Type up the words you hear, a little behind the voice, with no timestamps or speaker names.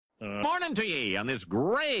Morning to ye on this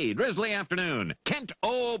gray, drizzly afternoon. Kent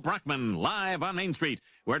O. Brockman live on Main Street,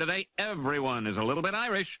 where today everyone is a little bit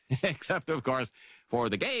Irish, except, of course, for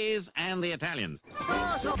the gays and the Italians.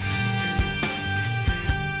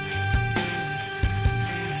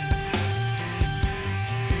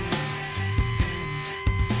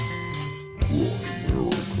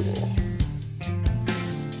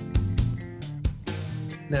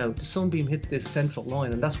 Now, the sunbeam hits this central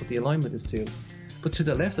line, and that's what the alignment is to. But to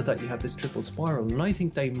the left of that, you have this triple spiral, and I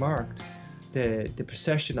think they marked the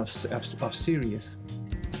precession of Sirius.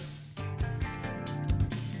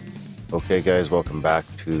 Okay, guys, welcome back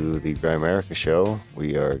to the Grimerica show.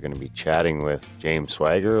 We are going to be chatting with James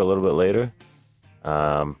Swagger a little bit later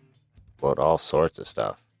about all sorts of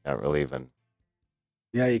stuff. Can't really even...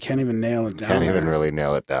 Yeah, you can't even nail it down. Can't even really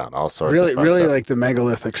nail it down. All sorts really, of fun really stuff. like the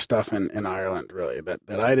megalithic stuff in Ireland, really, that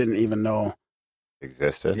I didn't even know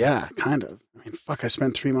existed. Yeah, kind of. I mean, fuck, I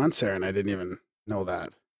spent 3 months there and I didn't even know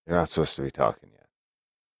that. You're not supposed to be talking yet.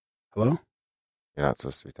 Hello? You're not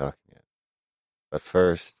supposed to be talking yet. But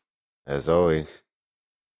first, as always,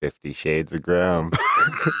 50 Shades of Graham.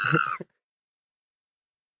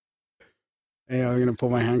 Hey, I'm going to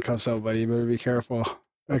pull my handcuffs out, buddy. You better be careful.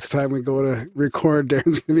 Next time we go to record,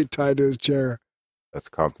 Darren's going to be tied to his chair. That's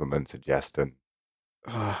compliments of Justin.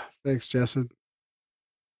 Thanks, Justin.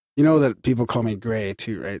 You know that people call me Gray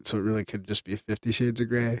too, right? So it really could just be 50 Shades of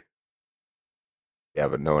Gray. Yeah,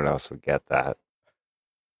 but no one else would get that.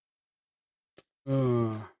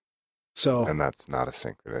 And that's not a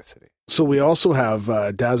synchronicity. So we also have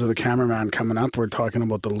Daz of the Cameraman coming up. We're talking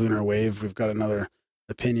about the lunar wave. We've got another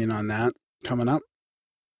opinion on that coming up.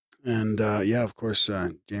 And yeah, of course,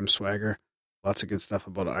 James Swagger. Lots of good stuff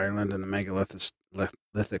about Ireland and the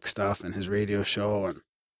megalithic stuff and his radio show. And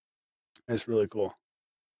it's really cool.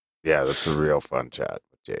 Yeah, that's a real fun chat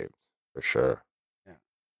with James, for sure. Yeah.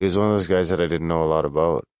 He's one of those guys that I didn't know a lot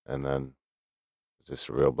about, and then it's just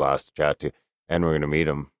a real blast to chat to. And we're going to meet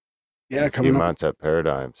him in a few months at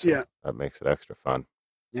Paradigm, so that makes it extra fun.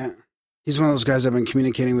 Yeah. He's one of those guys I've been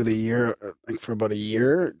communicating with for about a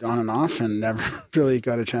year, on and off, and never really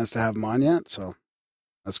got a chance to have him on yet, so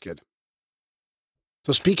that's good.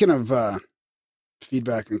 So speaking of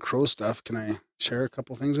feedback and crow stuff, can I share a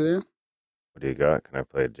couple things with you? What do you got? Can I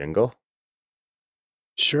play a jingle?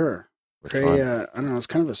 Sure. Which one? I don't know. It's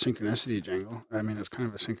kind of a synchronicity jingle. I mean, it's kind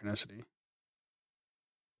of a synchronicity.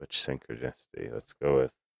 Which synchronicity? Let's go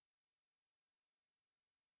with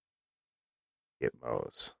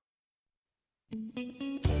Gitmos.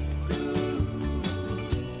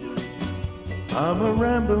 I'm a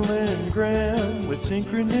rambling Graham with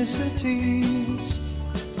synchronicities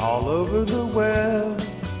all over the web.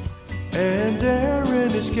 And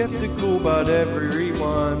Darren is skeptical about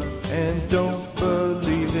everyone and don't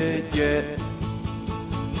believe it yet.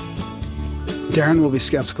 Darren will be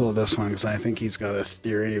skeptical of this one because I think he's got a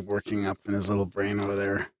theory working up in his little brain over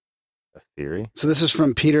there. A theory? So this is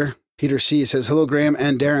from Peter. Peter C. He says, "Hello, Graham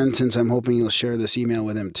and Darren, since I'm hoping you'll share this email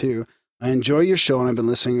with him too. I enjoy your show and I've been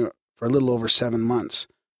listening for a little over 7 months.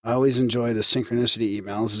 I always enjoy the synchronicity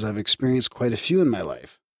emails as I've experienced quite a few in my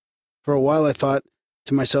life. For a while I thought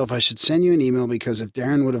to myself, I should send you an email because if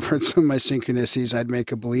Darren would have heard some of my synchronicities, I'd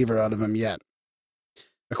make a believer out of him yet.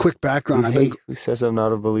 A quick background. Who says I'm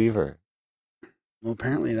not a believer? Well,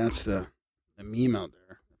 apparently that's the meme out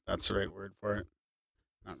there. If that's the right word for it.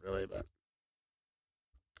 Not really, but.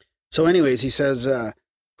 So anyways, he says,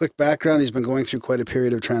 quick background. He's been going through quite a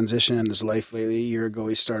period of transition in his life lately. A year ago,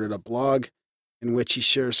 he started a blog in which he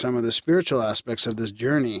shares some of the spiritual aspects of this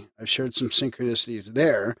journey. I've shared some synchronicities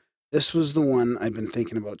there. This was the one I've been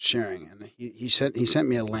thinking about sharing, and he sent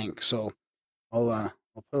me a link. So I'll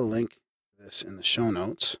put a link to this in the show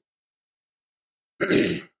notes.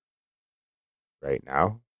 Right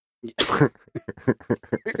now?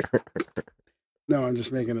 No, I'm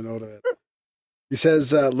just making a note of it. He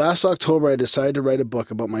says, last October, I decided to write a book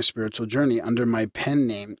about my spiritual journey under my pen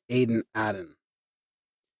name, Aidan Adden.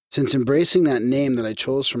 Since embracing that name that I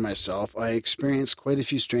chose for myself, I experienced quite a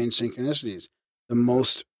few strange synchronicities. The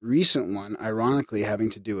most recent one, ironically, having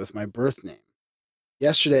to do with my birth name.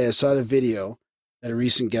 Yesterday, I saw a video that a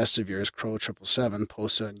recent guest of yours, Crow777,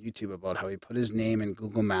 posted on YouTube about how he put his name in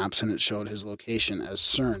Google Maps and it showed his location as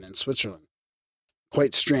CERN in Switzerland.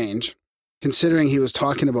 Quite strange, considering he was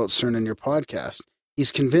talking about CERN in your podcast.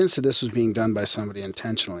 He's convinced that this was being done by somebody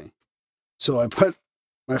intentionally. So I put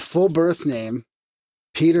my full birth name,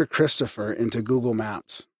 Peter Christopher, into Google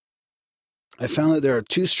Maps. I found that there are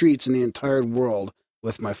 2 streets in the entire world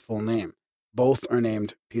with my full name. Both are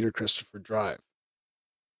named Peter Christopher Drive.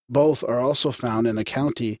 Both are also found in a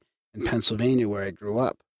county in Pennsylvania where I grew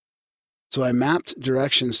up. So I mapped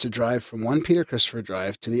directions to drive from one Peter Christopher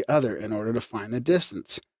Drive to the other in order to find the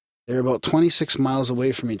distance. They're about 26 miles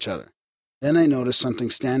away from each other. Then I noticed something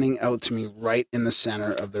standing out to me right in the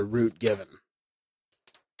center of the route given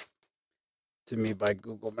to me by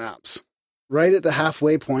Google Maps. Right at the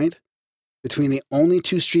halfway point between the only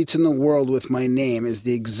two streets in the world with my name is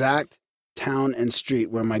the exact town and street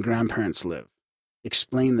where my grandparents live.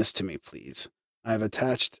 Explain this to me, please. I have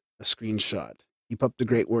attached a screenshot. Keep up the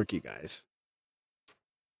great work, you guys.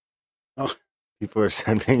 Oh, People are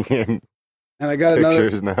sending in and I got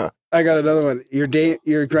pictures now. I got another one. Your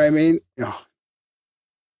domain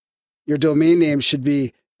name should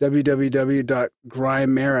be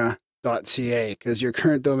www.grimerica.ca because your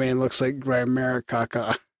current domain looks like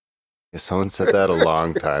Grimerica. Yeah, someone said that a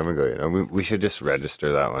long time ago. You know, we should just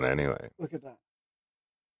register that one anyway. Look at that.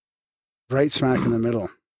 Right smack in the middle.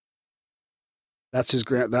 That's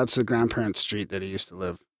the grandparents' street that he used to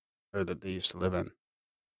live, or that they used to live in.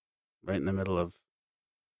 Right in the middle of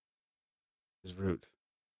his route.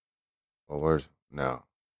 Well, where'd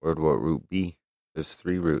what route be? There's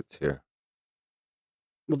 3 routes here.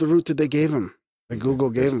 Well, the route that they gave him, that Google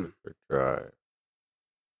gave him. Christopher Drive.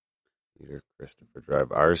 Peter Christopher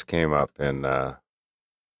Drive. Ours came up in at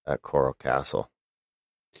Coral Castle.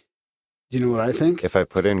 Do you know what I think? If I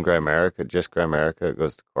put in Grimerica, just Grimerica, it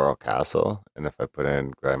goes to Coral Castle. And if I put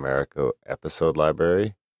in Grimerica episode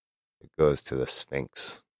library, it goes to the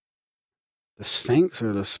Sphinx. The Sphinx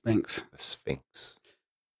or the Sphinx? The Sphinx.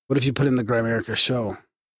 What if you put in the Grimerica show?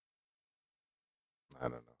 I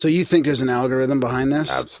don't know. So you think there's an algorithm behind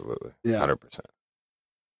this? Absolutely. Yeah. 100%.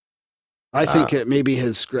 I think it maybe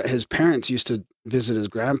his parents used to visit his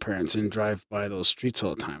grandparents and drive by those streets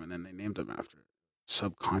all the time, and then they named them after it.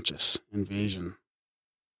 Subconscious invasion.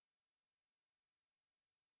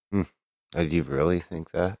 Do you really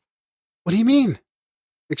think that? What do you mean?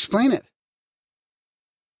 Explain it.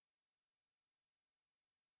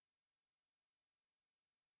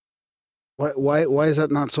 Why is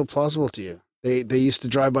that not so plausible to you? They used to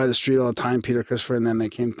drive by the street all the time, Peter Christopher, and then they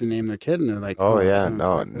came to name their kid, and they're like,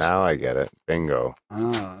 no, now I get it. Bingo.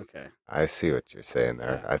 Oh, okay. I see what you're saying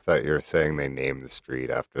there. I thought you were saying they named the street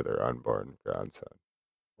after their unborn grandson.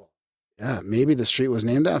 Yeah, maybe the street was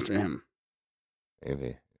named after him.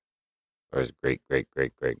 Maybe. Or his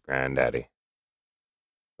great-great-great-great-granddaddy.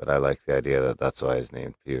 But I like the idea that that's why he's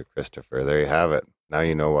named Peter Christopher. There you have it. Now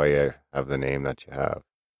you know why you have the name that you have.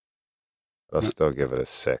 I'll still give it a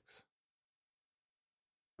 6.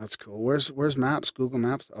 That's cool. Where's Maps? Google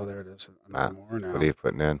Maps? Oh, there it is. Matt, more now. what are you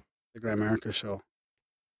putting in? The Grimerica show.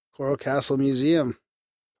 Coral Castle Museum.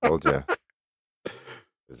 Told you.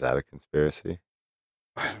 Is that a conspiracy?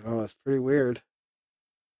 I don't know. That's pretty weird.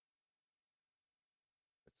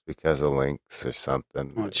 It's because of links or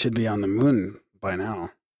something. Well, it should be on the moon by now.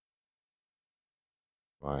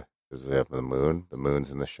 Why? Because we have the moon. The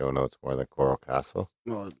moon's in the show notes more than Coral Castle.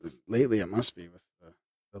 Well, lately it must be with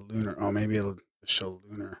the lunar. Oh, maybe it'll show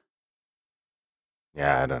lunar.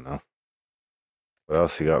 Yeah, I don't know. What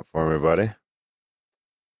else you got for me, buddy?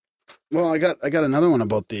 Well, I got another one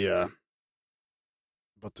about the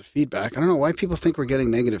feedback. I don't know why people think we're getting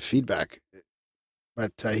negative feedback,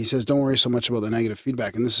 but he says don't worry so much about the negative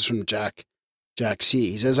feedback. And this is from Jack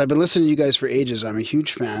C. He says I've been listening to you guys for ages. I'm a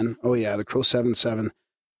huge fan. Oh yeah, the Crow 77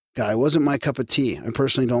 guy wasn't my cup of tea. I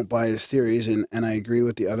personally don't buy his theories, and I agree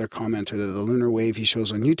with the other commenter that the lunar wave he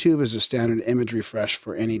shows on YouTube is a standard image refresh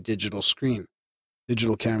for any digital screen.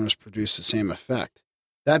 Digital cameras produce the same effect.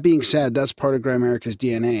 That being said, that's part of Grimerica's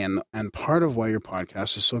DNA and part of why your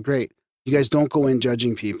podcast is so great. You guys don't go in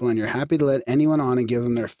judging people, and you're happy to let anyone on and give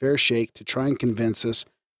them their fair shake to try and convince us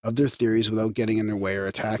of their theories without getting in their way or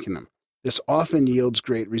attacking them. This often yields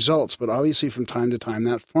great results, but obviously from time to time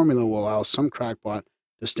that formula will allow some crackpot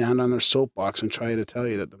to stand on their soapbox and try to tell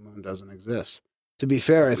you that the moon doesn't exist. To be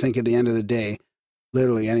fair, I think at the end of the day,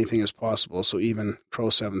 literally anything is possible, so even Crow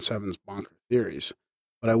 77's bonker theories.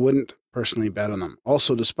 But I wouldn't personally bet on them.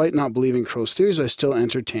 Also, despite not believing Crow's theories, I still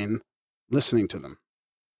entertain listening to them.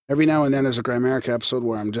 Every now and then there's a Grimerica episode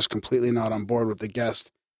where I'm just completely not on board with the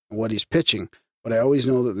guest and what he's pitching, but I always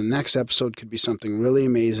know that the next episode could be something really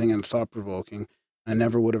amazing and thought-provoking I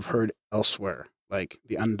never would have heard elsewhere, like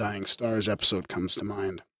the Undying Stars episode comes to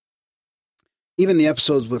mind. Even the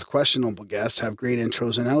episodes with questionable guests have great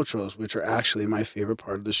intros and outros, which are actually my favorite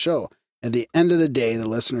part of the show. At the end of the day, the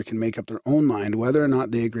listener can make up their own mind whether or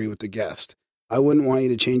not they agree with the guest. I wouldn't want you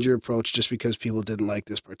to change your approach just because people didn't like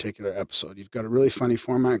this particular episode. You've got a really funny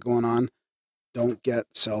format going on. Don't get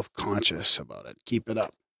self-conscious about it. Keep it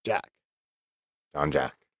up. Jack. John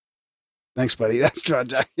Jack. Thanks, buddy. That's John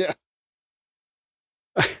Jack. Yeah.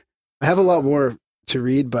 I have a lot more to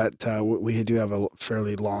read, but we do have a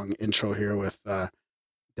fairly long intro here with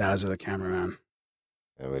Dazza, the cameraman.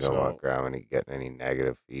 And we don't want Graham getting any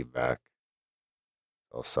negative feedback.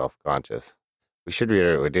 So self-conscious. We should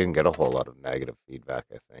reiterate, we didn't get a whole lot of negative feedback,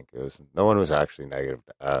 I think. No one was actually negative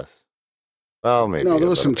to us. Well, maybe. No, there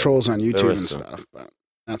was some trolls on YouTube and stuff, but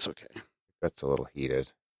that's okay. It gets a little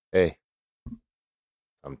heated. Hey,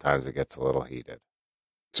 sometimes it gets a little heated.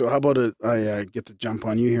 So how about I get to jump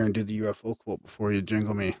on you here and do the UFO quote before you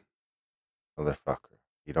jingle me? Motherfucker.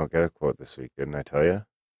 You don't get a quote this week, didn't I tell you?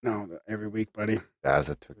 No, every week, buddy.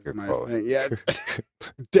 Dazza took your quote. Thing. Yeah.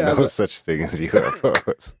 No such thing as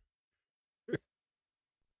UFOs.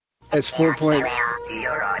 It's 4 point.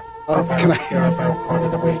 Oh, can I? UFO quote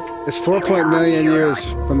of the week. It's 4 million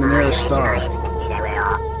years from the nearest star.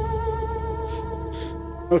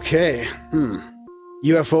 Okay.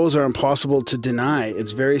 UFOs are impossible to deny.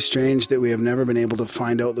 It's very strange that we have never been able to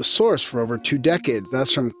find out the source for over 2 decades.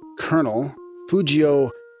 That's from Colonel Fujio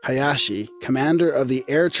Hayashi, commander of the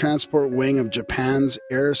Air Transport Wing of Japan's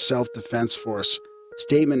Air Self-Defense Force.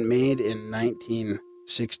 Statement made in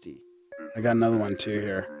 1960. I got another one too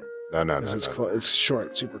here. No. It's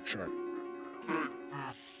short, super short.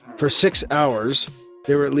 For 6 hours,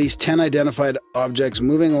 there were at least 10 identified objects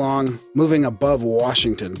moving above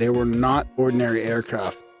Washington. They were not ordinary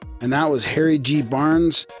aircraft. And that was Harry G.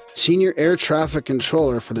 Barnes, senior air traffic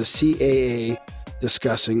controller for the CAA,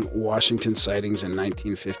 discussing Washington sightings in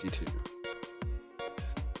 1952.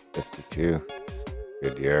 52.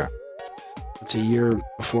 Good year. It's a year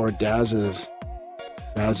before Daz's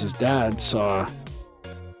dad saw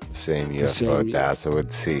the same UFO Dazza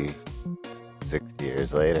would see 60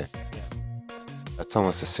 years later. That's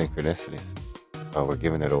almost a synchronicity. Oh, we're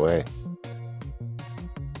giving it away.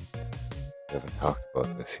 We haven't talked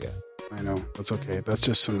about this yet. I know. That's okay. That's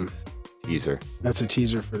just some teaser. That's a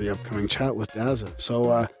teaser for the upcoming chat with Dazza.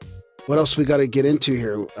 So, what else we got to get into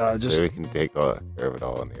here? So we can take care of it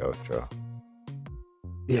all in the outro.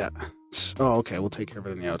 Yeah. Oh, okay. We'll take care of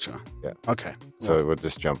it in the outro. Yeah. Okay. So we'll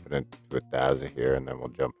just jump into with Dazza here, and then we'll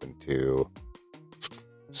jump into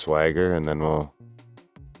Swagger, and then we'll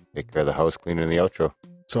take care of the house cleaner in the outro.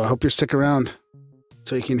 So I hope you stick around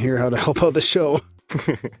so you can hear how to help out the show.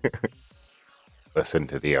 Listen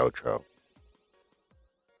to the outro.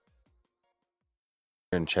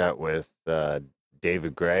 And chat with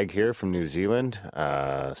David Gregg here from New Zealand.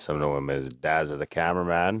 Some know him as Dazza the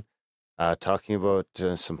cameraman. Talking about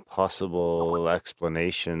some possible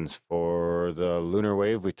explanations for the lunar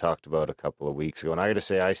wave we talked about a couple of weeks ago. And I got to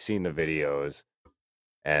say, I seen the videos,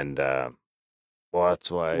 and well,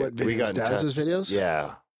 that's why what videos? We got in Dazza's touch. videos.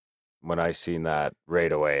 Yeah, when I seen that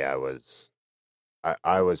right away, I was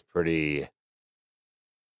pretty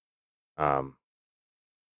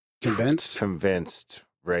convinced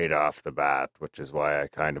right off the bat, which is why I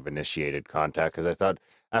kind of initiated contact, because I thought,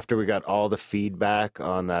 after we got all the feedback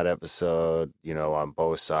on that episode, on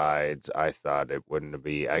both sides, I thought it wouldn't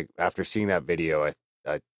be. After seeing that video, I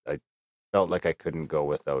felt like I couldn't go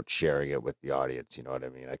without sharing it with the audience. You know what I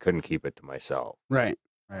mean? I couldn't keep it to myself. Right.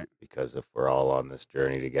 Because if we're all on this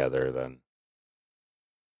journey together, then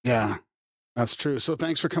yeah, that's true. So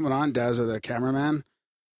thanks for coming on, Dazza, the cameraman,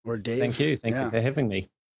 or Dave. Thank you for having me.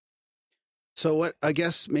 So what? I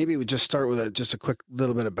guess maybe we just start with just a quick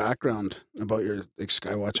little bit of background about your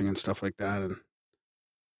sky watching and stuff like that. And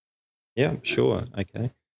yeah, sure.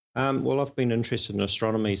 Okay. Well, I've been interested in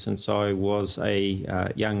astronomy since I was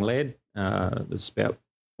a young lad. It's about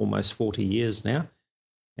almost 40 years now.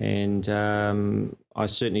 And I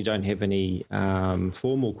certainly don't have any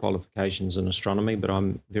formal qualifications in astronomy, but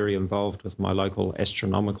I'm very involved with my local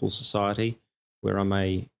astronomical society, where I'm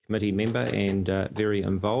a committee member and very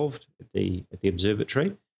involved at the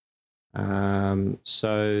observatory.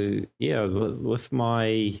 So yeah, with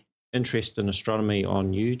my interest in astronomy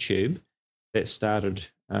on YouTube, that started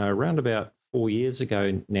around about 4 years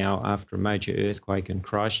ago now, after a major earthquake in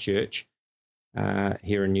Christchurch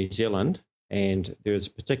here in New Zealand. And there's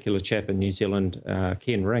a particular chap in New Zealand,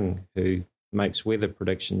 Ken Ring, who makes weather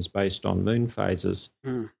predictions based on moon phases.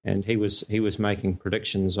 And he was making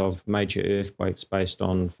predictions of major earthquakes based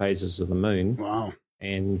on phases of the moon. Wow.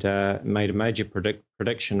 And made a major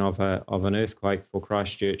prediction of an earthquake for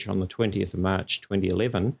Christchurch on the 20th of March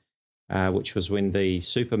 2011, which was when the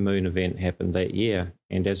supermoon event happened that year.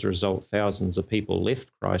 And as a result, thousands of people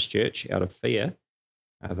left Christchurch out of fear.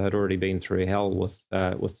 They'd already been through hell with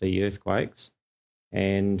the earthquakes.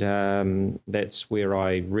 And that's where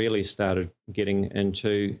I really started getting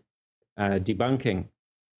into debunking.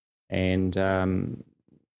 And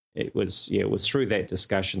it was through that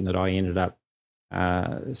discussion that I ended up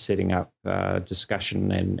setting up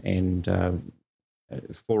discussion and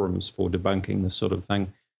forums for debunking this sort of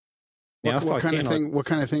thing. Now, What kind of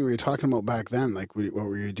thing were you talking about back then? Like, what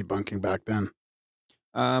were you debunking back then?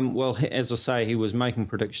 Well, as I say, he was making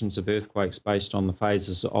predictions of earthquakes based on the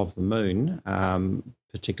phases of the moon,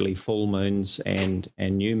 particularly full moons and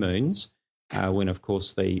new moons, when, of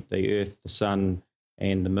course, the Earth, the Sun,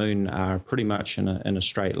 and the Moon are pretty much in a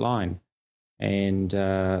straight line. And,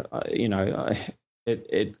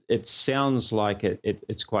 it sounds like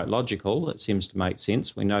it's quite logical. It seems to make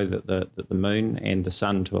sense. We know that the Moon and the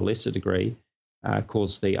Sun, to a lesser degree,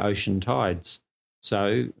 cause the ocean tides.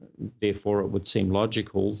 So, therefore, it would seem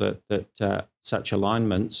logical that such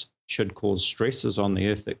alignments should cause stresses on the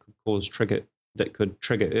Earth that could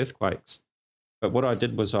trigger earthquakes. But what I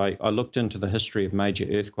did was I looked into the history of major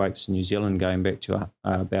earthquakes in New Zealand going back to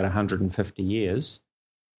about 150 years.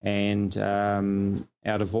 And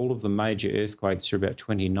out of all of the major earthquakes, there are about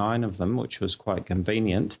 29 of them, which was quite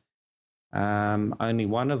convenient. Only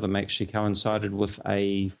one of them actually coincided with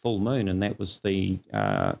a full moon, and that was the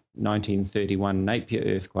 1931 Napier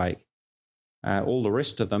earthquake. All the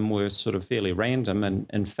rest of them were sort of fairly random, and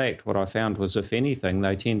in fact, what I found was, if anything,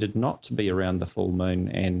 they tended not to be around the full moon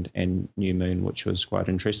and new moon, which was quite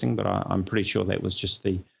interesting, but I'm pretty sure that was just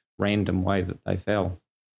the random way that they fell.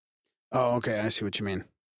 Oh, okay, I see what you mean.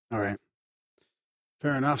 All right.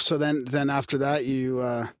 Fair enough. So then after that,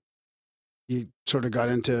 you sort of got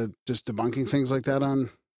into just debunking things like that on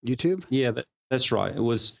YouTube? Yeah, that's right. It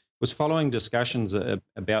was following discussions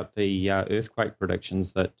about the earthquake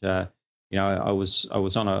predictions that I was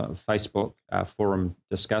on a Facebook forum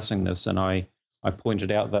discussing this, and I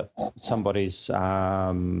pointed out that somebody's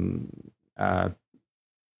videos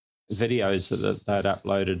that they'd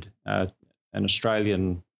uploaded, an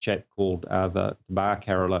Australian chap called the Bar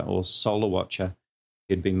Caroller or Solar Watcher,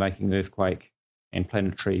 who'd been making earthquake and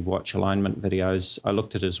planetary watch alignment videos. I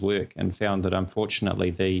looked at his work and found that, unfortunately,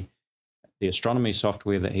 the astronomy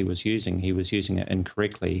software that he was using it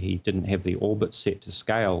incorrectly. He didn't have the orbits set to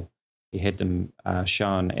scale. He had them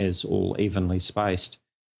shown as all evenly spaced.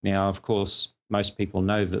 Now, of course, most people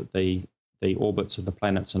know that the orbits of the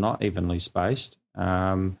planets are not evenly spaced.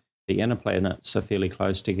 The inner planets are fairly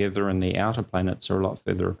close together, and the outer planets are a lot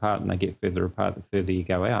further apart, and they get further apart the further you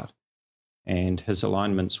go out. And his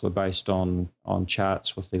alignments were based on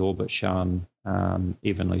charts with the orbit shown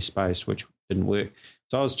evenly spaced, which didn't work.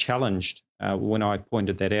 So I was challenged. When I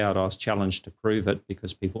pointed that out, I was challenged to prove it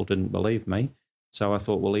because people didn't believe me. So I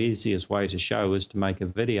thought, well, the easiest way to show is to make a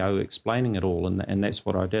video explaining it all, and that's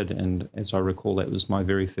what I did. And as I recall, that was my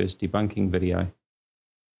very first debunking video.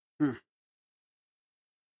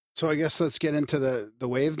 So I guess let's get into the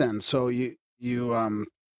wave then. So you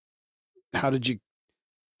how did you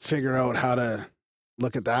figure out how to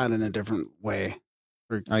look at that in a different way?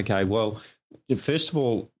 Okay, well, first of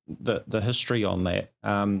all, the history on that.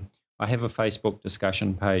 I have a Facebook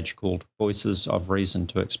discussion page called Voices of Reason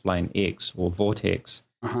to Explain X, or Vortex,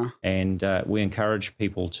 and we encourage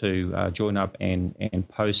people to join up and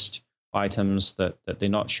post items that they're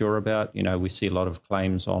not sure about. You know, we see a lot of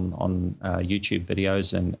claims on YouTube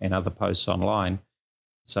videos and other posts online,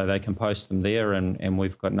 so they can post them there, and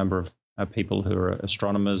we've got a number of people who are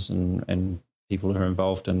astronomers and people who are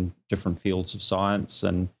involved in different fields of science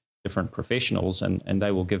and different professionals, and they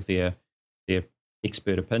will give their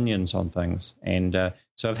expert opinions on things. And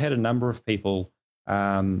so I've had a number of people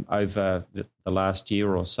over the last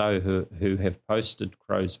year or so who have posted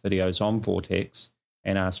Crow's videos on Vortex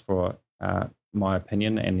and asked for my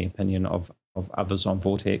opinion and the opinion of others on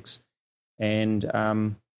Vortex. And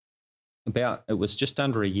it was just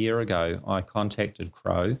under a year ago, I contacted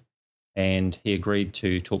Crow, and he agreed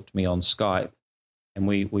to talk to me on Skype, and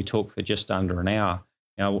we talked for just under an hour.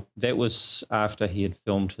 Now, that was after he had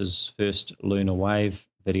filmed his first lunar wave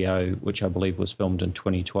video, which I believe was filmed in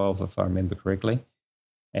 2012, if I remember correctly.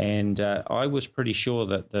 And I was pretty sure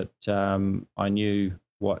that I knew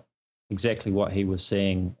exactly what he was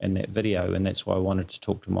seeing in that video, and that's why I wanted to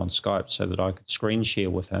talk to him on Skype so that I could screen share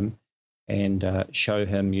with him and show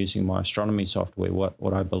him using my astronomy software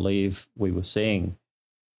what I believe we were seeing.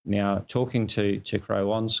 Now, talking to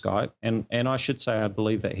Crow on Skype, and I should say I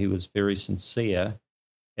believe that he was very sincere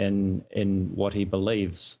in what he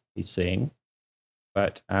believes he's seeing.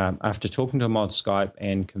 But after talking to him on Skype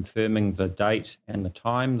and confirming the date and the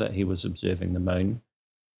time that he was observing the moon,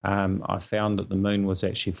 I found that the moon was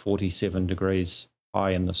actually 47 degrees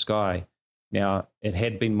high in the sky. Now, it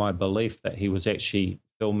had been my belief that he was actually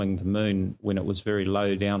filming the moon when it was very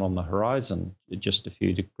low down on the horizon, just a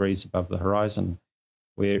few degrees above the horizon,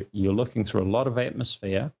 where you're looking through a lot of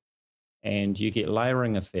atmosphere and you get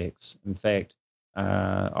layering effects. In fact,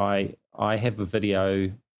 I have a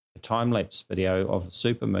video time-lapse video of a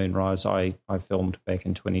super moonrise I filmed back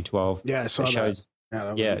in 2012. Yeah, I saw that.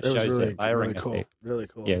 Yeah, It shows really, that layering really cool. effect. Really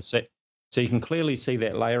cool. Yeah, so you can clearly see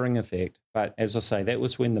that layering effect. But as I say, that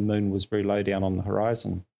was when the moon was very low down on the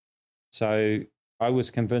horizon. So I was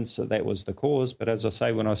convinced that was the cause. But as I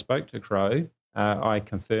say, when I spoke to Crow, I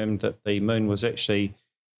confirmed that the moon was actually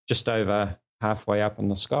just over halfway up in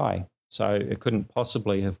the sky. So it couldn't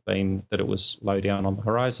possibly have been that it was low down on the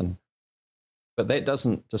horizon. But that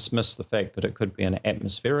doesn't dismiss the fact that it could be an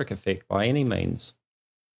atmospheric effect by any means.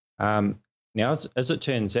 Now, as it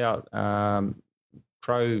turns out,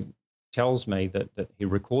 Crow tells me that he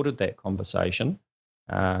recorded that conversation.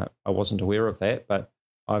 I wasn't aware of that, but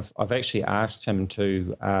I've actually asked him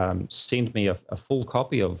to send me a full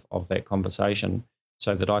copy of that conversation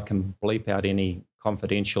so that I can bleep out any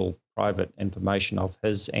confidential private information of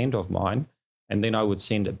his and of mine, and then I would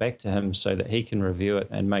send it back to him so that he can review it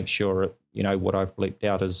and make sure what I've bleeped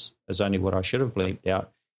out is only what I should have bleeped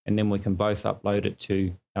out, and then we can both upload it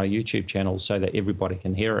to our YouTube channel so that everybody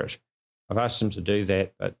can hear it. I've asked him to do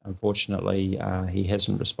that, but unfortunately he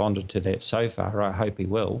hasn't responded to that so far. I hope he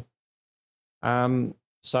will.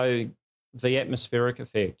 So the atmospheric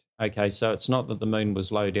effect. Okay, so it's not that the moon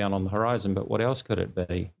was low down on the horizon, but what else could it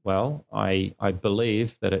be? Well, I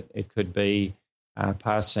believe that it could be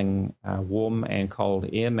passing warm and cold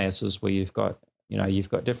air masses where you've got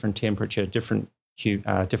different temperature, different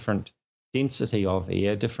density of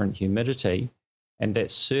air, different humidity, and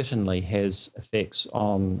that certainly has effects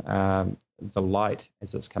on the light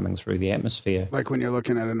as it's coming through the atmosphere. Like when you're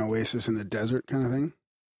looking at an oasis in the desert kind of thing?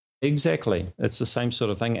 Exactly. It's the same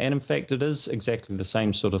sort of thing. And in fact, it is exactly the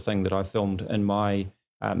same sort of thing that I filmed in my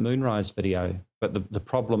moonrise video. But the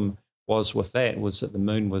problem was that the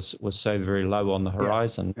moon was so very low on the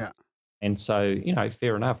horizon. Yeah. And so,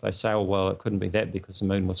 fair enough. They say, oh, well, it couldn't be that because the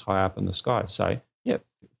moon was high up in the sky. So, yeah,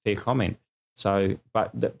 fair comment. So,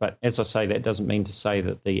 but as I say, that doesn't mean to say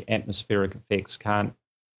that the atmospheric effects can't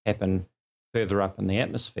happen further up in the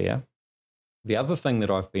atmosphere. The other thing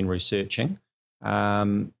that I've been researching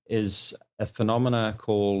is a phenomena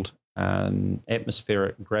called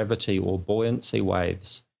atmospheric gravity or buoyancy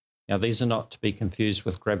waves. Now, these are not to be confused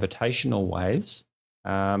with gravitational waves.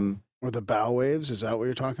 Or the bow waves, is that what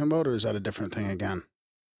you're talking about, or is that a different thing again?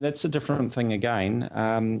 That's a different thing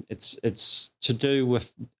again. It's to do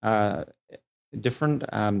with different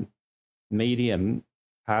medium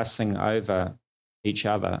passing over each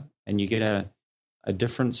other, and you get a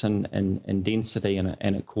difference in density,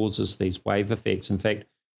 and it causes these wave effects. In fact,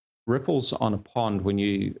 ripples on a pond, when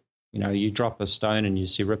you drop a stone and you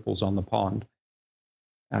see ripples on the pond,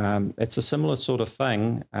 it's a similar sort of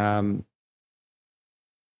thing.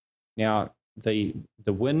 Now, the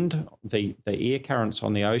wind, the air currents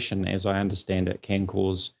on the ocean, as I understand it, can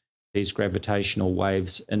cause these gravitational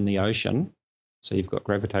waves in the ocean. So you've got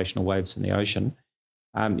gravitational waves in the ocean.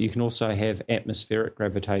 You can also have atmospheric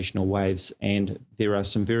gravitational waves, and there are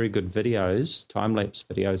some very good videos, time-lapse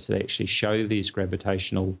videos, that actually show these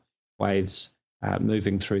gravitational waves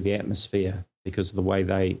moving through the atmosphere because of the way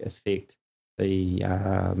they affect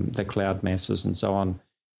the cloud masses and so on.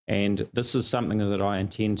 And this is something that I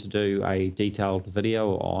intend to do a detailed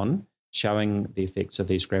video on, showing the effects of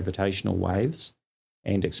these gravitational waves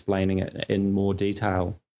and explaining it in more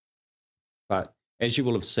detail. But as you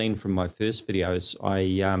will have seen from my first videos,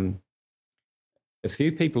 a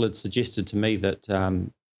few people had suggested to me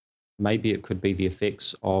that maybe it could be the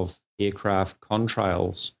effects of aircraft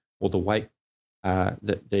contrails or the wake,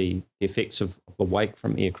 the effects of the wake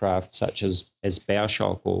from aircraft, such as bow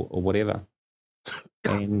shock or whatever.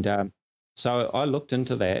 And so I looked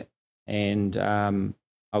into that, and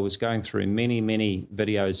I was going through many, many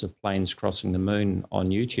videos of planes crossing the moon on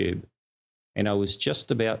YouTube, and I was just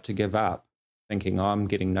about to give up, thinking I'm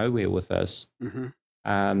getting nowhere with this,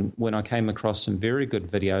 when I came across some very good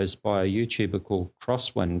videos by a YouTuber called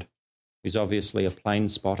Crosswind, who's obviously a plane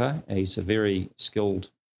spotter. He's a very skilled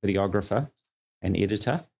videographer and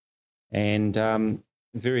editor, and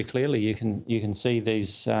very clearly you can see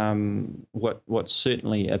these what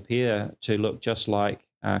certainly appear to look just like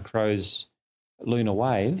Crow's lunar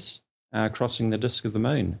waves crossing the disk of the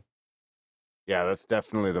moon. Yeah, that's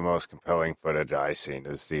definitely the most compelling footage I've seen,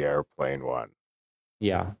 is the airplane one.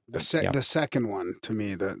 Yeah. The second one, to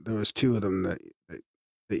me, there was two of them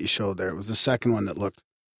that you showed there. It was the second one that looked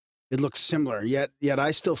similar, yet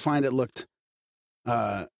I still find it looked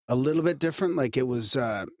a little bit different, like it was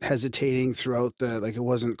hesitating throughout like it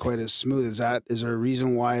wasn't quite as smooth as that. Is there a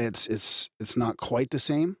reason why it's not quite the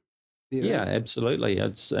same? Yeah, absolutely.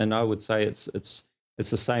 And I would say it's it's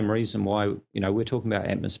the same reason why, we're talking about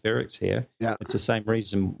atmospherics here. Yeah. It's the same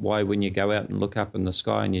reason why when you go out and look up in the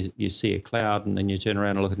sky and you see a cloud and then you turn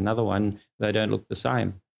around and look at another one, they don't look the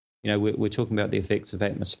same. We're talking about the effects of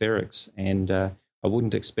atmospherics, and I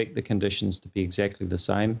wouldn't expect the conditions to be exactly the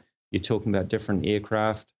same. You're talking about different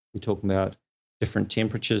aircraft. You're talking about different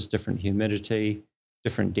temperatures, different humidity,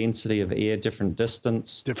 different density of air, different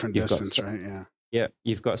distance. Different distance, right? Yeah. Yeah,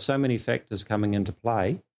 you've got so many factors coming into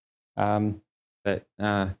play that,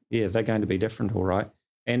 they're going to be different, all right.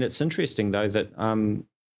 And it's interesting, though, that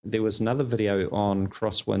there was another video on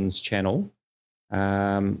Crosswind's channel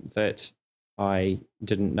that I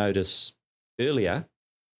didn't notice earlier,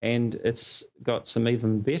 and it's got some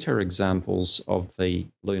even better examples of the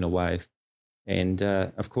lunar wave. And,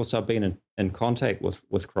 of course, I've been in contact with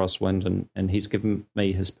Crosswind, and he's given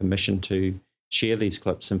me his permission to share these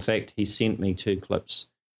clips. In fact, he sent me 2 clips,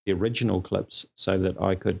 the original clips, so that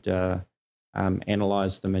I could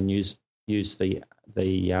analyze them and use the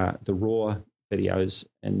raw videos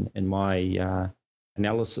in my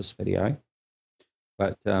analysis video.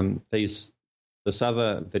 But this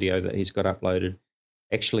other video that he's got uploaded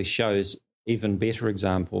actually shows even better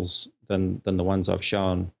examples than the ones I've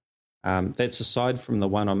shown. That's aside from the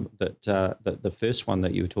one that the first one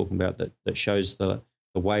that you were talking about that shows the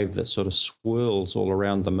wave that sort of swirls all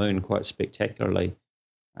around the moon quite spectacularly.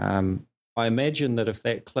 I imagine that if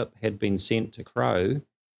that clip had been sent to Crow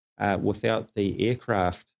without the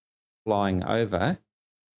aircraft flying over,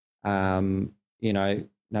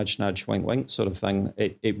 nudge, nudge, wink, wink sort of thing,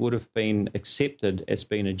 it would have been accepted as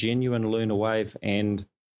being a genuine lunar wave and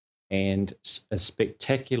a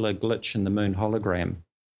spectacular glitch in the moon hologram.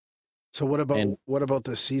 So what about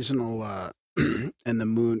the seasonal and the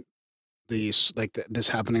moon? This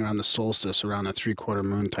happening around the solstice, around a 3/4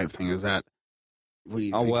 moon type thing. Is that, what do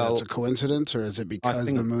you think? That's a coincidence, or is it because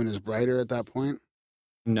the moon is brighter at that point?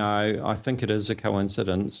 No, I think it is a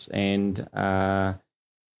coincidence, and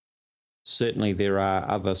certainly there are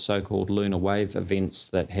other so-called lunar wave events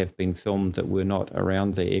that have been filmed that were not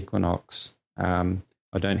around the equinox. I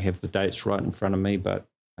don't have the dates right in front of me, but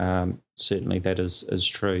certainly that is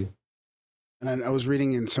true. And I was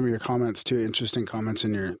reading in some of your comments too, interesting comments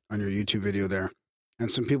on your YouTube video there,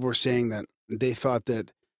 and some people were saying that they thought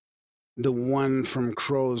that the one from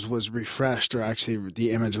Crows was refreshed, or actually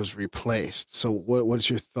the image was replaced. So what is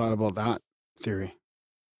your thought about that theory?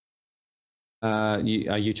 Are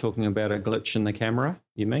you talking about a glitch in the camera,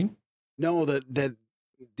 you mean? No, that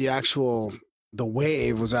the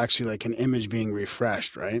wave was actually like an image being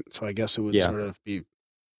refreshed, right? So I guess it would sort of be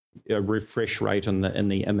a refresh rate in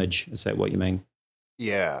the image. Is that what you mean?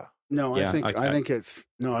 Yeah. No, Yeah, I don't think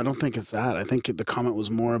it's that. I think the comment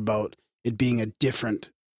was more about it being a different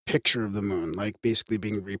picture of the moon, like basically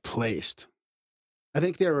being replaced. I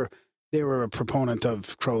think they were a proponent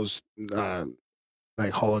of Crow's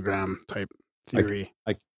like hologram type theory.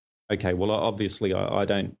 Okay. Well, obviously, I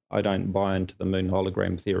don't buy into the moon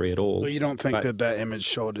hologram theory at all. So you don't think that image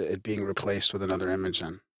showed it being replaced with another image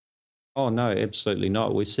then? Oh, no, absolutely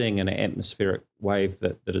not. We're seeing an atmospheric wave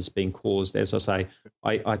that is being caused. As I say,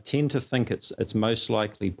 I tend to think it's most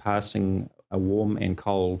likely passing a warm and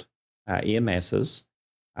cold air masses,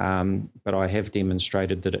 but I have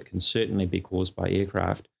demonstrated that it can certainly be caused by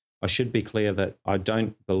aircraft. I should be clear that I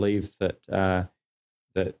don't believe that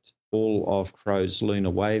that all of Crow's lunar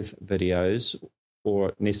wave videos,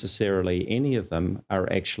 or necessarily any of them,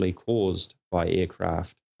 are actually caused by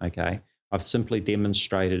aircraft, okay? I've simply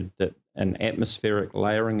demonstrated that an atmospheric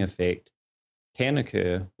layering effect can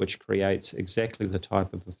occur, which creates exactly the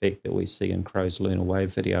type of effect that we see in Crow's lunar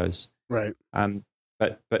wave videos. Right.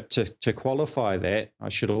 But to qualify that, I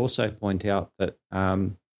should also point out that,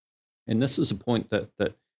 and this is a point that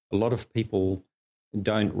a lot of people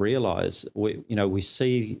don't realize, we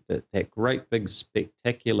see that great big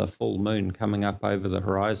spectacular full moon coming up over the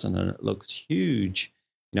horizon, and it looks huge,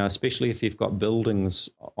 especially if you've got buildings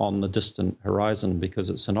on the distant horizon, because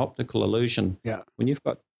it's an optical illusion. Yeah. When you've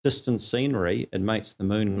got distant scenery, it makes the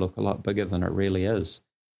moon look a lot bigger than it really is.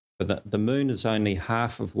 But the moon is only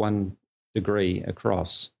half of 1 degree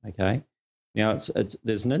across, okay? Now,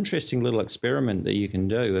 there's an interesting little experiment that you can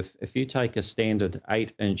do. If you take a standard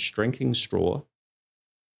 8-inch drinking straw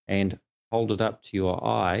and hold it up to your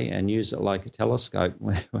eye and use it like a telescope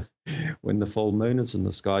when the full moon is in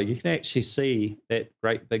the sky, you can actually see that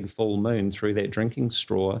great big full moon through that drinking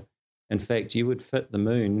straw. In fact, you would fit the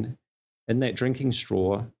moon in that drinking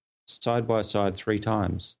straw side by side 3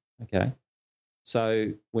 times, okay?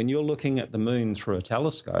 So when you're looking at the moon through a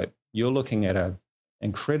telescope, you're looking at an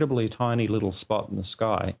incredibly tiny little spot in the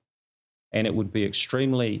sky. and it would be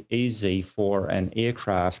extremely easy for an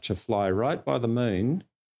aircraft to fly right by the moon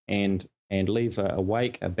and leave a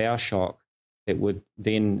wake, a bow shock that would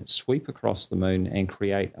then sweep across the moon and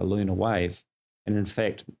create a lunar wave. And in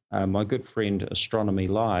fact, my good friend Astronomy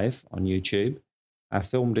Live on YouTube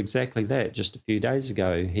filmed exactly that just a few days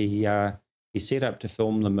ago. He set up to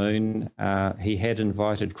film the moon. He had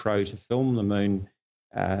invited Crow to film the moon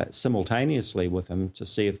simultaneously with him to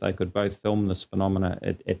see if they could both film this phenomena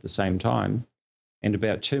at the same time. And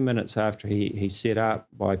about 2 minutes after he set up,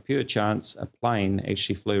 by pure chance, a plane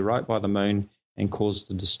actually flew right by the moon and caused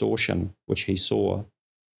the distortion, which he saw.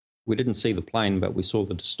 We didn't see the plane, but we saw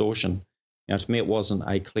the distortion. Now, to me, it wasn't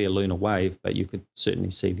a clear lunar wave, but you could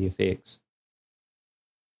certainly see the effects.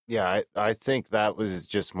 Yeah, I think that was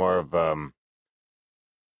just more of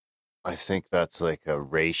I think that's like a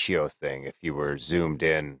ratio thing. If you were zoomed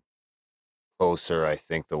in closer, I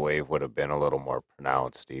think the wave would have been a little more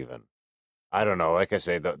pronounced even. I don't know. Like I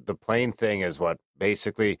say, the plane thing is what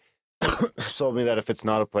basically told me that if it's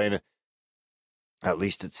not a plane, at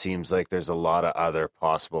least it seems like there's a lot of other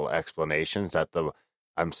possible explanations that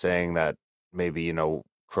I'm saying that maybe, you know,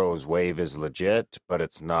 Crow's wave is legit, but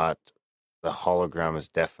it's not, the hologram is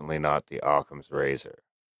definitely not the Occam's razor.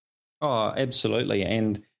 Oh, absolutely.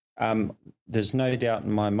 And there's no doubt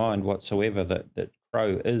in my mind whatsoever that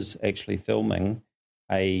Crow is actually filming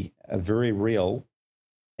a very real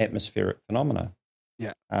atmospheric phenomena.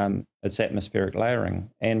 Yeah. It's atmospheric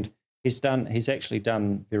layering. And he's actually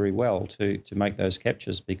done very well to make those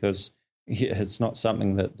captures, because it's not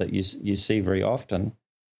something that you see very often.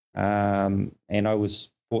 And I was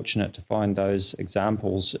fortunate to find those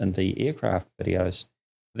examples in the aircraft videos.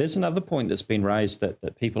 There's another point that's been raised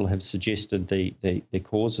that people have suggested the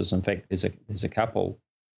causes. In fact, there's a couple,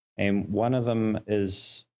 and one of them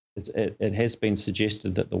is it has been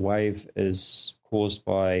suggested that the wave is caused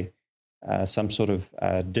by some sort of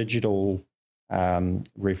digital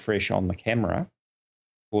refresh on the camera,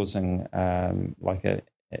 causing like a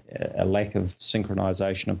lack of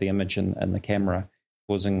synchronization of the image in the camera,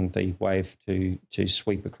 causing the wave to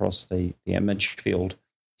sweep across the image field.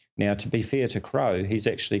 Now, to be fair to Crow, he's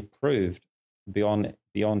actually proved beyond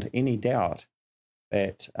any doubt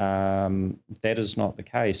that that is not the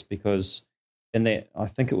case, because in that, I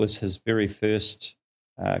think it was his very first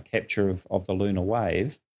capture of the lunar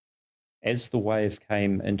wave, as the wave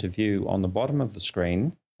came into view on the bottom of the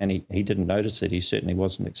screen, and he didn't notice it, he certainly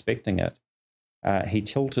wasn't expecting it, he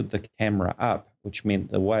tilted the camera up, which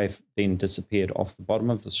meant the wave then disappeared off the bottom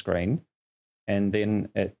of the screen, and then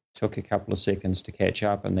it took a couple of seconds to catch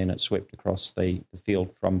up, and then it swept across the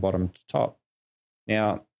field from bottom to top.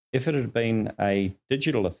 Now, if it had been a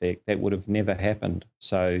digital effect, that would have never happened.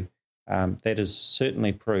 So that is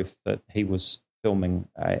certainly proof that he was filming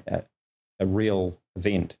a real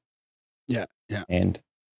event. Yeah, yeah. And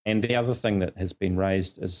the other thing that has been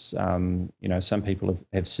raised is, some people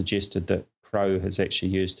have suggested that Crow has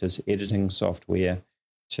actually used his editing software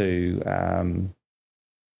to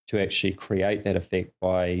actually create that effect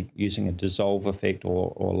by using a dissolve effect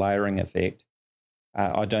or layering effect.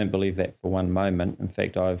 I don't believe that for one moment. In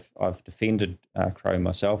fact, I've defended Crow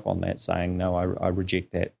myself on that, saying no, I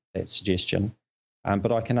reject that suggestion.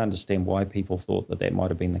 But I can understand why people thought that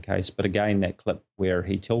might have been the case. But again, that clip where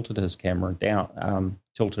he tilted his camera down,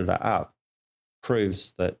 tilted it up,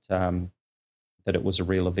 proves that it was a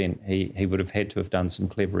real event. He would have had to have done some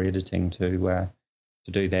clever editing to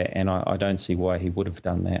do that, and I don't see why he would have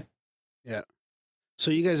done that. Yeah. So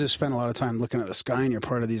you guys have spent a lot of time looking at the sky, and you're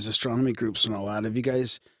part of these astronomy groups and all that.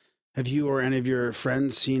 Have you or any of your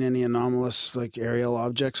friends seen any anomalous, like, aerial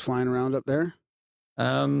objects flying around up there?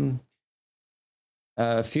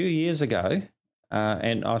 A few years ago,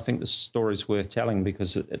 and I think the story's worth telling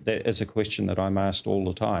because that is a question that I'm asked all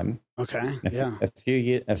the time. Okay, yeah. A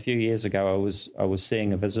few years ago, I was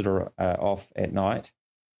seeing a visitor off at night,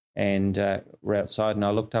 and we're outside, and I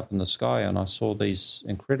looked up in the sky, and I saw these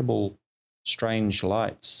incredible, strange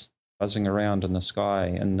lights buzzing around in the sky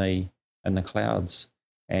in the clouds.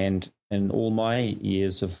 And in all my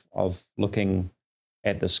years of looking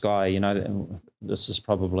at the sky, this is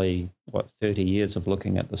probably 30 years of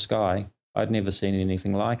looking at the sky, I'd never seen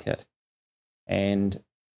anything like it. And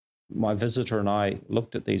my visitor and I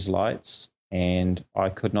looked at these lights, and I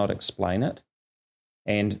could not explain it.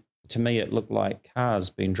 And to me, it looked like cars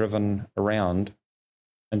being driven around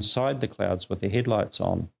inside the clouds with their headlights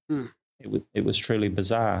on. Mm. It was truly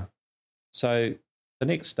bizarre. So the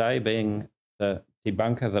next day, being the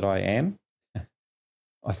debunker that I am,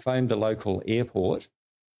 I phoned the local airport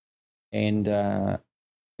and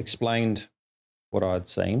explained what I'd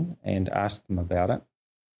seen and asked them about it.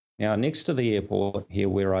 Now, next to the airport here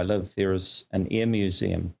where I live, there is an air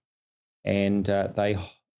museum, and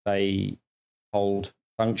they hold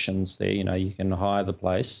functions there. You can hire the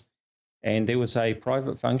place. And there was a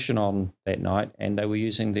private function on that night, and they were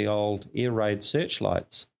using the old air raid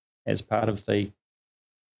searchlights as part of the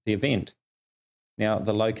event. Now,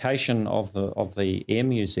 the location of the air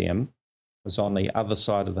museum was on the other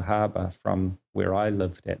side of the harbour from where I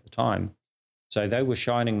lived at the time. So they were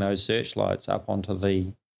shining those searchlights up onto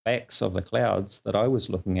the backs of the clouds that I was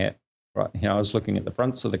looking at. Right, I was looking at the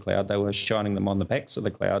fronts of the cloud. They were shining them on the backs of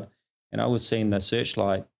the cloud, and I was seeing the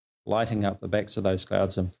searchlight lighting up the backs of those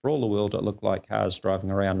clouds. And for all the world, it looked like cars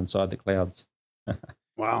driving around inside the clouds.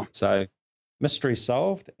 Wow! So, mystery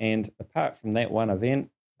solved. And apart from that one event,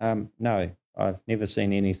 no, I've never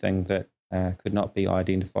seen anything that could not be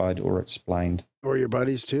identified or explained. Or your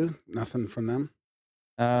buddies too? Nothing from them?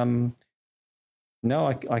 No,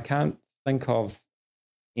 I can't think of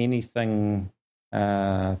anything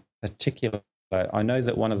particular. I know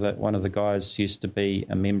that one of the guys used to be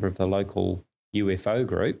a member of the local UFO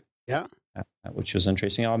group. Yeah. Which was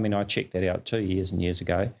interesting. I mean, I checked that out 2 years and years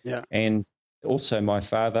ago. Yeah. And also my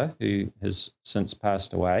father, who has since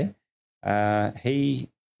passed away, he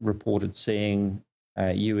reported seeing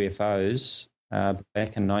UFOs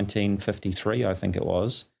back in 1953, I think it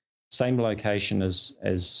was. Same location as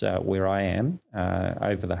where I am,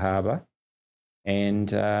 over the harbour.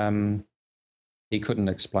 And he couldn't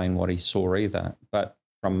explain what he saw either. But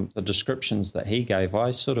from the descriptions that he gave,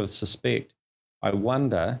 I sort of suspect, I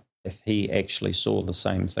wonder if he actually saw the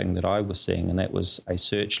same thing that I was seeing, and that was a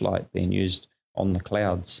searchlight being used on the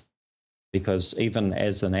clouds. Because even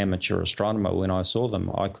as an amateur astronomer, when I saw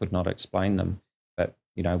them, I could not explain them. But,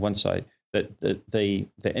 once the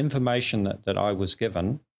information that I was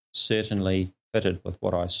given certainly fitted with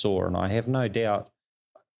what I saw. And I have no doubt,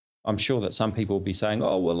 I'm sure that some people will be saying,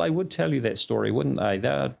 oh, well, they would tell you that story, wouldn't they?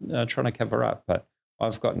 They're trying to cover up. But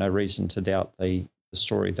I've got no reason to doubt the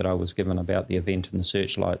story that I was given about the event and the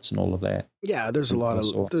searchlights and all of that. Yeah, there's a lot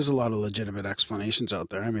of legitimate explanations out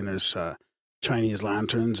there. I mean, there's Chinese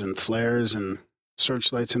lanterns and flares and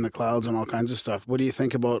searchlights in the clouds and all kinds of stuff. What do you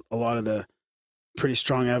think about a lot of the pretty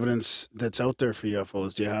strong evidence that's out there for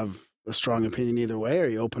UFOs? Do you have a strong opinion either way? Are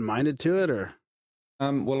you open-minded to it, or?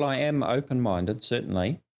 Well, I am open-minded,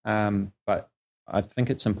 certainly, but I think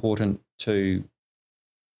it's important to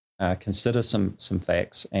consider some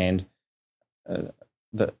facts, and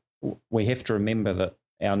that we have to remember that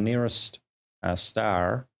our nearest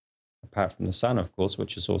star, apart from the sun, of course,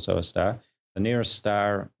 which is also a star, the nearest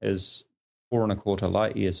star is 4.25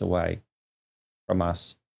 light years away from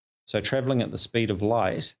us. So traveling at the speed of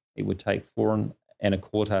light, it would take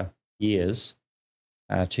 4.25 years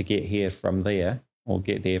to get here from there, or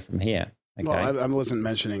get there from here. Okay? Well, I wasn't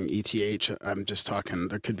mentioning ETH. I'm just talking,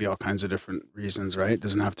 there could be all kinds of different reasons, right? It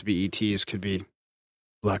doesn't have to be ETs. Could be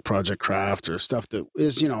Black Project craft or stuff that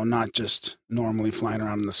is, not just normally flying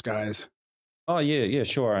around in the skies. Oh, yeah,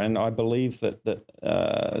 sure. And I believe that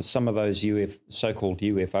some of those so-called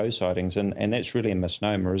UFO sightings, and that's really a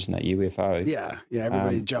misnomer, isn't it, UFO? Yeah,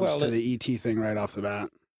 everybody jumps to the ET thing right off the bat.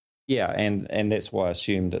 Yeah, and that's why I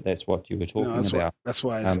assumed that that's what you were talking about. That's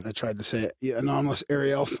why I tried to say it. Anomalous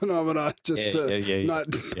aerial phenomena, just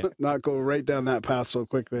not go right down that path so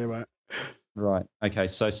quickly. But. Right. Okay.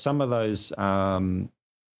 So some of those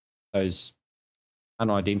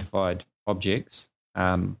unidentified objects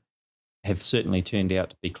have certainly turned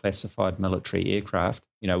out to be classified military aircraft.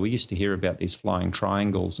 We used to hear about these flying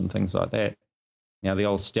triangles and things like that. Now, the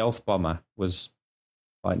old stealth bomber was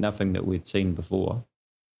like nothing that we'd seen before.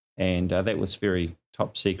 And that was very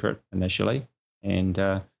top secret initially. And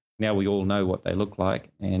now we all know what they look like.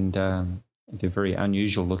 And they're very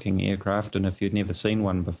unusual looking aircraft. And if you'd never seen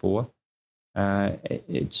one before,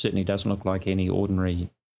 it certainly doesn't look like any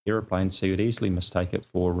ordinary airplane. So you'd easily mistake it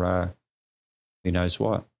for who knows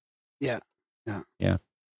what. Yeah.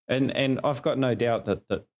 And I've got no doubt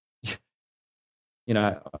that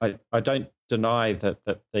I don't deny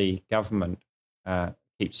that the government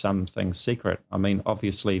keep some things secret. I mean,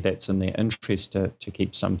 obviously that's in their interest to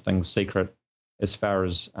keep some things secret as far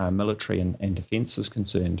as military and defence is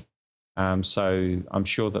concerned. So I'm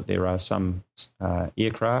sure that there are some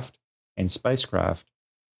aircraft and spacecraft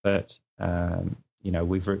that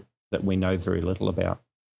that we know very little about.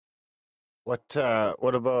 What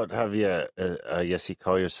about, have you, I guess you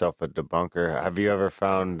call yourself a debunker. Have you ever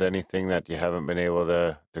found anything that you haven't been able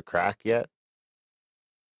to crack yet?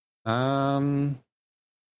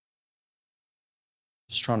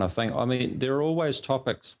 Just trying to think. I mean, there are always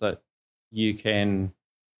topics that you can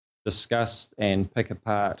discuss and pick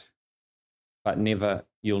apart, but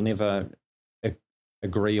you'll never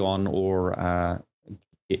agree on or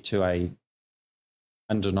get to a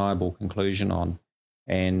undeniable conclusion on.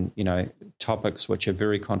 And, topics which are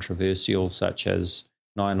very controversial, such as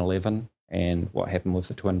 9/11 and what happened with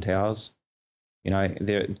the Twin Towers.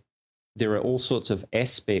 There are all sorts of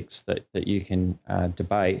aspects that you can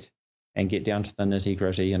debate and get down to the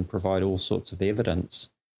nitty-gritty and provide all sorts of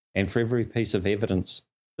evidence. And for every piece of evidence,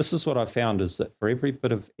 this is what I found, is that for every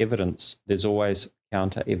bit of evidence, there's always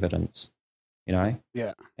counter evidence,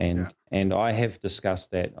 Yeah. And I have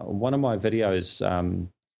discussed that. One of my videos,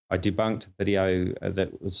 I debunked a video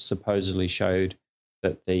that was supposedly showed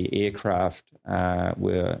that the aircraft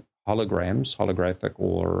were holographic,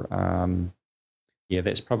 or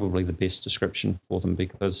that's probably the best description for them,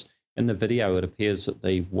 because in the video it appears that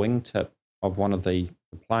the wingtip of one of the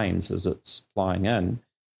planes, as it's flying in,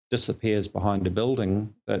 disappears behind a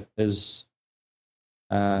building that is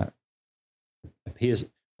appears.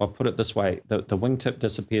 I'll put it this way: the wingtip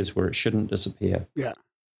disappears where it shouldn't disappear. Yeah.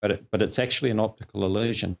 But it's actually an optical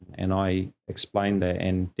illusion, and I explain that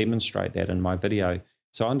and demonstrate that in my video.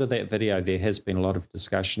 So under that video, there has been a lot of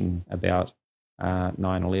discussion about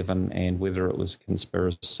 9/11 and whether it was a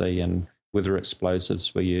conspiracy and whether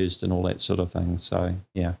explosives were used and all that sort of thing. So,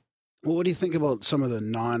 yeah. Well, what do you think about some of the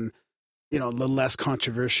the less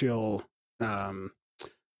controversial,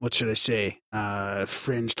 what should I say,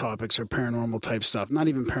 fringe topics or paranormal type stuff? Not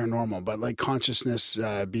even paranormal, but like consciousness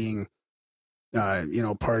being,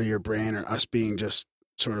 part of your brain, or us being just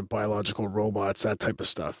sort of biological robots, that type of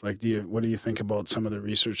stuff. Like, what do you think about some of the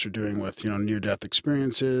research you're doing with, near-death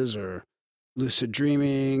experiences or lucid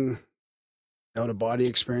dreaming, out-of-body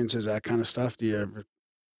experiences, that kind of stuff? Do you ever?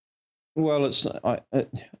 Well,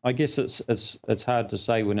 I guess it's hard to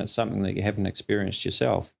say when it's something that you haven't experienced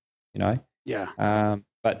yourself, Yeah.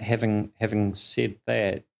 But having said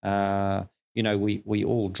that, we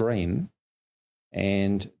all dream,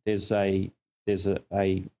 and there's a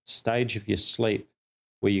stage of your sleep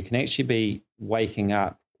where you can actually be waking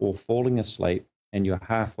up or falling asleep, and you're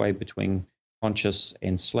halfway between conscious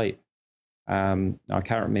and sleep. I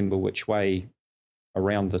can't remember which way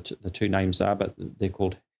around the two names are, but they're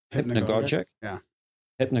called hypnagogic. Yeah.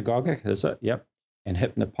 Hypnagogic, is it? Yep. And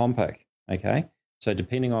hypnopompic. Okay. So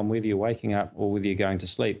depending on whether you're waking up or whether you're going to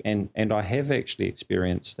sleep, and I have actually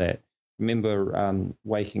experienced that. Remember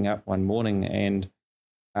waking up one morning, and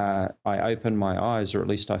I opened my eyes, or at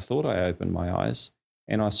least I thought I opened my eyes,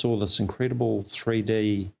 and I saw this incredible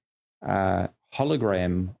 3D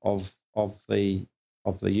hologram of the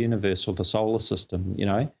universe, or the solar system,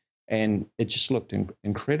 and it just looked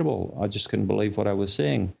incredible. I just couldn't believe what I was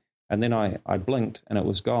seeing. And then I blinked, and it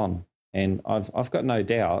was gone. And I've got no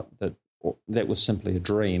doubt that was simply a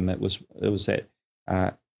dream. It was that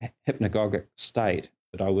hypnagogic state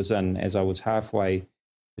that I was in as I was halfway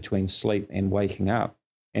between sleep and waking up.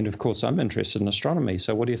 And of course, I'm interested in astronomy.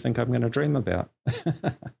 So what do you think I'm going to dream about?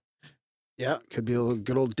 Yeah, could be a little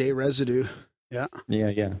good old day residue. Yeah.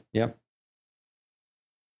 Yeah.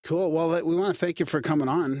 Cool. Well, we want to thank you for coming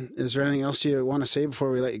on. Is there anything else you want to say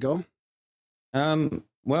before we let you go?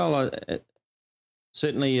 Well,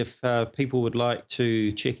 certainly if people would like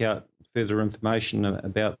to check out further information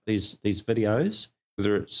about these videos,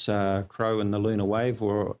 whether it's Crow and the Lunar Wave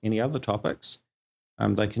or any other topics,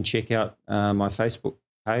 they can check out my Facebook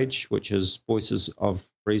page, which is Voices of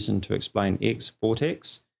Reason to Explain X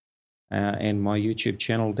Vortex, and my YouTube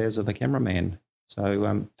channel, Dazza the Cameraman.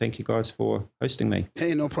 So thank you guys for hosting me.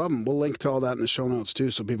 Hey, no problem. We'll link to all that in the show notes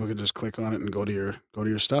too, so people can just click on it and go to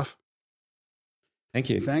your stuff. Thank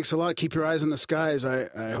you. Thanks a lot. Keep your eyes on the skies.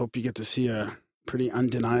 I hope you get to see a pretty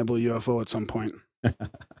undeniable UFO at some point.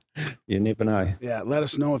 You never know. Yeah, let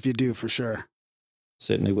us know if you do, for sure.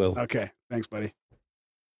 Certainly will. Okay. Thanks, buddy.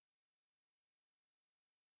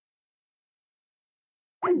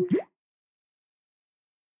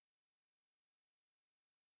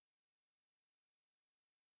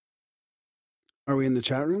 Are we in the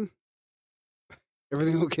chat room?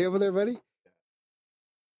 Everything okay over there, buddy?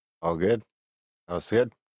 All good. That was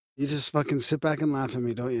good. You just fucking sit back and laugh at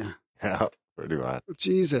me, don't you? Yeah, pretty much.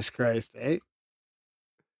 Jesus Christ, eh?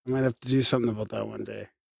 I might have to do something about that one day.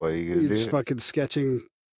 What are you going to do? You're just fucking sketching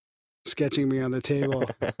me on the table.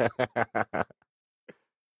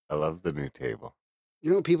 I love the new table.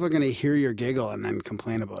 People are going to hear your giggle and then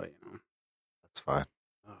complain about it, That's fine.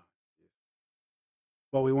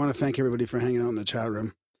 Well, we want to thank everybody for hanging out in the chat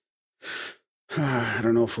room. I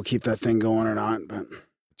don't know if we'll keep that thing going or not, but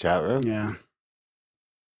Chat room? yeah.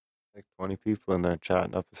 Like 20 people in there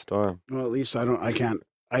chatting up a storm. Well, at least I can't.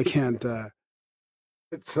 It's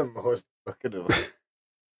the most lookable.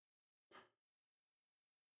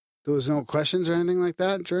 There was no questions or anything like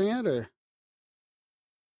that during it, or?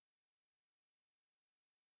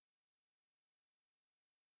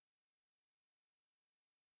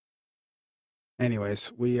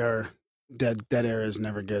 anyways, we are dead air is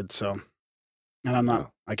never good. So, and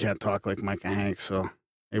I can't talk like Micah Hanks. So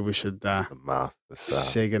maybe we should The mouth.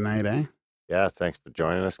 say goodnight, eh? Yeah, thanks for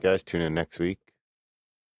joining us, guys. Tune in next week.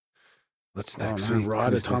 What's next week?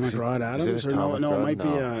 Atomic Rod Adams? Is it Or Atomic no, it Rod? might be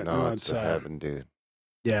No, it's a heaven dude.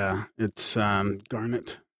 Yeah, it's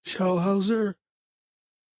Garnet Schellhauser,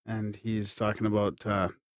 and he's talking about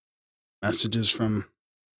messages from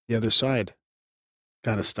the other side,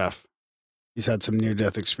 kind of stuff. He's had some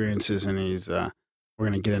near-death experiences, and we're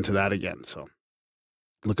going to get into that again. So,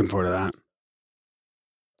 looking forward to that.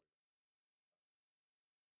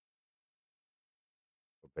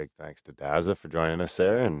 Well, big thanks to Daza for joining us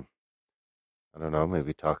there, and I don't know,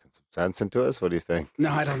 maybe talking some sense into us. What do you think?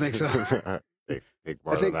 No, I don't think so. Take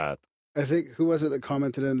more than that. I think, who was it that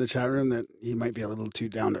commented in the chat room that he might be a little too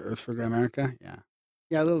down to earth for Grimerica?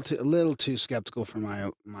 Yeah, a little too skeptical for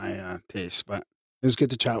my taste, but it was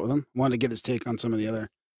good to chat with him. Wanted to get his take on some of the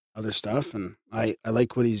other stuff, and I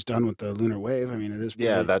like what he's done with the lunar wave. I mean, it is pretty...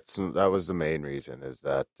 Yeah, that was the main reason. Is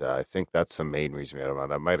that I think that's the main reason we had him on.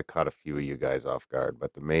 That might have caught a few of you guys off guard,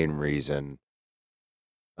 but the main reason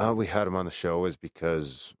we had him on the show was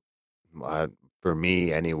because, for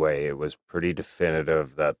me anyway, it was pretty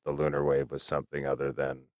definitive that the lunar wave was something other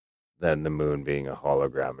than the moon being a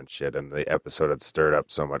hologram and shit. And the episode had stirred up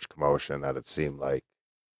so much commotion that it seemed like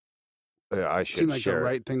I should share. The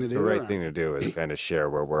right thing to do. The right thing to do is kind of share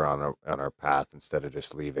where we're on our path instead of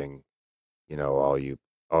just leaving, all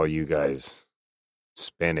you guys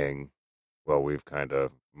spinning. Well, we've kind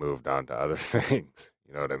of moved on to other things.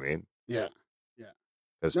 You know what I mean? Yeah.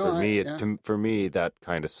 Because for me, that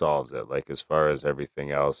kind of solves it. Like, as far as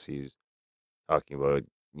everything else he's talking about,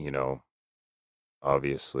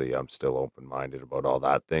 obviously I'm still open-minded about all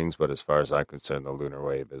that things. But as far as I'm concerned, the lunar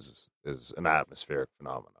wave is an atmospheric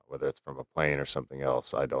phenomenon, whether it's from a plane or something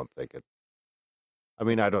else. I don't think I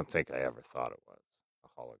ever thought it was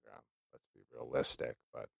a hologram. Let's be realistic.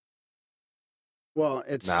 But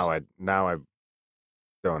it's now I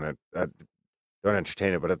don't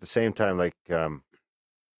entertain it. But at the same time, like,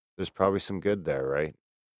 there's probably some good there, right?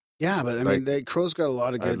 Yeah, but I mean, Crow's got a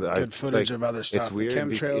lot of good footage of other stuff. It's weird, the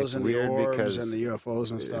chemtrails and the orbs because and the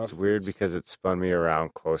UFOs and stuff. It's weird because it spun me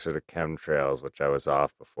around closer to chemtrails, which I was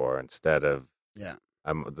off before, instead of... Yeah.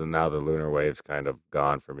 Now the lunar wave's kind of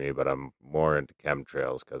gone for me, but I'm more into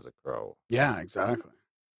chemtrails because of Crow. Yeah, exactly.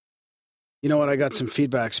 You know what? I got some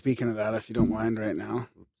feedback, speaking of that, if you don't mind right now.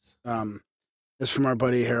 It's from our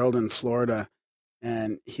buddy Harold in Florida.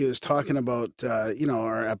 And he was talking about,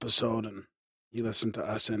 our episode, and he listened to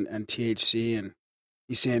us and THC, and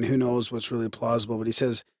he's saying, who knows what's really plausible. But he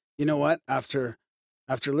says, you know what? After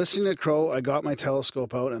listening to Crow, I got my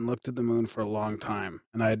telescope out and looked at the moon for a long time,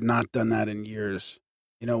 and I had not done that in years.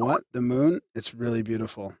 You know what? The moon, it's really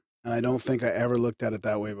beautiful. And I don't think I ever looked at it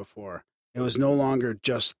that way before. It was no longer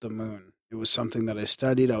just the moon. It was something that I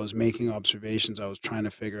studied. I was making observations. I was trying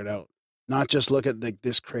to figure it out. Not just look at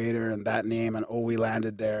this crater and that name and, we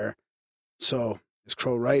landed there. So is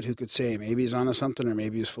Crow right? Who could say? Maybe he's onto something, or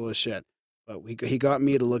maybe he's full of shit. But he got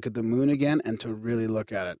me to look at the moon again and to really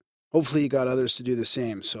look at it. Hopefully he got others to do the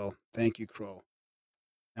same. So thank you, Crow.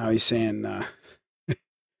 Now he's saying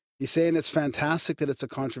it's fantastic that it's a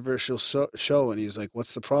controversial show. And he's like,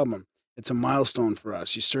 what's the problem? It's a milestone for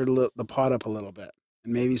us. You stirred the pot up a little bit.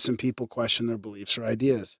 And maybe some people question their beliefs or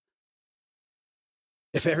ideas.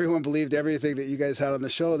 If everyone believed everything that you guys had on the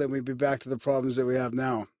show, then we'd be back to the problems that we have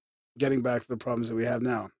now. Getting back to the problems that we have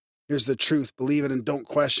now. Here's the truth. Believe it and don't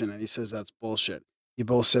question. And he says that's bullshit. You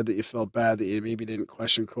both said that you felt bad that you maybe didn't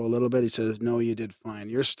question Crow a little bit. He says, no, you did fine.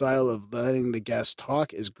 Your style of letting the guests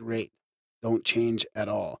talk is great. Don't change at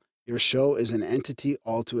all. Your show is an entity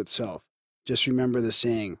all to itself. Just remember the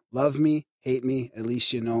saying, love me, hate me, at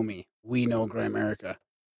least you know me. We know Grimerica.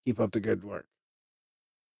 Keep up the good work.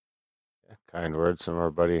 Kind words from our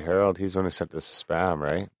buddy Harold. He's the one who sent us spam,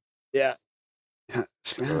 right? Yeah.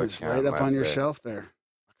 Spam is right up on your shelf there.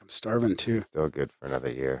 I'm starving too. Still good for another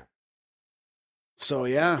year. So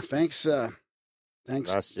yeah, thanks.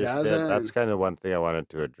 Thanks. That's just it. That's kind of one thing I wanted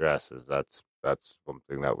to address. Is that's one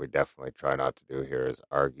thing that we definitely try not to do here, is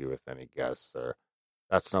argue with any guests. Or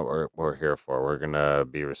that's not what we're here for. We're gonna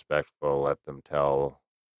be respectful. Let them talk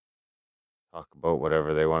about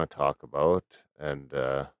whatever they want to talk about, and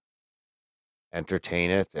entertain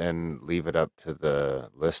it, and leave it up to the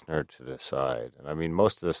listener to decide. And I mean,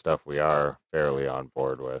 most of the stuff we are fairly on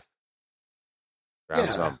board with.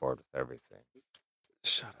 Graham's on board with everything.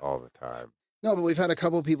 Shut up. All the time. No, but we've had a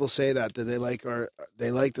couple of people say that they like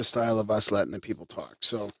the style of us letting the people talk.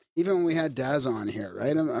 So even when we had Daz on here,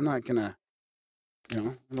 right? I'm not gonna,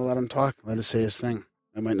 I'm gonna let him talk. Let us say his thing.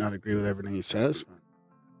 I might not agree with everything he says, but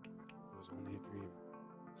it was only a dream.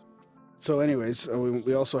 So anyways,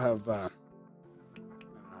 we also have,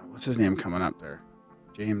 what's his name coming up there?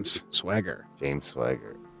 James Swagger. James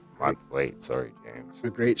Swagger. Month late. Sorry, James. A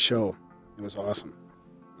great show. It was awesome.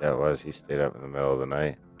 Yeah, it was. He stayed up in the middle of the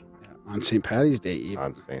night. Yeah, on St. Patty's Day even.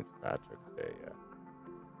 On St. Patrick's Day, yeah.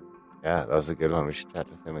 Yeah, that was a good one. We should chat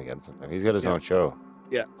with him again sometime. He's got his own show.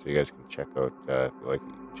 Yeah. So you guys can check out, if you like it,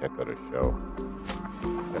 you can check out his show.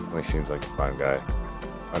 Definitely seems like a fun guy.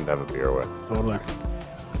 Fun to have a beer with. Totally.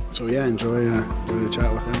 So yeah, enjoy the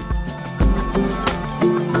chat with him.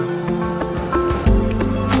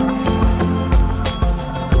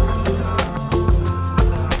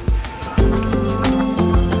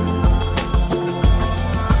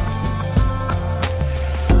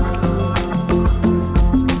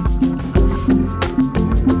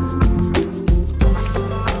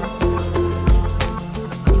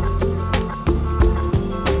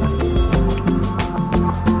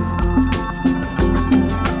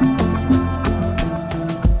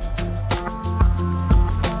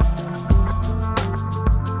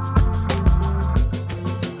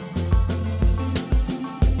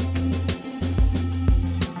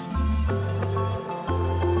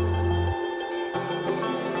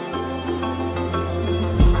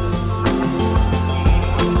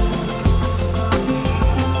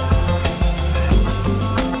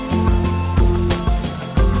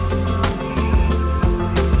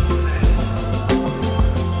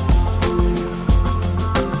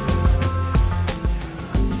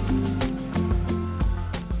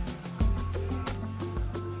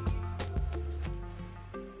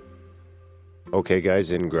 Okay,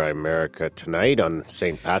 guys, in Grimerica tonight on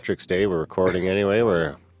St. Patrick's Day, we're recording anyway.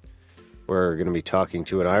 We're going to be talking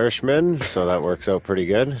to an Irishman, so that works out pretty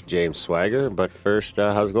good, James Swagger. But first,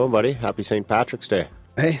 how's it going, buddy? Happy St. Patrick's Day.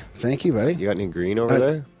 Hey, thank you, buddy. You got any green over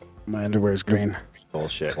there? My underwear's green.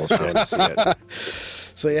 Bullshit. I didn't see it.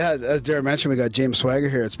 So yeah, as Darren mentioned, we got James Swagger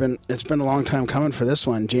here. It's been a long time coming for this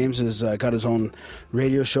one. James has got his own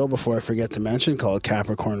radio show, before I forget to mention, called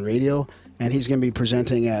Capricorn Radio, and he's going to be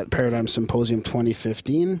presenting at Paradigm Symposium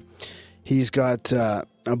 2015. He's got a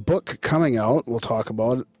book coming out. We'll talk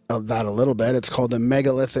about that a little bit. It's called the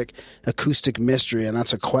Megalith Acoustic Mystery, and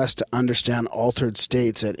that's a quest to understand altered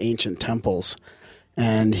states at ancient temples.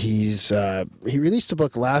 And he released a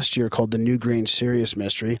book last year called The New Grange Sirius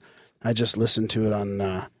Mystery. I just listened to it on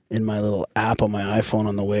in my little app on my iPhone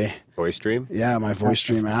on the way. Voice Stream? Yeah, my Voice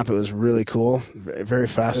Stream app. It was really cool. Very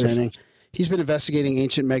fascinating. He's been investigating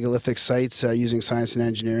ancient megalithic sites using science and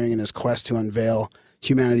engineering in his quest to unveil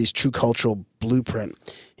humanity's true cultural blueprint.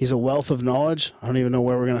 He's a wealth of knowledge. I don't even know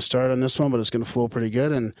where we're going to start on this one, but it's going to flow pretty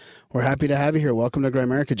good. And we're happy to have you here. Welcome to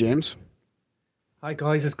Grimerica, James. Hi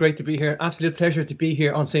guys, it's great to be here. Absolute pleasure to be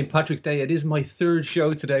here on St. Patrick's Day. It is my third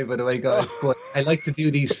show today, by the way, guys. But I like to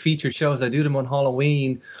do these featured shows. I do them on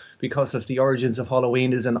Halloween because of the origins of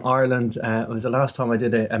Halloween is in Ireland. It was the last time I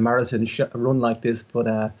did a marathon run like this.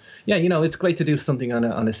 But yeah, you know, it's great to do something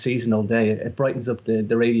on a seasonal day. It brightens up the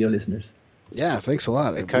radio listeners. Yeah, thanks a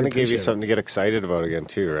lot. It kind of gave you something to get excited about again,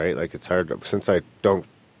 too, right? Like, it's hard, since I don't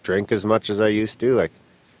drink as much as I used to, like,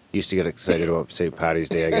 used to get excited about St. Patty's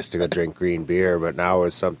Day, I guess, to go drink green beer, but now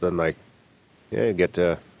it's something like, yeah, you get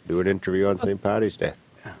to do an interview on St. Patty's Day.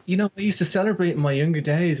 You know, I used to celebrate in my younger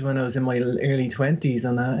days when I was in my early 20s,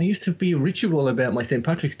 and I used to be ritual about my St.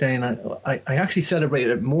 Patrick's Day, and I actually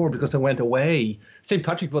celebrated it more because I went away. St.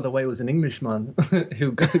 Patrick, by the way, was an Englishman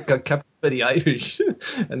who got captured by the Irish,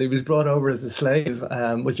 and he was brought over as a slave,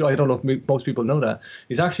 which I don't know if most people know that.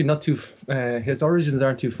 He's actually not too, his origins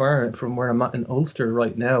aren't too far from where I'm at in Ulster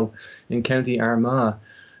right now, in County Armagh.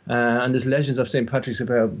 And there's legends of St. Patrick's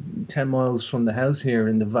about 10 miles from the house here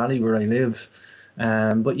in the valley where I live.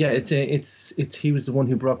 But yeah, it's he was the one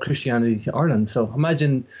who brought Christianity to Ireland. So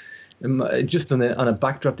imagine, just on a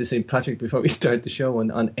backdrop to St. Patrick before we start the show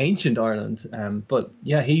on ancient Ireland. But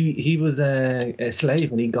yeah, he was a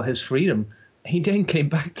slave and he got his freedom. He then came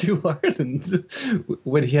back to Ireland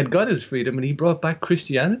when he had got his freedom, and he brought back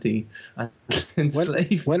Christianity and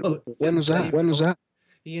enslaved. When was that? When was that?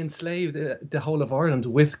 He enslaved the whole of Ireland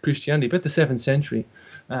with Christianity, about the 7th century.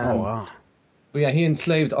 Oh wow. But yeah, he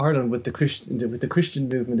enslaved Ireland with the Christian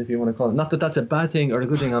movement, if you want to call it. Not that that's a bad thing or a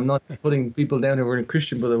good thing. I'm not putting people down who weren't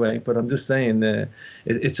Christian, by the way. But I'm just saying,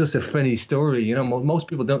 it's just a funny story. You know, most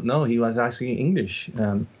people don't know he was actually English.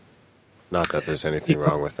 Not that there's anything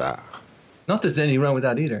wrong with that. Not there's anything wrong with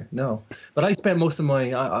that either, no. But I spent most of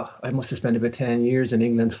my, I must have spent about 10 years in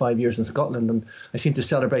England, 5 years in Scotland, and I seem to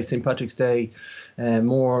celebrate St. Patrick's Day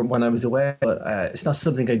more when I was away. But it's not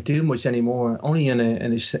something I do much anymore, only in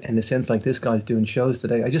a sense like this guy's doing shows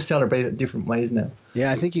today. I just celebrate it in different ways now.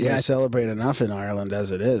 Yeah, I think you guys celebrate enough in Ireland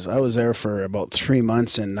as it is. I was there for about 3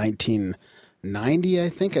 months in 1990, I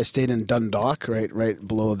think. I stayed in Dundalk, right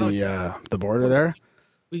below the border there.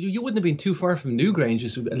 You wouldn't have been too far from Newgrange,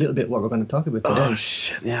 is a little bit what we're going to talk about today. Oh,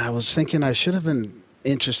 shit. Yeah, I was thinking I should have been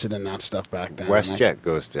interested in that stuff back then. WestJet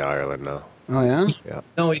goes to Ireland now. Oh, yeah? Yeah.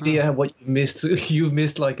 No idea what you missed. You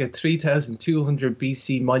missed like a 3,200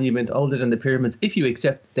 BC monument older than the pyramids, if you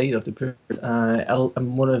accept the date of the pyramids.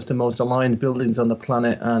 One of the most aligned buildings on the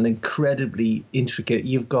planet and incredibly intricate.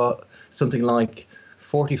 You've got something like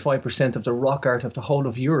 45% of the rock art of the whole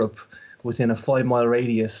of Europe within a 5-mile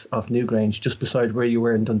radius of Newgrange, just beside where you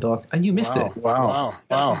were in Dundalk, and you missed it. Wow.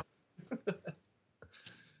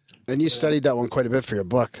 And you studied that one quite a bit for your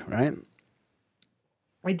book, right?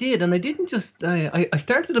 I did, and I didn't just... I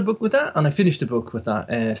started a book with that, and I finished a book with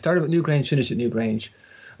that. Started with Newgrange, finished at Newgrange.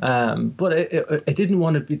 But I didn't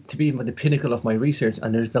want it to be the pinnacle of my research,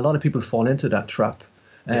 and there's a lot of people fall into that trap.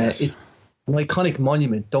 Yes. It's an iconic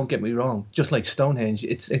monument, don't get me wrong, just like Stonehenge.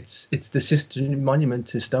 It's the sister monument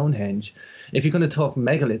to Stonehenge. If you're going to talk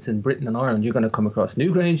megaliths in Britain and Ireland, you're going to come across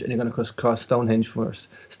Newgrange and you're going to come across Stonehenge first.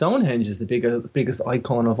 Stonehenge is the biggest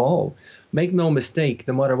icon of all. Make no mistake,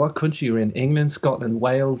 no matter what country you're in, England, Scotland,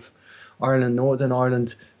 Wales, Ireland, Northern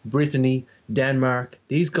Ireland, Brittany, Denmark,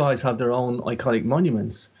 these guys have their own iconic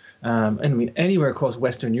monuments. I mean, anywhere across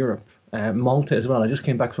Western Europe. Malta as well. I just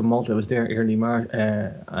came back from Malta. I was there early March.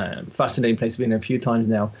 Fascinating place. Been there a few times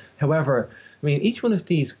now. However, I mean, each one of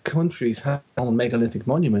these countries have their own megalithic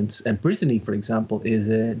monuments. And Brittany, for example,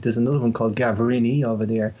 there's another one called Gavrini over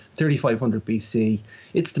there, 3500 BC.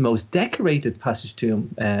 It's the most decorated passage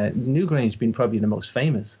tomb. Newgrange being probably the most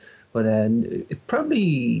famous, but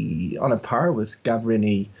probably on a par with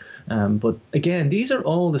Gavrini. But again, these are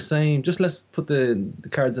all the same. Just let's put the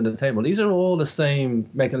cards on the table. These are all the same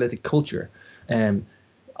megalithic culture.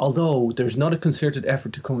 Although there's not a concerted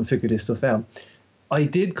effort to come and figure this stuff out. I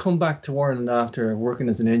did come back to Ireland after working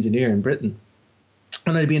as an engineer in Britain.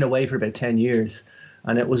 And I'd been away for about 10 years.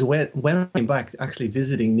 And it was when I came back actually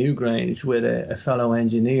visiting Newgrange with a fellow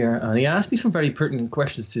engineer. And he asked me some very pertinent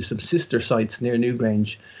questions to some sister sites near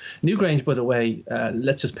Newgrange. Newgrange, by the way,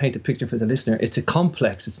 let's just paint a picture for the listener. It's a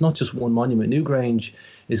complex. It's not just one monument. Newgrange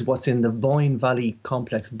is what's in the Boyne Valley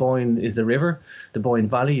complex. Boyne is the river. The Boyne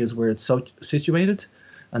Valley is where it's situated.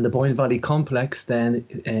 And the Boyne Valley complex then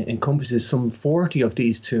encompasses some 40 of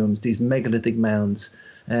these tombs, these megalithic mounds.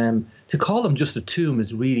 To call them just a tomb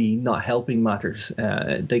is really not helping matters.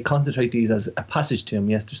 They concentrate these as a passage tomb.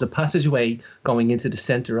 Yes, there's a passageway going into the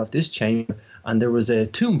center of this chamber, and there was a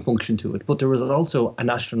tomb function to it, but there was also an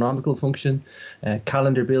astronomical function,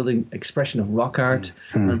 calendar building, expression of rock art,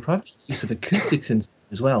 and probably use of acoustics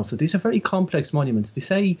as well. So these are very complex monuments. They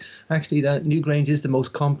say actually that Newgrange is the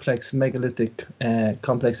most complex megalithic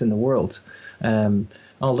complex in the world.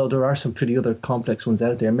 Although there are some pretty other complex ones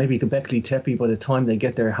out there. Maybe Göbekli Tepe, by the time they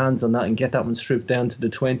get their hands on that and get that one stripped down to the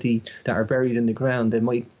 20 that are buried in the ground, they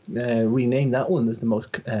might rename that one as the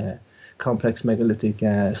most complex megalithic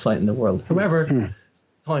site in the world. However, for the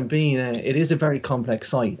time being, it is a very complex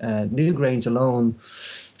site. Newgrange alone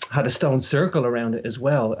had a stone circle around it as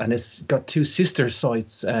well, and it's got two sister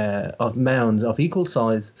sites of mounds of equal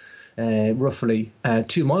size, roughly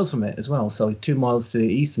 2 miles from it as well. So 2 miles to the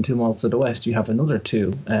east and 2 miles to the west, you have another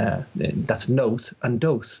two. That's Noth and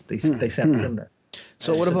Doth. They sound similar.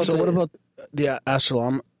 So what about the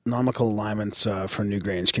astronomical alignments for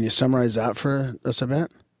Newgrange? Can you summarize that for us a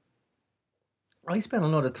bit? I spent a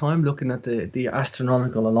lot of time looking at the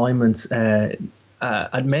astronomical alignments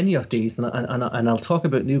at many of these, and I'll talk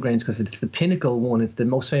about Newgrange because it's the pinnacle one. It's the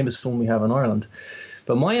most famous one we have in Ireland.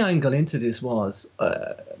 But my angle into this was,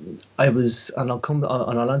 I'll answer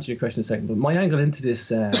your question in a second, but my angle into this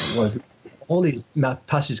was all these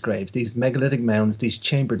passage graves, these megalithic mounds, these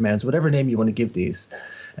chambered mounds, whatever name you want to give these,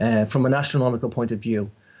 from an astronomical point of view.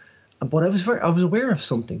 But I was aware of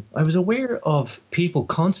something. I was aware of people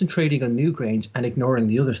concentrating on Newgrange and ignoring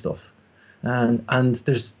the other stuff. And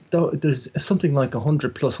there's something like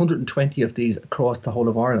 100 plus 120 of these across the whole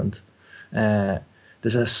of Ireland.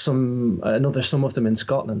 There's some of them in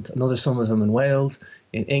Scotland, some of them in Wales,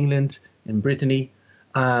 in England, in Brittany.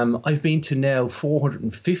 I've been to now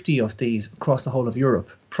 450 of these across the whole of Europe,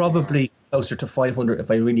 probably closer to 500 if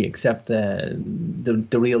I really accept the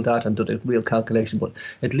real data and do the real calculation, but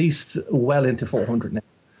at least well into 400 now.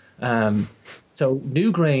 So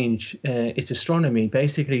Newgrange, its astronomy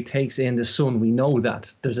basically takes in the sun. We know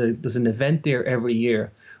that there's an event there every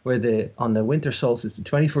year where on the winter solstice, the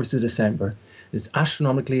 21st of December, is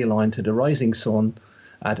astronomically aligned to the rising sun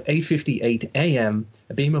at 8:58 a.m.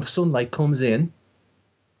 A beam of sunlight comes in,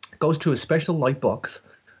 goes through a special light box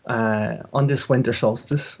on this winter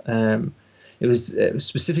solstice. It was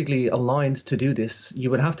specifically aligned to do this. You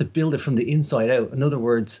would have to build it from the inside out. In other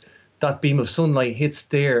words, that beam of sunlight hits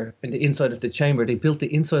there in the inside of the chamber. They built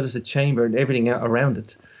the inside of the chamber and everything around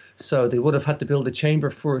it. So they would have had to build a chamber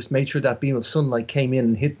first, made sure that beam of sunlight came in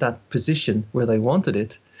and hit that position where they wanted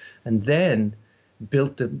it, and then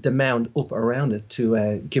built the mound up around it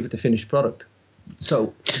to give it the finished product.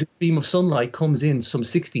 So the beam of sunlight comes in some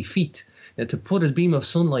 60 feet. Now, to put a beam of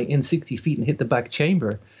sunlight in 60 feet and hit the back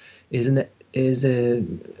chamber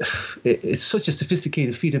it's such a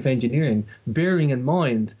sophisticated feat of engineering, bearing in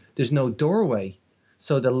mind there's no doorway.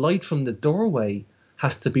 So the light from the doorway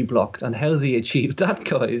has to be blocked. And how they achieved that,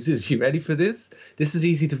 guys, is you ready for this? This is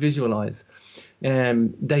easy to visualize.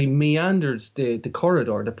 They meandered the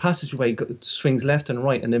corridor. The passageway swings left and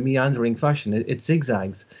right in a meandering fashion. It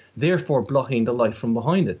zigzags, therefore blocking the light from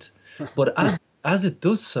behind it. But as it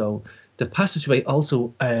does so, the passageway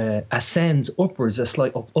also ascends upwards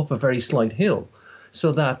up a very slight hill,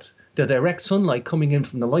 so that the direct sunlight coming in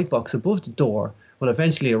from the light box above the door will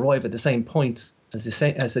eventually arrive at the same point as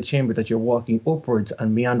the chamber that you're walking upwards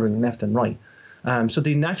and meandering left and right. So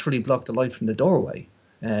they naturally block the light from the doorway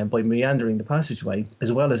by meandering the passageway,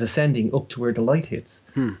 as well as ascending up to where the light hits.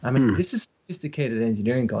 I mean, this is sophisticated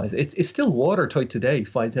engineering, guys. It's still watertight today,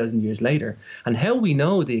 5,000 years later. And how we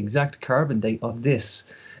know the exact carbon date of this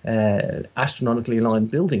astronomically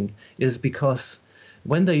aligned building is because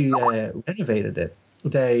when they renovated it,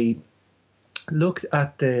 they looked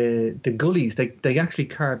at the gullies. They actually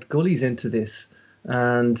carved gullies into this,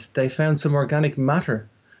 and they found some organic matter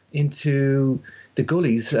into the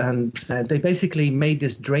gullies, and they basically made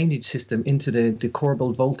this drainage system into the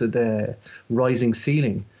corbel vaulted rising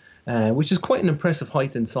ceiling, which is quite an impressive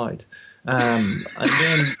height inside. And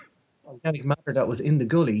then organic matter that was in the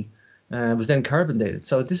gully was then carbon dated.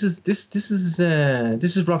 So this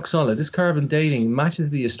is rock solid. This carbon dating matches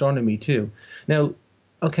the astronomy too. Now,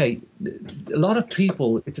 okay, a lot of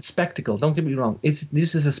people, it's a spectacle. Don't get me wrong.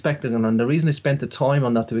 This is a spectacle, and the reason I spent the time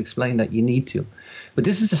on that to explain that you need to. But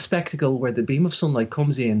this is a spectacle where the beam of sunlight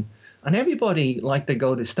comes in, and everybody, like they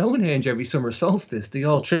go to Stonehenge every summer solstice, they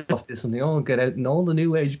all trip off this and they all get out, and all the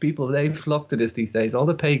New Age people, they flock to this these days. All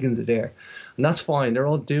the pagans are there, and that's fine. They're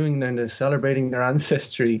all doing and they're celebrating their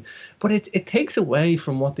ancestry, but it takes away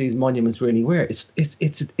from what these monuments really were.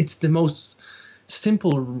 It's the most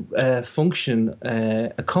simple function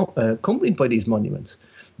accompanied by these monuments.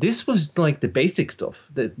 This was like the basic stuff.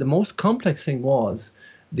 The most complex thing was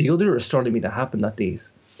the other astronomy that happened at these.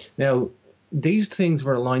 Now, these things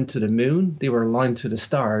were aligned to the moon, they were aligned to the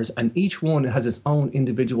stars, and each one has its own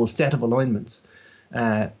individual set of alignments.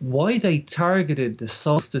 Why they targeted the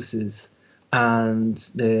solstices and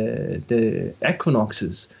the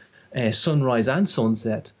equinoxes, sunrise and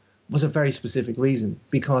sunset, was a very specific reason,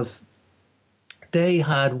 because they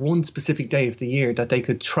had one specific day of the year that they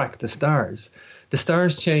could track the stars. The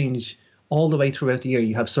stars change all the way throughout the year.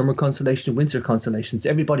 You have summer constellation, winter constellations.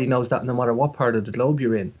 Everybody knows that no matter what part of the globe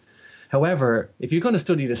you're in. However, if you're going to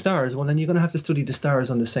study the stars, well, then you're going to have to study the stars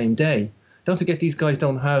on the same day. Don't forget, these guys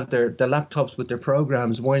don't have their laptops with their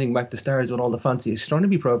programs winding back the stars with all the fancy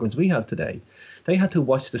astronomy programs we have today. They had to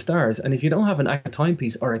watch the stars. And if you don't have an accurate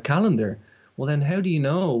timepiece or a calendar, well, then how do you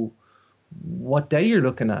know what day you're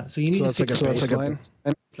looking at? So you need to that's like a baseline.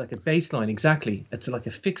 It's like a baseline, exactly. It's like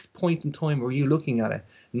a fixed point in time where you're looking at it.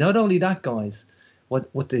 Not only that, guys,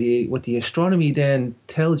 what the astronomy then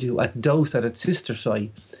tells you at Dose, at its sister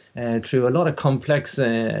site, through a lot of complex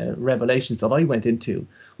revelations that I went into,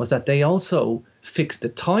 was that they also fixed the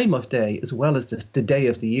time of day as well as the day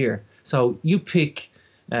of the year. So you pick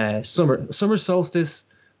summer solstice,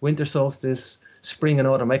 winter solstice, spring and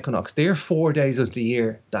autumn equinox. They're 4 days of the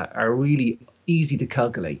year that are really easy to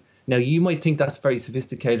calculate. Now, you might think that's very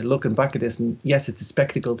sophisticated looking back at this, and yes, it's a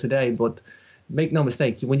spectacle today, but make no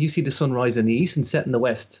mistake, when you see the sun rise in the east and set in the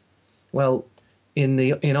west, well, in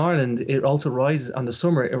Ireland, it also rises on the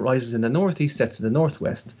summer. It rises in the northeast, sets in the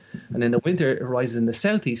northwest, and in the winter, it rises in the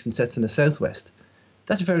southeast and sets in the southwest.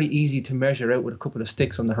 That's very easy to measure out with a couple of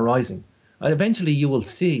sticks on the horizon. And eventually, you will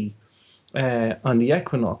see on the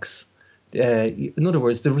equinox. In other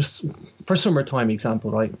words, for summertime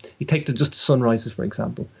example, right? You take just the sunrises, for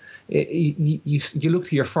example. You look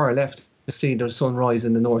to your far left to see the sunrise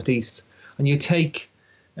in the northeast, and you take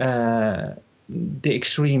the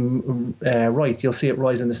extreme right, you'll see it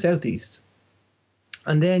rise in the southeast.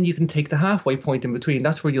 And then you can take the halfway point in between.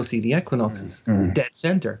 That's where you'll see the equinoxes, dead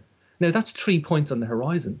center. Now, that's 3 points on the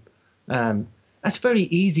horizon. That's very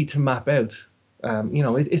easy to map out.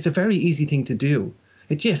 It's a very easy thing to do.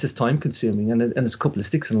 Yes, it's time consuming, and there's a couple of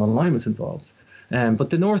sticks and alignments involved. But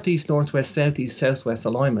the northeast, northwest, southeast, southwest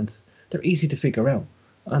alignments, they're easy to figure out.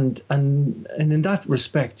 And in that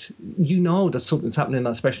respect, you know that something's happening on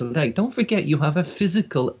that special day. Don't forget, you have a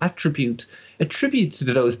physical attribute to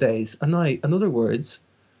those days. And in other words,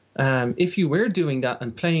 if you were doing that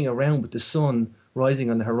and playing around with the sun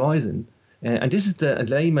rising on the horizon, and this is the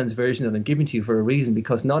layman's version that I'm giving to you for a reason,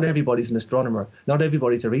 because not everybody's an astronomer, not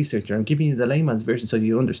everybody's a researcher. I'm giving you the layman's version so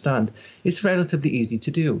you understand. It's relatively easy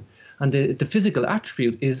to do. And the physical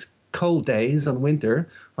attribute is cold days in winter,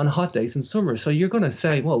 on hot days in summer. So you're going to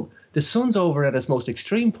say, well, the sun's over at its most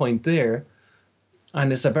extreme point there,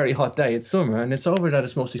 and it's a very hot day, it's summer, and it's over at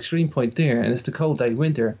its most extreme point there, and it's the cold day,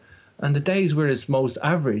 winter. And the days where it's most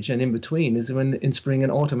average and in between is when in spring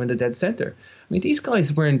and autumn in the dead center. I mean, these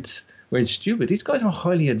guys weren't stupid. These guys were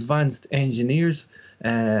highly advanced engineers,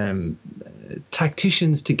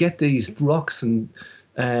 tacticians to get these rocks and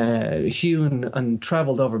hewn and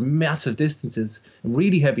traveled over massive distances,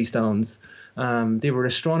 really heavy stones. They were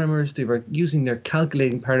astronomers. They were using their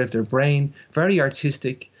calculating part of their brain, very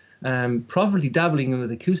artistic, probably dabbling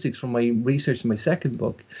with acoustics from my research in my second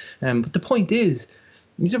book. But the point is,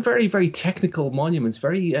 these are very, very technical monuments,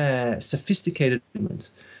 very sophisticated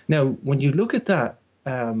monuments. Now, when you look at that,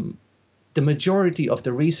 the majority of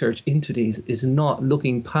the research into these is not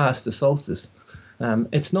looking past the solstice.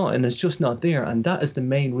 It's not, and it's just not there. And that is the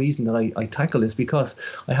main reason that I tackle this, because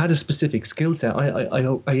I had a specific skill set.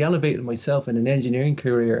 I elevated myself in an engineering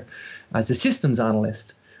career as a systems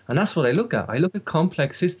analyst. And that's what I look at. I look at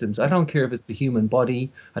complex systems. I don't care if it's the human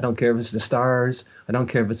body. I don't care if it's the stars. I don't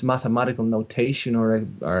care if it's mathematical notation or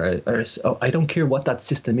I don't care what that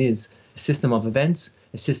system is. A system of events,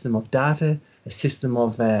 a system of data, a system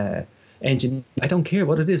of engine. I don't care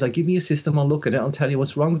what it is. I give me a system, I'll look at it, I'll tell you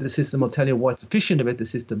what's wrong with the system, I'll tell you what's efficient about the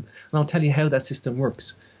system, and I'll tell you how that system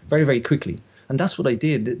works very, very quickly. And that's what I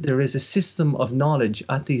did. There is a system of knowledge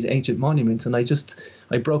at these ancient monuments, and I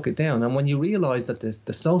broke it down. And when you realize that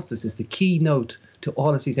the solstice is the keynote to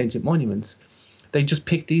all of these ancient monuments, they just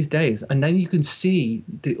pick these days, and then you can see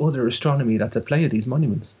the other astronomy that's at play at these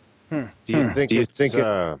monuments. Do you think it's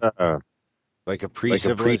like a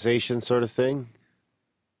pre-civilization sort of thing?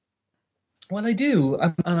 Well, I do,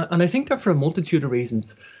 and I think that for a multitude of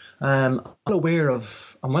reasons. I'm well aware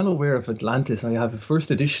of Atlantis. I have a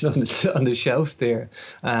first edition on the shelf there,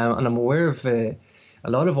 and I'm aware of a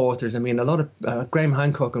lot of authors. I mean, a lot of Graham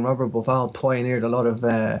Hancock and Robert Bauval pioneered a lot of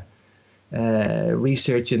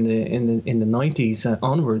research in the 90s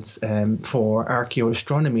onwards for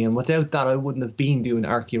archaeoastronomy, and without that, I wouldn't have been doing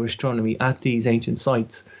archaeoastronomy at these ancient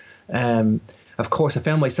sites. Of course, I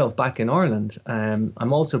found myself back in Ireland.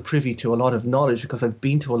 I'm also privy to a lot of knowledge because I've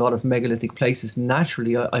been to a lot of megalithic places.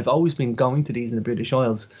 Naturally, I've always been going to these in the British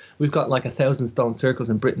Isles. We've got like 1,000 stone circles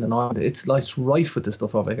in Britain and Ireland. It's like rife with the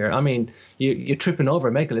stuff over here. I mean, you're tripping over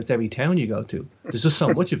megaliths every town you go to. There's just so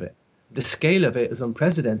much of it. The scale of it is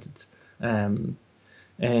unprecedented in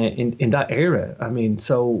that era. I mean,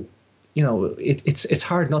 so it's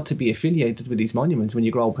hard not to be affiliated with these monuments when you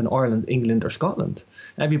grow up in Ireland, England, or Scotland.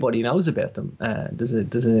 Everybody knows about them. There's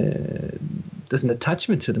an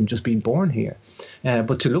attachment to them just being born here.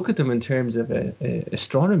 But to look at them in terms of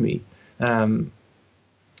astronomy, and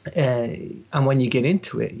when you get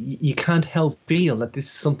into it, you can't help feel that this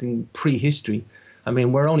is something prehistory. I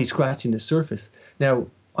mean, we're only scratching the surface. Now,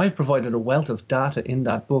 I've provided a wealth of data in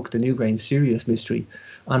that book, The Newgrange Sirius Mystery,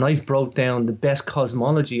 and I've broke down the best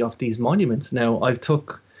cosmology of these monuments. Now, I've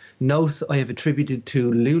took notes I have attributed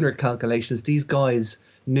to lunar calculations. These guys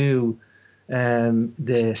knew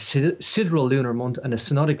the sidereal lunar month and the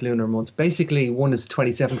synodic lunar month. Basically, one is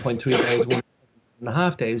 27.3 days,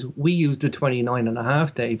 1.5 days. We use the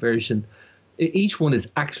 29.5 day version. Each one is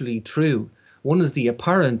actually true. One is the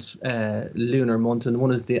apparent lunar month, and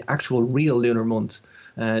one is the actual real lunar month.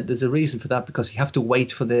 There's a reason for that, because you have to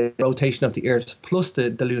wait for the rotation of the Earth plus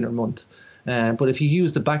the lunar month. But if you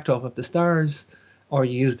use the backdrop of the stars, or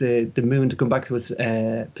you use the moon to come back to its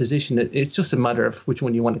position, it's just a matter of which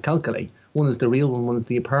one you want to calculate. One is the real one is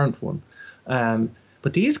the apparent one.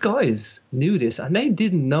 But these guys knew this, and they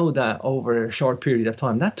didn't know that over a short period of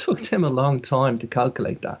time. That took them a long time to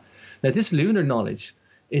calculate that. Now, this lunar knowledge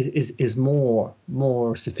is more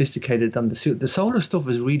sophisticated than the solar stuff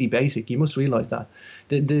is really basic. You must realize that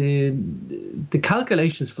the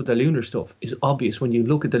calculations for the lunar stuff is obvious when you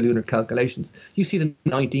look at the lunar calculations. You see the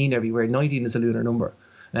 19 everywhere. 19 is a lunar number.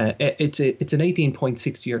 It's an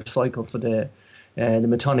 18.6 year cycle for the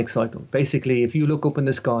Metonic cycle. Basically, if you look up in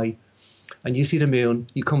the sky and you see the moon,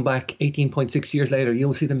 you come back 18.6 years later,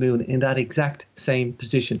 you'll see the moon in that exact same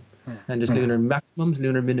position. And there's lunar maximums,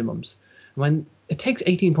 lunar minimums. When it takes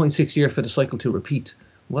 18.6 years for the cycle to repeat,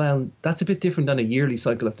 well, that's a bit different than a yearly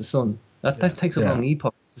cycle of the sun. That takes a long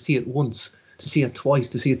epoch. To see it once, to see it twice,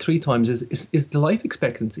 to see it 3 times is the life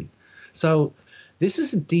expectancy. So this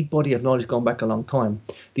is a deep body of knowledge going back a long time.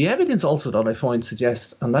 The evidence also that I find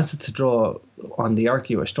suggests, and that's to draw on the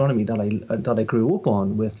archaeoastronomy that I grew up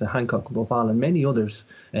on with Hancock and Bobal and many others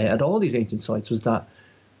at all these ancient sites, was that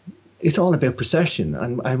it's all about precession.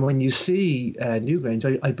 And when you see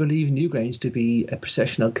Newgrange, I believe Newgrange to be a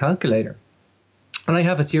precessional calculator. And I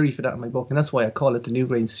have a theory for that in my book, and that's why I call it the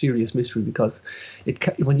Newgrange Serious Mystery, because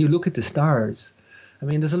when you look at the stars, I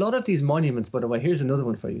mean, there's a lot of these monuments, by the way, here's another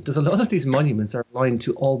one for you. There's a lot of these monuments are aligned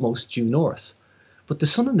to almost due north, but the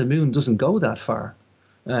sun and the moon doesn't go that far.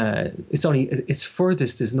 It's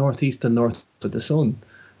furthest is northeast and north of the sun.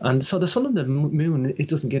 And so the sun and the moon, it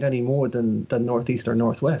doesn't get any more than northeast or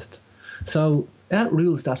northwest. So that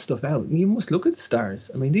rules that stuff out. You must look at the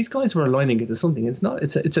stars. I mean, these guys were aligning it to something. It's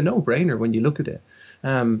a no-brainer when you look at it.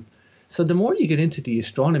 So the more you get into the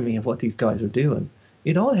astronomy of what these guys are doing,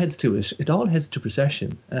 it all heads to it. It all heads to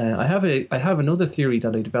precession. I have another theory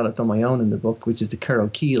that I developed on my own in the book, which is the Carroll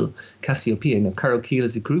Keel Cassiopeia. Now, Carroll Keel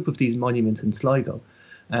is a group of these monuments in Sligo.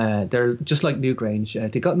 They're just like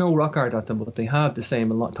Newgrange. They got no rock art at them, but they have the same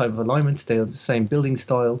type of alignment style, the same building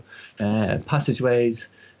style, passageways,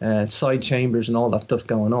 side chambers, and all that stuff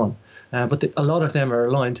going on. But a lot of them are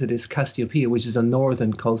aligned to this Cassiopeia, which is a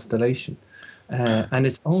northern constellation, and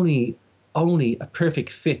it's only a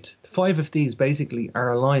perfect fit. 5 of these basically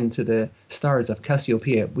are aligned to the stars of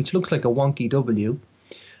Cassiopeia, which looks like a wonky W,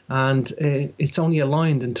 and it's only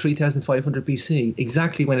aligned in 3,500 BC,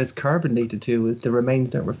 exactly when it's carbon dated to the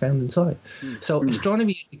remains that were found inside. So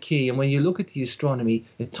astronomy is the key, and when you look at the astronomy,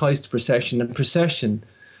 it ties to precession, and precession,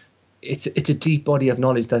 it's a deep body of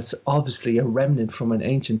knowledge that's obviously a remnant from an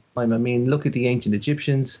ancient time. I mean, look at the ancient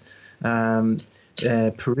Egyptians,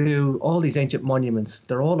 Peru, all these ancient monuments.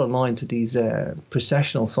 They're all aligned to these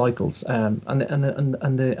precessional cycles, and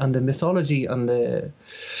the mythology and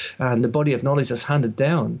the body of knowledge that's handed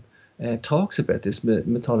down talks about this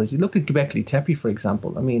mythology. Look at Göbekli Tepe, for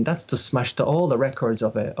example. I mean, that's just smashed to all the records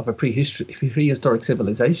of a prehistoric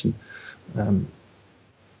civilization.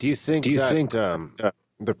 Do you think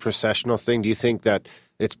the processional thing, do you think that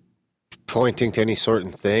it's pointing to any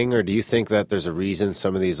certain thing, or do you think that there's a reason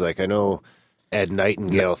some of these, like I know Ed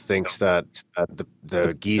Nightingale thinks that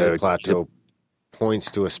the Giza Plateau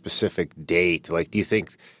points to a specific date. Like, do you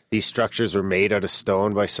think these structures were made out of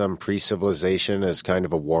stone by some pre-civilization as kind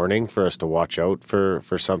of a warning for us to watch out for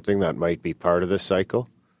something that might be part of this cycle?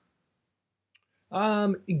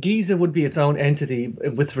 Giza would be its own entity.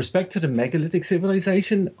 With respect to the megalithic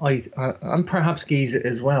civilization, and perhaps Giza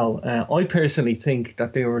as well, I personally think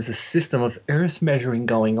that there was a system of earth measuring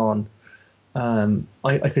going on.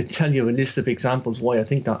 I could tell you a list of examples why I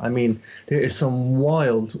think that. I mean, there is some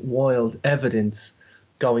wild evidence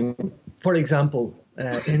going. For example,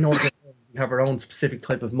 in Northern Ireland, we have our own specific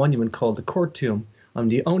type of monument called the Court Tomb. I'm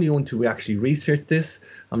the only one to actually research this.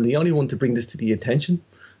 I'm the only one to bring this to the attention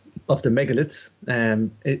of the megaliths.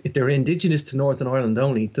 They're indigenous to Northern Ireland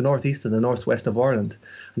only, the northeast and the northwest of Ireland.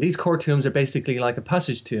 And these court tombs are basically like a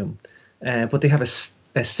passage tomb, but they have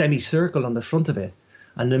a semicircle on the front of it.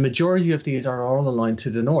 And the majority of these are all aligned to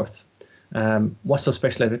the north. What's so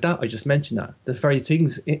special about that? I just mentioned that. There's very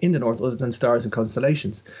things in the north other than stars and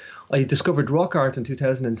constellations. I discovered rock art in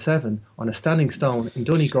 2007 on a standing stone in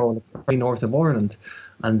Donegal, very north of Ireland.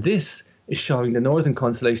 And this is showing the northern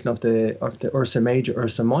constellation of the Ursa Major,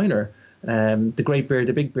 Ursa Minor, the Great Bear,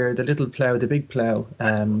 the Big Bear, the Little Plough, the Big Plough.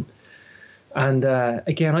 And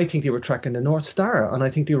again, I think they were tracking the North Star, and I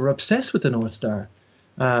think they were obsessed with the North Star.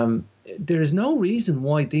 There is no reason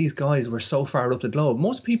why these guys were so far up the globe.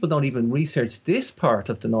 Most people don't even research this part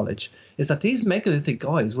of the knowledge, is that these megalithic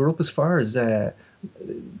guys were up as far as up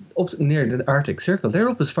near the Arctic Circle. They're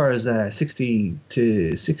up as far as 60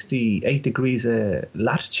 to 68 degrees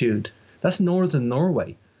latitude. That's northern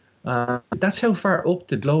Norway. That's how far up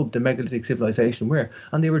the globe the megalithic civilization were.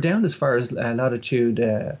 And they were down as far as latitude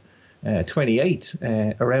 28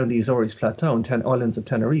 around the Azores Plateau and 10 islands of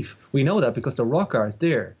Tenerife. We know that because the rock art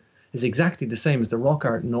there is exactly the same as the rock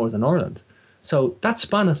art in Northern Ireland. So that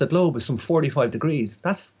span of the globe is some 45 degrees.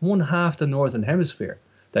 That's one half the northern hemisphere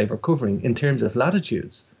they were covering in terms of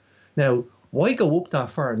latitudes. Now, why go up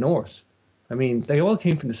that far north? I mean, they all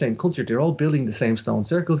came from the same culture. They're all building the same stone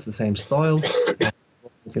circles, the same style,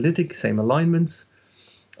 megalithic, same alignments.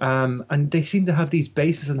 And they seem to have these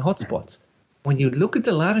bases and hotspots. When you look at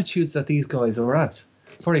the latitudes that these guys are at,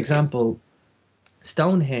 for example,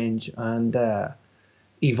 Stonehenge and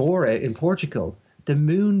Evora in Portugal, the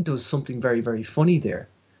moon does something very, very funny there.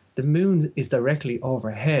 The moon is directly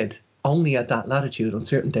overhead only at that latitude on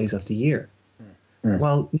certain days of the year.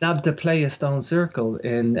 Well, Nabta Playa stone circle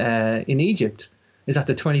in Egypt is at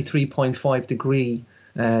the 23.5 degree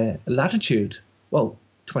latitude. Well,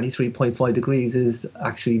 23.5 degrees is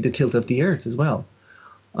actually the tilt of the Earth as well.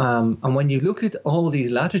 And when you look at all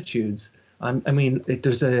these latitudes,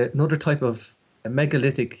 there's another type of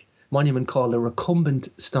megalithic monument called a recumbent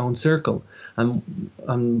stone circle. And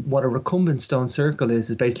what a recumbent stone circle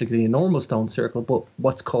is basically a normal stone circle, but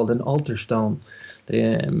what's called an altar stone.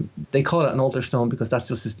 They call it an altar stone because that's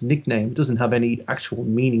just its nickname. It doesn't have any actual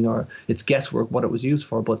meaning, or it's guesswork what it was used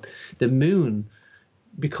for. But the moon,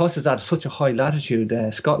 because it's at such a high latitude,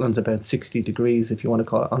 Scotland's about 60 degrees, if you want to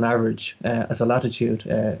call it, on average, as a latitude,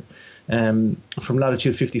 from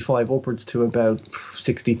latitude 55 upwards to about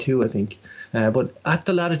 62, I think. But at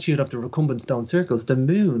the latitude of the recumbent stone circles, the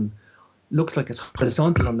moon looks like it's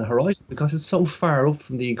horizontal on the horizon because it's so far up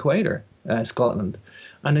from the equator, Scotland.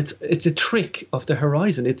 And it's a trick of the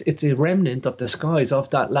horizon. It's a remnant of the skies of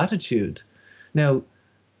that latitude. Now,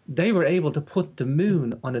 they were able to put the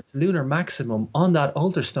moon on its lunar maximum on that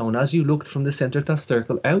altar stone as you looked from the center of that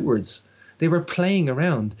circle outwards. They were playing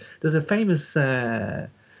around. There's a famous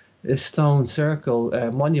stone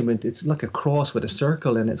circle monument. It's like a cross with a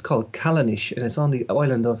circle, and it's called Callanish, and it's on the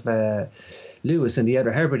island of Lewis in the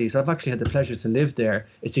Outer Hebrides. I've actually had the pleasure to live there.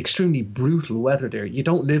 It's extremely brutal weather there. You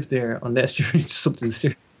don't live there unless you're something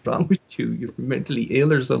serious wrong with you. You're mentally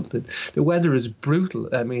ill or something. The weather is brutal.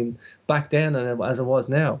 I mean, back then and as it was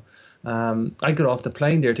now. I got off the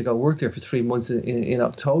plane there to go work there for 3 months in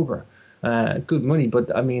October. Good money,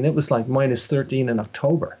 but I mean, it was like minus 13 in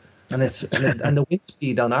October. And and the wind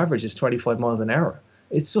speed on average is 25 miles an hour.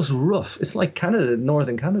 It's just rough. It's like Canada,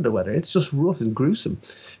 northern Canada weather. It's just rough and gruesome.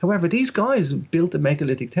 However, these guys built a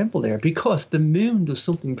megalithic temple there because the moon does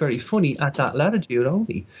something very funny at that latitude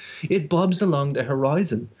only. It bobs along the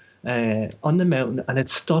horizon on the mountain, and it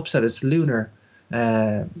stops at its lunar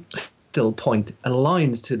still point and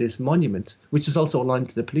aligns to this monument, which is also aligned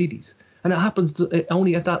to the Pleiades. And it happens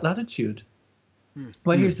only at that latitude.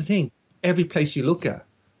 Well, here's the thing. Every place you look at,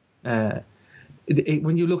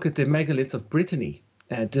 when you look at the megaliths of Brittany,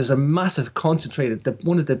 there's a massive concentrated,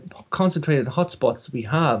 one of the concentrated hotspots we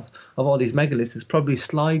have of all these megaliths is probably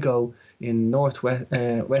Sligo in northwest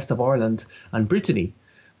west of Ireland and Brittany.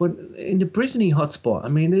 But in the Brittany hotspot, I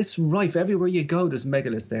mean, it's rife. Everywhere you go, there's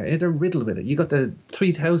megaliths there. They're riddled with it. You got the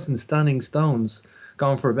 3,000 standing stones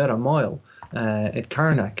going for about a mile at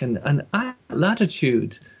Carnac. And at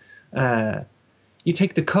latitude, you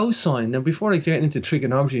take the cosine. Now, before I get into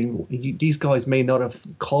trigonometry, these guys may not have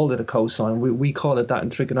called it a cosine. We call it that in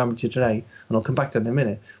trigonometry today, and I'll come back to that in a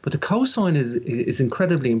minute. But the cosine is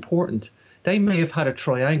incredibly important. They may have had a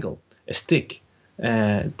triangle, a stick,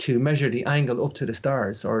 to measure the angle up to the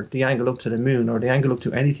stars, or the angle up to the moon, or the angle up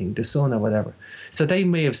to anything, the sun or whatever. So they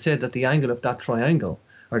may have said that the angle of that triangle,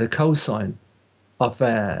 or the cosine of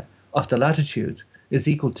the latitude, is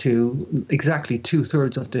equal to exactly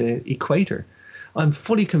 2/3 of the equator. I'm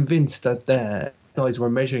fully convinced that the guys were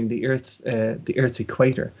measuring the Earth's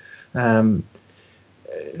equator.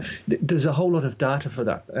 There's a whole lot of data for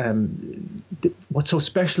that. What's so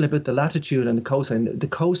special about the latitude and the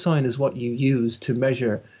cosine is what you use to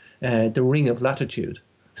measure the ring of latitude.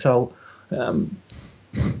 So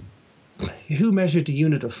who measured the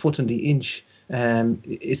unit of foot and the inch?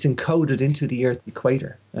 It's encoded into the Earth's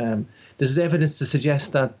equator. There's evidence to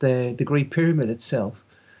suggest that the Great Pyramid itself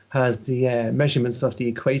has the measurements of the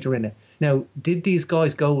equator in it. Now, did these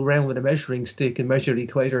guys go around with a measuring stick and measure the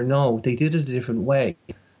equator? No, they did it a different way.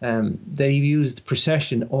 They used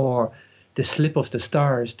precession, or the slip of the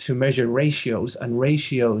stars, to measure ratios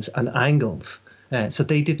and angles. So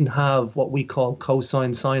they didn't have what we call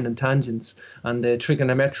cosine, sine, and tangents, and the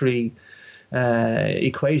trigonometry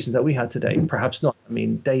equations that we had today. Perhaps not. I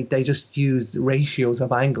mean, they just used ratios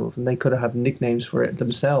of angles, and they could have names for it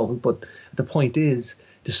themselves. But the point is,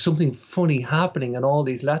 there's something funny happening in all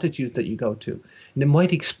these latitudes that you go to. And it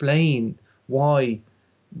might explain why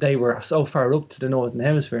they were so far up to the northern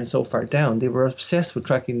hemisphere and so far down. They were obsessed with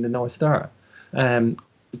tracking the North Star,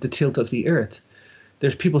 the tilt of the Earth.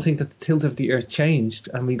 there's people think that the tilt of the Earth changed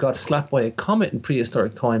and we got slapped by a comet in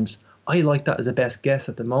prehistoric times. I like that as a best guess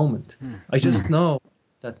at the moment. I just know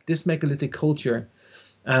that this megalithic culture,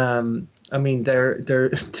 I mean, they're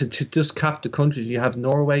to just cap the countries. You have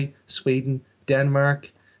Norway, Sweden,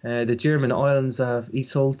 Denmark, the German islands of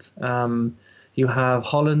Isolt. You have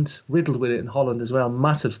Holland, riddled with it in Holland as well.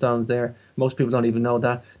 Massive stones there. Most people don't even know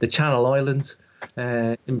that. The Channel Islands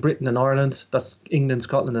in Britain and Ireland. That's England,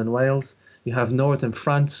 Scotland, and Wales. You have northern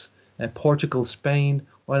France, Portugal, Spain,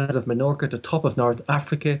 islands of Menorca, the top of North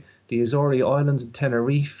Africa, the Azores Islands and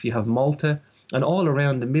Tenerife. You have Malta, and all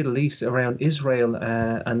around the Middle East, around Israel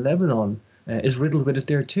and Lebanon, is riddled with it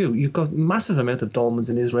there too. You've got massive amount of dolmens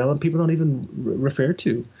in Israel, and people don't even refer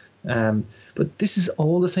to. But this is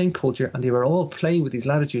all the same culture, and they were all playing with these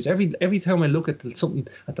latitudes. Every time I look at something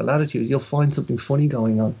at the latitudes, you'll find something funny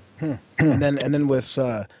going on. And then with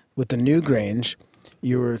the Newgrange,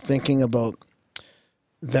 you were thinking about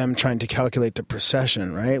them trying to calculate the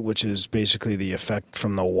precession, right? Which is basically the effect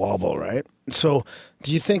from the wobble, right? So,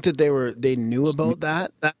 do you think that they knew about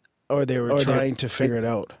that, or they were trying to figure it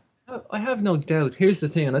out? I have no doubt. Here's the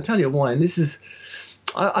thing, and I'll tell you why. And this is,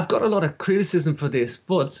 I've got a lot of criticism for this,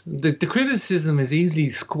 but the criticism is easily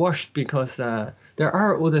squashed because there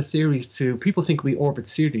are other theories too. People think we orbit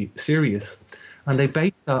Sirius, and they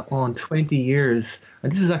base that on 20 years.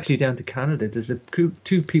 And this is actually down to Canada. There's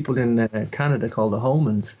two people in Canada called the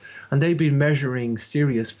Homans, and they've been measuring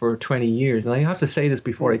Sirius for 20 years. And I have to say this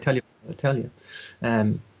before I tell you what I tell you.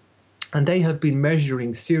 And they have been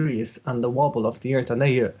measuring Sirius and the wobble of the Earth, and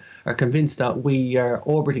they are convinced that we are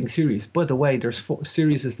orbiting Sirius. By the way,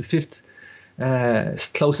 Sirius is the fifth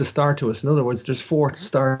closest star to us. In other words, there's 4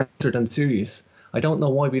 stars closer than Sirius. I don't know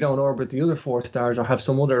why we don't orbit the other 4 stars or have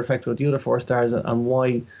some other effect with the other 4 stars, and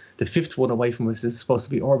why the 5th one away from us is supposed to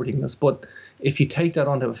be orbiting us. But if you take that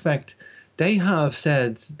onto effect, they have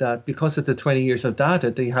said that because of the 20 years of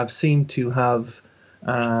data, they have seemed to have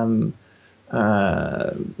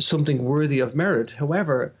something worthy of merit.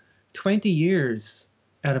 However, 20 years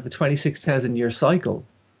out of a 26,000 year cycle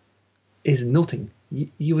is nothing.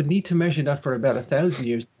 You would need to measure that for about 1,000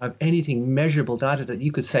 years to have anything measurable data that you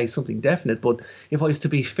could say something definite. But if I was to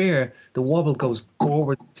be fair, the wobble goes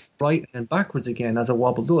forward, right, and backwards again, as a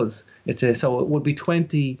wobble does. So it would be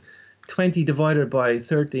 20 divided by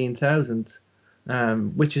 13,000,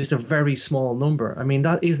 which is a very small number. I mean,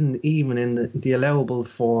 that isn't even in the allowable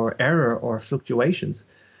for error or fluctuations.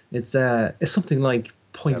 It's something like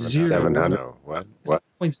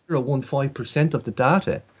 0.015% of the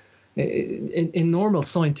data. In normal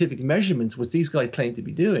scientific measurements, which these guys claim to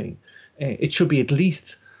be doing, it should be at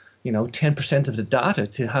least 10% of the data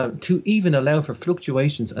to even allow for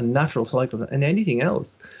fluctuations and natural cycles and anything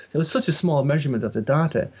else. So it's such a small measurement of the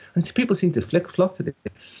data, and people seem to flip-flop to it.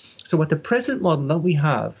 So at the present model that we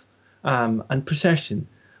have, and precession,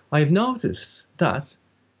 I have noticed that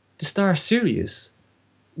the star Sirius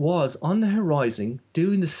was on the horizon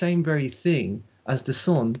doing the same very thing as the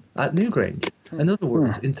sun at Newgrange. In other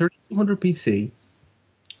words, in 3200 BC,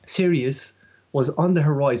 Sirius was on the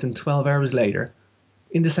horizon 12 hours later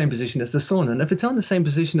in the same position as the sun. And if it's on the same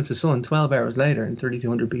position of the sun 12 hours later in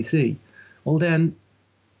 3200 BC, well then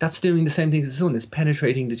that's doing the same thing as the sun. It's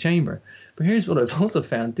penetrating the chamber. But here's what I've also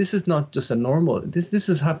found. This is not just a normal, this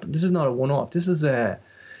is not a one-off. This is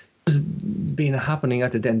been happening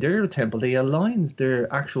at the Dendera temple. They aligned their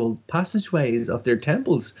actual passageways of their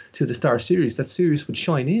temples to the star Sirius, that Sirius would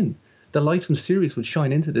shine in. The light from Sirius would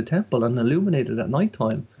shine into the temple and illuminate it at night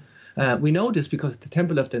time. We know this because the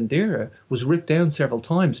temple of Dendera was ripped down several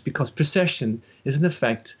times because precession is an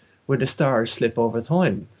effect where the stars slip over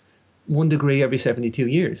time, 1 degree every 72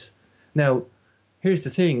 years. Now, here's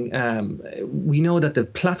the thing. We know that the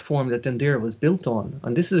platform that Dendera was built on,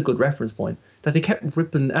 and this is a good reference point, that they kept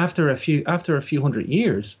ripping after a few hundred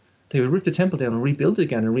years. They would rip the temple down and rebuild it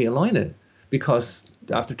again and realign it, because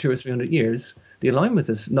after 200 or 300 years, the alignment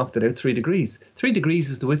has knocked it out 3 degrees. 3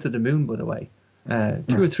 degrees is the width of the moon, by the way.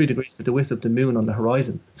 2 or 3 degrees is the width of the moon on the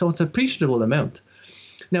horizon. So it's an appreciable amount.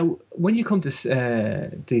 Now, when you come to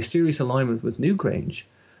the Sirius alignment with Newgrange,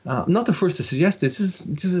 I'm not the first to suggest this.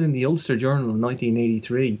 This is in the Ulster Journal in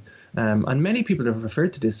 1983, and many people have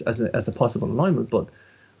referred to this as a possible alignment. But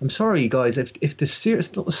I'm sorry, guys, if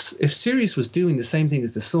Sirius was doing the same thing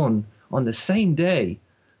as the sun on the same day,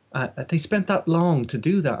 they spent that long to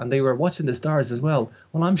do that, and they were watching the stars as well.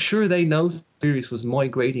 Well, I'm sure they know Sirius was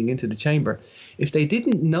migrating into the chamber. If they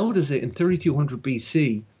didn't notice it in 3200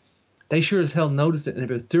 BC, they sure as hell noticed it in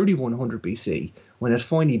about 3100 BC when it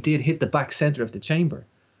finally did hit the back center of the chamber.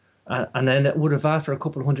 And then it would have, after a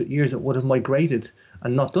couple of hundred years, it would have migrated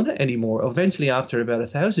and not done it anymore. Eventually, after about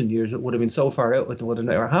 1,000 years, it would have been so far out it would have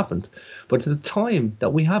never happened. But at the time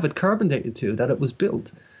that we have it carbon dated to, that it was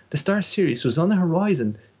built, the star Sirius was on the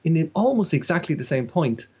horizon in almost exactly the same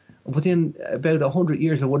point. Within about 100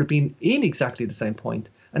 years, it would have been in exactly the same point.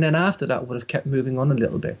 And then after that, it would have kept moving on a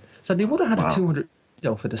little bit. So they would have had a 200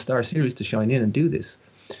 window for the star Sirius to shine in and do this.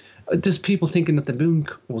 There's people thinking that the moon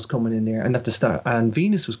was coming in there and that the star and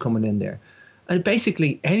Venus was coming in there. And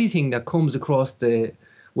basically anything that comes across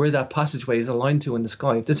where that passageway is aligned to in the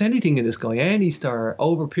sky, if there's anything in the sky, any star,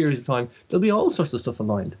 over periods of time, there'll be all sorts of stuff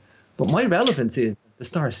aligned. But my relevance is the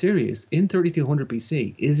star Sirius in 3200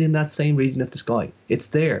 BC is in that same region of the sky. It's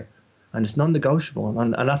there, and it's non-negotiable,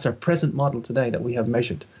 and that's our present model today that we have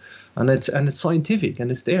measured. And it's scientific,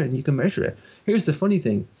 and it's there, and you can measure it. Here's the funny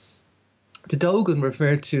thing. The Dogan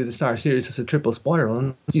referred to the star Sirius as a triple spiral,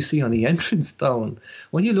 and you see on the entrance stone,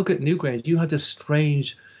 when you look at Newgrange, you have this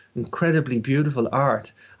strange, incredibly beautiful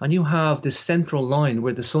art, and you have this central line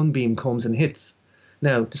where the sunbeam comes and hits.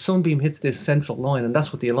 Now, the sunbeam hits this central line, and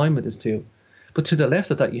that's what the alignment is to. But to the left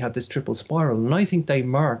of that, you have this triple spiral, and I think they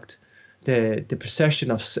marked the precession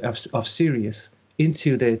of Sirius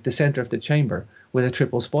into the center of the chamber with a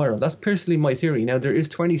triple spiral. That's personally my theory. Now, there is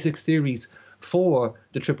 26 theories for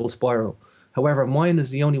the triple spiral. However, mine is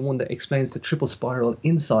the only one that explains the triple spiral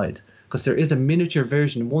inside, because there is a miniature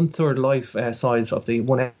version, 1/3 life size of the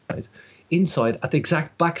one inside at the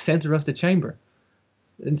exact back center of the chamber.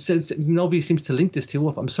 And since nobody seems to link this two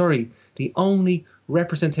up, I'm sorry, the only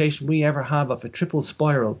representation we ever have of a triple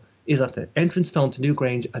spiral is at the entrance stone to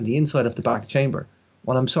Newgrange and the inside of the back chamber.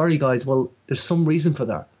 Well, I'm sorry, guys. Well, there's some reason for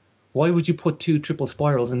that. Why would you put two triple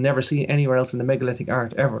spirals and never see it anywhere else in the megalithic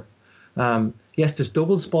art ever? Yes, there's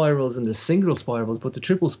double spirals and there's single spirals, but the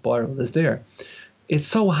triple spiral is there. It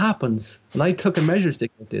so happens, and I took a measure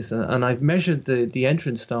stick with this, and I've measured the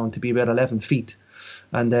entrance stone to be about 11 feet.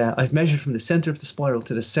 And I've measured from the center of the spiral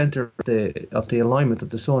to the center of the alignment of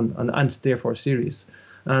the sun, and therefore Sirius.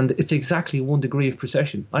 And it's exactly 1 degree of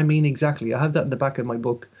precession. I mean exactly. I have that in the back of my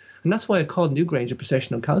book. And that's why I called Newgrange a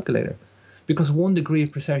precessional calculator, because 1 degree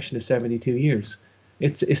of precession is 72 years.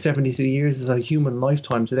 It's 72 years is a human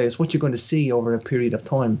lifetime today. It's what you're going to see over a period of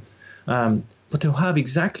time. But to have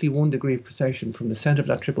exactly 1 degree of precession from the center of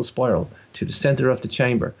that triple spiral to the center of the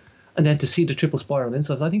chamber, and then to see the triple spiral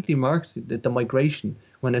inside, I think they marked the migration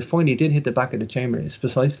when it finally did hit the back of the chamber. Is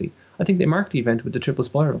precisely, I think they marked the event with the triple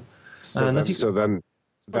spiral. So then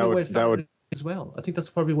that would as well. I think that's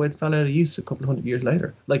probably why it fell out of use a couple of hundred years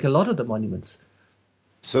later, like a lot of the monuments.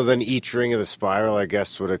 So then each ring of the spiral, I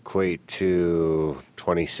guess, would equate to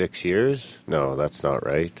 26 years? No, that's not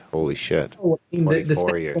right. Holy shit.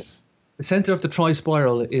 24 years. The center of the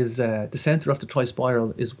tri-spiral is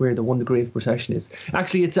where the 1 degree of precession is.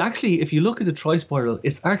 Actually, if you look at the tri-spiral,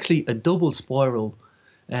 it's actually a double spiral,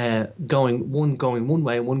 going one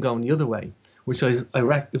way and one going the other way, which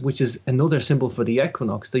is another symbol for the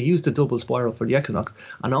equinox. They use the double spiral for the equinox,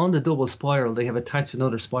 and on the double spiral they have attached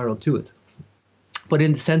another spiral to it. But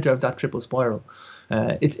in the center of that triple spiral,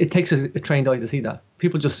 it takes a trained eye to see that.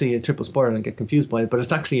 People just see a triple spiral and get confused by it, but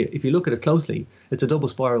it's actually, if you look at it closely, it's a double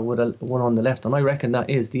spiral with one on the left, and I reckon that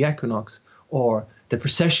is the equinox, or the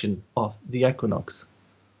precession of the equinox.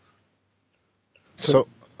 So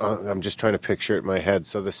I'm just trying to picture it in my head.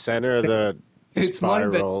 So the center of the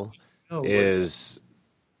spiral is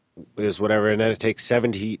whatever, and then it takes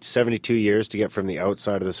 72 years to get from the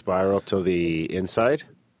outside of the spiral to the inside?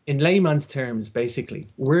 In layman's terms, basically,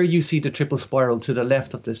 where you see the triple spiral to the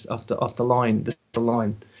left of the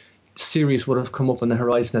line, Sirius would have come up on the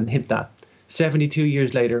horizon and hit that. 72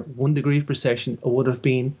 years later, 1 degree of precession would have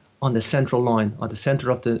been on the central line, on the center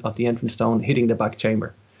of the entrance stone, hitting the back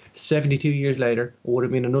chamber. 72 years later, it would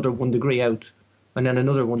have been another 1 degree out, and then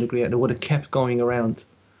another 1 degree out, and it would have kept going around.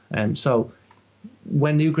 So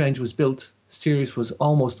when Newgrange was built, Sirius was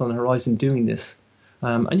almost on the horizon doing this.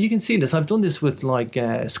 And you can see this. I've done this with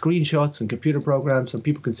screenshots and computer programs, and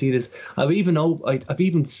people can see this. I've even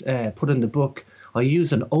put in the book. I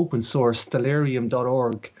use an open source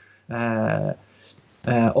stellarium.org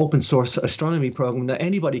open source astronomy program that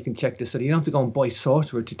anybody can check this out. You don't have to go and buy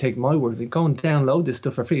software to take my word. You go and download this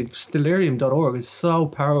stuff for free. Stellarium.org is so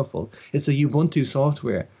powerful. It's a Ubuntu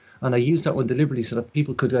software, and I use that one deliberately so that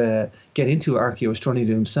people could get into archaeoastronomy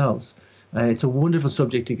themselves. It's a wonderful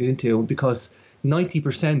subject to get into because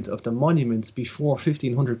 90% of the monuments before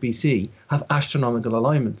 1500 BC have astronomical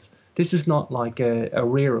alignments. This is not like a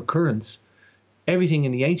rare occurrence. Everything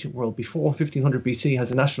in the ancient world before 1500 BC has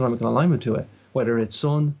an astronomical alignment to it, whether it's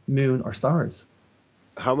sun, moon, or stars.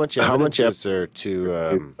 How much evidence is there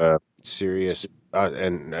to Sirius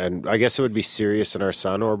And I guess it would be Sirius and our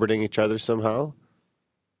sun orbiting each other somehow.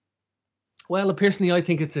 Well, personally, I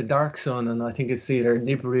think it's a dark sun, and I think it's either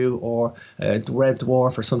Nibiru or a red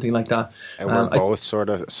dwarf or something like that. And we're both sort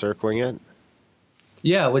of circling it.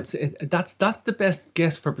 Yeah, that's the best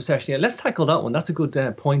guess for precession. Yeah, let's tackle that one. That's a good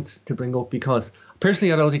point to bring up, because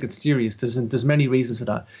personally, I don't think it's Sirius. There's many reasons for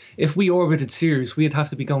that. If we orbited Sirius, we'd have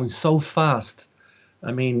to be going so fast.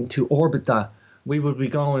 I mean, to orbit that, we would be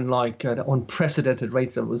going like at unprecedented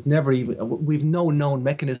rates that was never even. We've no known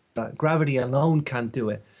mechanism that gravity alone can't do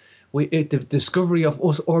it. The discovery of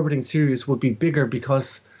us orbiting Sirius would be bigger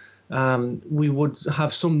because we would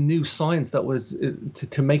have some new science that was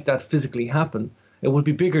to make that physically happen. It would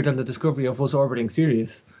be bigger than the discovery of us orbiting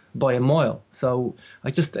Sirius by a mile. So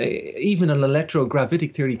even an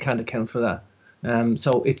electrogravitic theory can't account for that.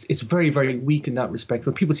 So it's very, very weak in that respect.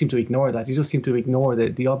 But people seem to ignore that. You just seem to ignore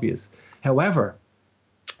the obvious. However,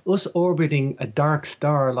 us orbiting a dark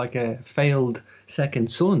star like a failed second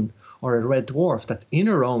sun or a red dwarf that's in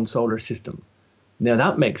our own solar system, now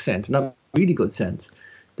that makes sense, and that makes really good sense.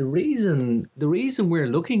 The reason we're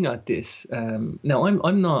looking at this now,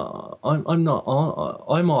 I'm all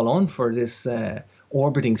on for this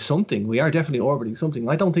orbiting something. We are definitely orbiting something.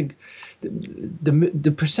 I don't think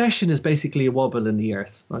the precession is basically a wobble in the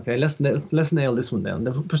Earth. Okay, let's nail this one down.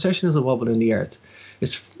 The precession is a wobble in the Earth.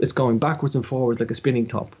 It's going backwards and forwards like a spinning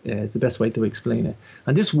top. It's the best way to explain it.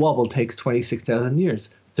 And this wobble takes 26,000 years.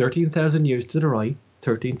 13,000 years to the right,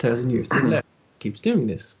 13,000 years to the left. Keeps doing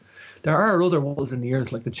this. There are other wobbles in the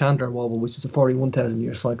Earth, like the Chandler wobble, which is a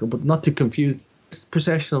 41,000-year cycle, but not to confuse. This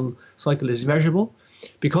precessional cycle is measurable.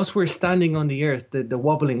 Because we're standing on the Earth, the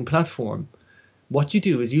wobbling platform, what you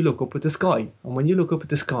do is you look up at the sky. And when you look up at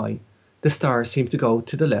the sky, the stars seem to go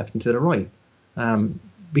to the left and to the right,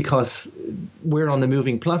 because we're on the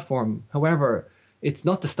moving platform. However, it's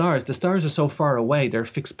not the stars. The stars are so far away, they're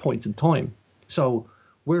fixed points in time. So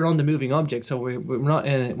we're on the moving object, so we're not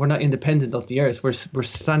independent of the Earth. We're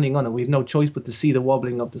standing on it. We have no choice but to see the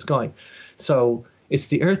wobbling of the sky. So it's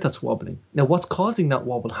the Earth that's wobbling. Now, what's causing that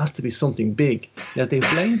wobble has to be something big. Now, they've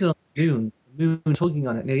blamed it on the moon tugging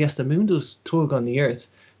on it. Now, yes, the moon does tug on the Earth.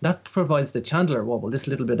 That provides the Chandler wobble, this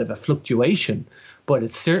little bit of a fluctuation, but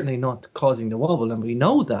it's certainly not causing the wobble. And we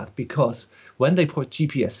know that because when they put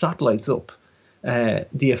GPS satellites up,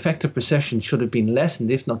 the effect of precession should have been lessened,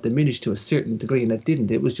 if not diminished to a certain degree, and it didn't.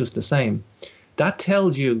 It was just the same. That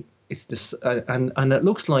tells you it's this, and it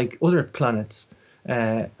looks like other planets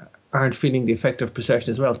aren't feeling the effect of precession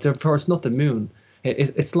as well. Therefore, it's not the moon.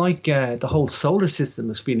 It's like the whole solar system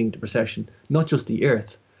is feeling the precession, not just the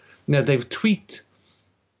Earth. Now, they've tweaked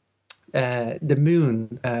the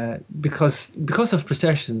moon because of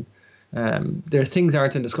precession. Their things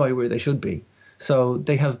aren't in the sky where they should be. So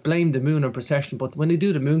they have blamed the moon on precession, but when they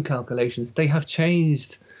do the moon calculations, they have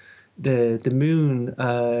changed the moon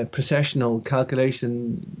precessional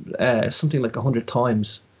calculation something like 100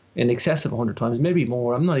 times, in excess of 100 times, maybe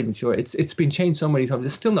more. I'm not even sure. It's been changed so many times.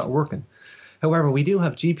 It's still not working. However, we do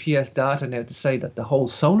have GPS data now to say that the whole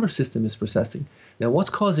solar system is precessing. Now, what's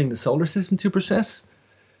causing the solar system to precess?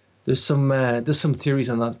 There's some theories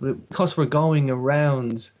on that. Because we're going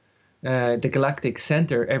around the galactic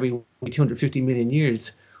center every 250 million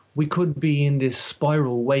years, we could be in this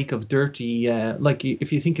spiral wake of dirty, like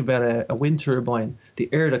if you think about a wind turbine, the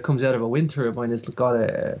air that comes out of a wind turbine has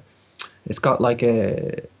got like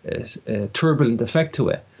a turbulent effect to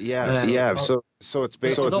it. So it's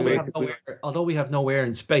basically, although we have no air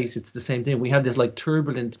in space, it's the same thing. We have this like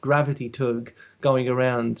turbulent gravity tug going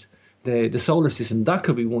around the solar system. That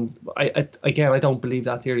could be one. I don't believe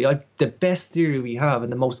that theory. The best theory we have,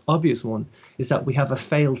 and the most obvious one, is that we have a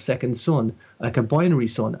failed second sun, like a binary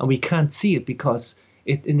sun, and we can't see it because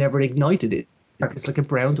it never ignited it. It's like a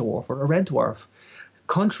brown dwarf or a red dwarf.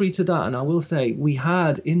 Contrary to that, and I will say, we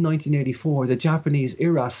had in 1984 the Japanese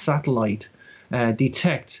IRAS satellite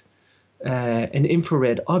detect an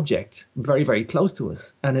infrared object very, very close to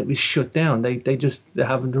us, and it was shut down. They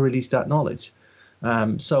haven't released that knowledge.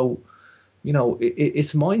 So, you know,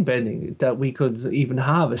 it's mind-bending that we could even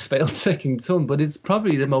have a failed second sun, but it's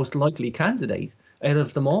probably the most likely candidate out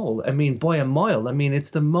of them all. I mean, by a mile. I mean, it's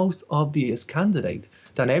the most obvious candidate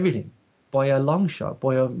than everything, by a long shot,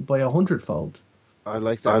 by a 100-fold. I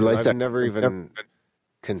like that. I've never even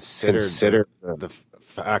considered the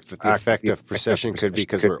fact that the effect of precession could be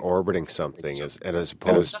because we're orbiting something as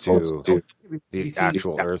opposed to the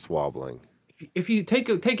actual Earth wobbling. If you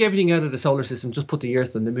take everything out of the solar system, just put the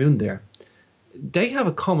Earth and the moon there, they have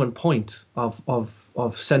a common point of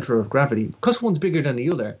center of gravity. Because one's bigger than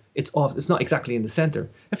the other, it's not exactly in the center.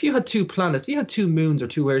 If you had two planets, you had two moons or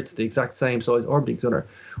two Earths the exact same size orbiting each other,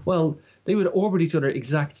 well, they would orbit each other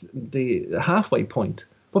exact the halfway point.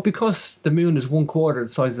 But because the moon is 1/4 the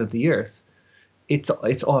size of the Earth, it's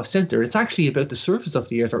off center. It's actually about the surface of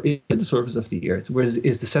the Earth, or in the surface of the Earth, where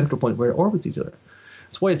is the central point where it orbits each other.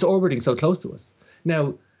 That's why it's orbiting so close to us.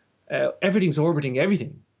 Now, everything's orbiting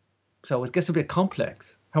everything, so it gets a bit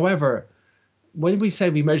complex. However, when we say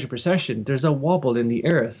we measure precession, there's a wobble in the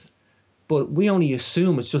Earth, but we only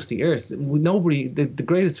assume it's just the Earth. The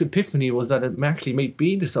greatest epiphany was that it actually might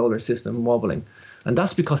be the solar system wobbling, and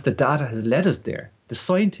that's because the data has led us there. The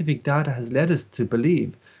scientific data has led us to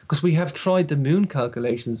believe, because we have tried the moon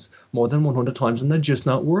calculations more than 100 times, and they're just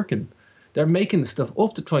not working. They're making stuff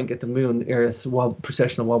up to try and get the moon Earth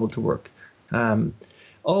precessional wobble to work.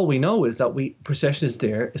 All we know is that precession is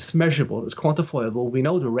there, it's measurable, it's quantifiable. We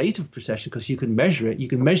know the rate of precession because you can measure it, you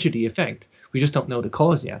can measure the effect. We just don't know the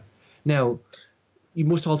cause yet. Now, you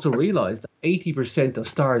must also realize that 80% of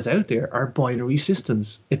stars out there are binary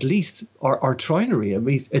systems, at least, or trinary,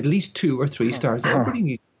 at least 2 or 3 stars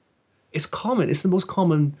orbiting. It's common, it's the most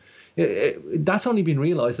common. That's only been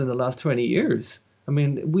realized in the last 20 years. I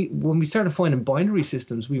mean, when we started finding binary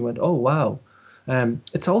systems, we went, oh, wow.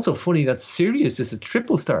 It's also funny that Sirius is a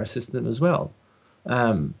triple star system as well.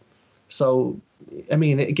 So, I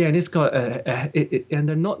mean, again, it's got and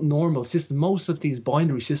they're not normal systems. Most of these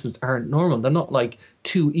binary systems aren't normal. They're not like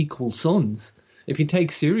 2 equal suns. If you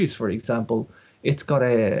take Sirius, for example, it's got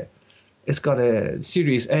a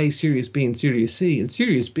Sirius A, Sirius B, and Sirius C. And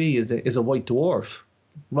Sirius B is a white dwarf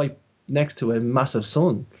right next to a massive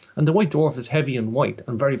sun. And the white dwarf is heavy and white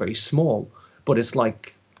and very, very small, but it's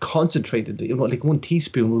like concentrated, like 1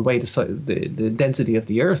 teaspoon would weigh the density of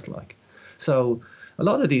the Earth, like. So a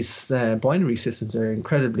lot of these binary systems are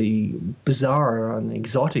incredibly bizarre and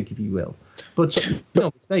exotic, if you will. But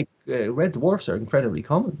mistake, red dwarfs are incredibly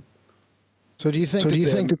common. So do you think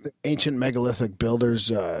that the ancient megalithic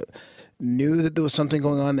builders knew that there was something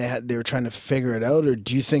going on? They were trying to figure it out, or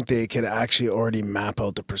do you think they could actually already map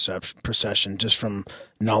out the precession just from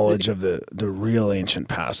knowledge of the real ancient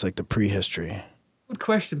past, like the prehistory? Good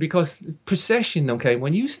question, because precession, okay,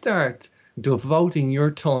 when you start devoting your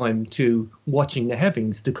time to watching the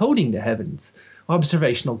heavens, decoding the heavens,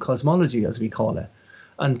 observational cosmology, as we call it,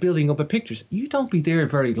 and building up a pictures, you don't be there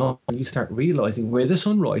very long. You start realizing where the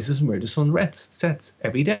sun rises and where the sun sets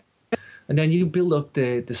every day. And then you build up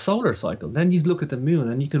the solar cycle. Then you look at the moon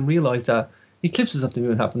and you can realize that eclipses of the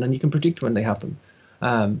moon happen, and you can predict when they happen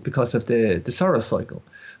because of the solar cycle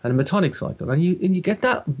and the metonic cycle. And you get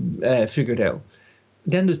that figured out.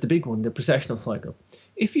 Then there's the big one, the precessional cycle.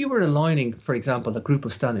 If you were aligning, for example, a group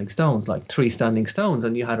of standing stones, like 3 standing stones,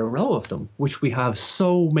 and you had a row of them, which we have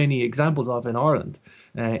so many examples of in Ireland,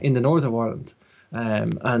 in the north of Ireland,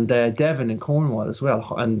 and Devon and Cornwall as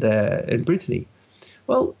well, and in Brittany.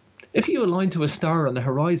 Well, if you align to a star on the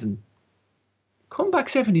horizon, come back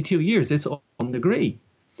 72 years, it's off 1 degree.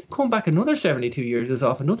 Come back another 72 years, it's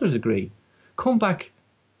off another degree. Come back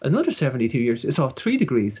another 72 years, it's off 3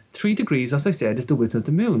 degrees. 3 degrees, as I said, is the width of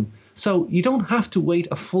the moon. So you don't have to wait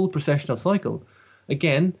a full precessional cycle.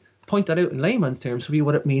 Again, point that out in layman's terms for you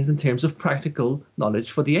what it means in terms of practical knowledge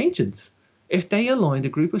for the ancients. If they aligned a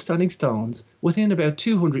group of standing stones within about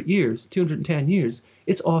 200 years, 210 years,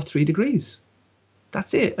 it's off 3 degrees.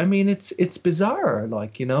 That's it. I mean, it's bizarre,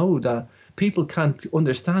 like, that people can't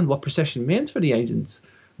understand what precession meant for the ancients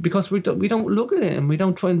because we don't look at it and we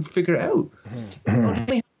don't try and figure it out.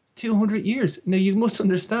 Only 200 years. Now, you must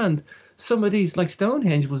understand, some of these, like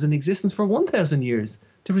Stonehenge, was in existence for 1,000 years.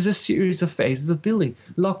 There was a series of phases of building.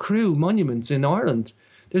 Lough Crew monuments in Ireland.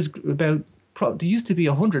 There used to be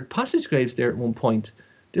 100 passage graves there at one point.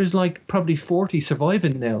 There's like probably 40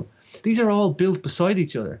 surviving now. These are all built beside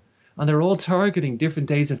each other, and they're all targeting different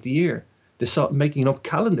days of the year. They're making up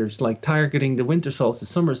calendars, like targeting the winter solstice,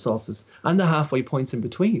 summer solstice, and the halfway points in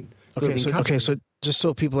between. Okay, so just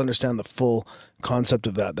so people understand the full concept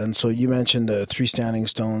of that, then. So you mentioned the 3 standing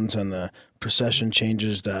stones, and the precession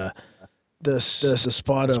changes the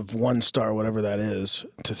spot of 1 star, whatever that is,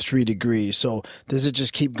 to 3 degrees. So does it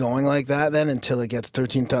just keep going like that then until it gets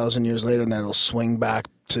 13,000 years later, and then it'll swing back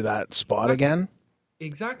to that spot again?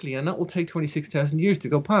 Exactly, and that will take 26,000 years to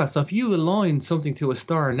go past. So if you align something to a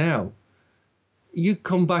star now, you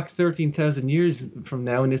come back 13,000 years from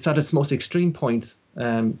now, and it's at its most extreme point,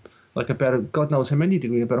 like about, God knows how many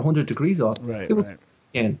degrees, about 100 degrees off. Right.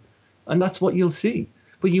 Again. And that's what you'll see.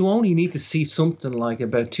 But you only need to see something like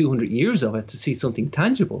about 200 years of it to see something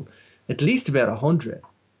tangible, at least about 100,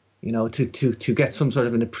 to get some sort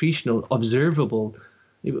of an appreciable, observable.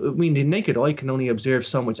 I mean, the naked eye can only observe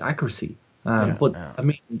so much accuracy. I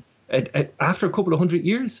mean, after a couple of 100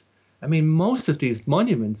 years, I mean, most of these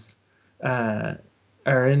monuments,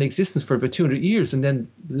 are in existence for about 200 years and then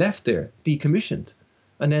left there, decommissioned.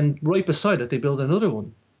 And then right beside it, they build another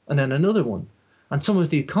one, and then another one. And some of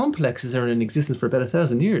the complexes are in existence for about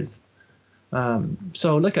 1,000 years.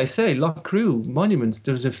 So, like I say, Loch Crew monuments,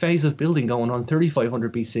 there's a phase of building going on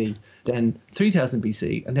 3,500 BC, then 3,000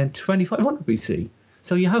 BC, and then 2,500 BC.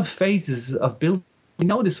 So you have phases of building. We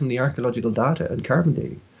know this from the archaeological data and carbon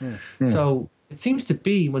dating. So it seems to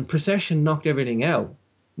be when precession knocked everything out,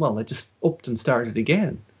 well, it just upped and started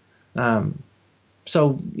again.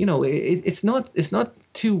 So, you know, it's not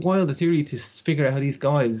too wild a theory to figure out how these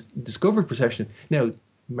guys discovered precession. Now,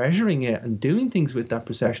 measuring it and doing things with that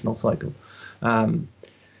precessional cycle,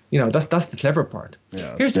 you know, that's the clever part.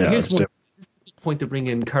 Here's one point to bring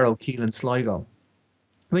in Carol Keel and Sligo.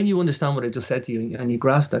 When you understand what I just said to you and you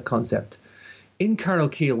grasp that concept, in Carol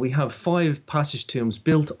Keel we have 5 passage tombs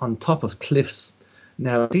built on top of cliffs.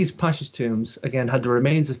 Now, these passage tombs, again, had the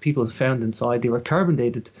remains of people found inside. They were carbon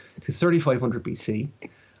dated to 3,500 BC.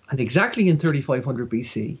 And exactly in 3,500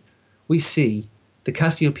 BC, we see the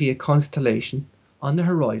Cassiopeia constellation on the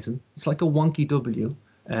horizon. It's like a wonky W.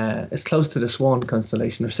 It's close to the Swan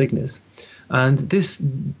constellation, or Cygnus. And this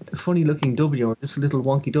funny-looking W, or this little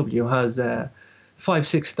wonky W, has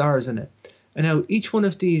 5-6 stars in it. And now each one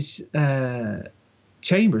of these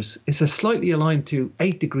chambers is slightly aligned to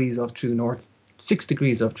 8 degrees off true north, 6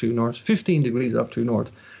 degrees off true north, 15 degrees off true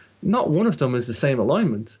north. Not one of them is the same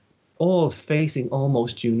alignment, all facing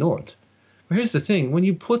almost due north. But here's the thing, when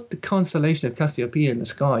you put the constellation of Cassiopeia in the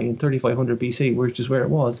sky in 3,500 BC, which is where it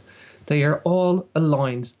was, they are all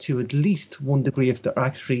aligned to at least 1 degree, if they're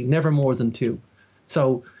actually never more than 2.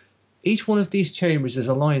 So each one of these chambers is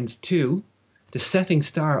aligned to the setting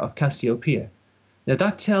star of Cassiopeia. Now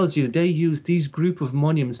that tells you they use these group of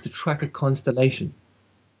monuments to track a constellation.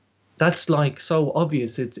 That's like so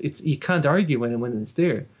obvious. It's you can't argue when it's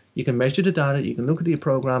there. You can measure the data, you can look at the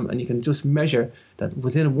program, and you can just measure that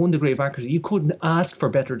within 1 degree of accuracy. You couldn't ask for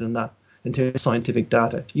better than that in terms of scientific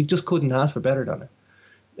data. You just couldn't ask for better than it.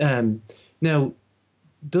 Now,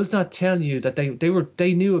 does that tell you that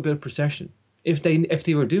they knew about precession? If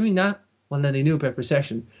they were doing that, well, then they knew about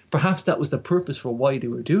precession. Perhaps that was the purpose for why they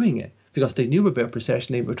were doing it, because they knew about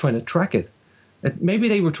precession. They were trying to track it. Maybe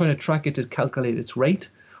they were trying to track it to calculate its rate,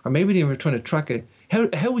 or maybe they were trying to track it.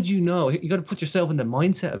 How would you know? You got to put yourself in the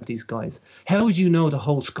mindset of these guys. How would you know the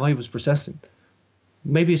whole sky was precessing?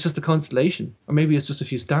 Maybe it's just a constellation, or maybe it's just a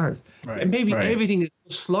few stars, and maybe everything is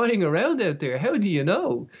just flying around out there. How do you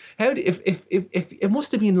know? If it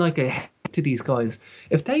must have been like a hack to these guys.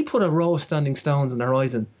 If they put a row of standing stones on the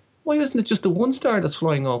horizon, why isn't it just the one star that's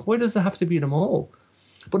flying off? Why does it have to be them all?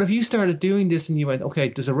 But if you started doing this and you went, okay,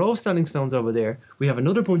 there's a row of standing stones over there, we have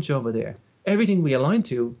another bunch over there, everything we align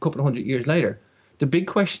to a couple of 100 years later, the big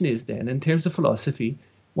question is then, in terms of philosophy,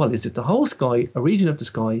 well, is it the whole sky, a region of the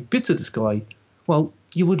sky, bits of the sky? Well,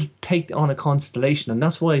 you would take on a constellation, and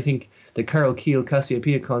that's why I think the Carol Keel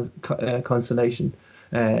Cassiopeia constellation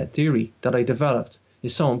theory that I developed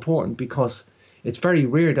is so important, because it's very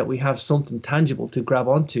rare that we have something tangible to grab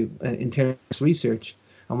onto in terms of research.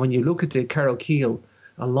 And when you look at the Carol Keel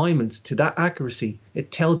alignments to that accuracy,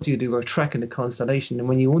 it tells you they were tracking the constellation. And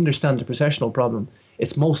when you understand the precessional problem,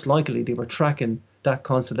 it's most likely they were tracking that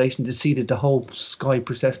constellation to see that the whole sky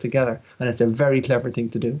precessed together. And it's a very clever thing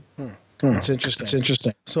to do. It's interesting. It's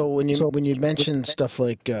interesting. So when you mention stuff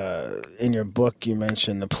like in your book, you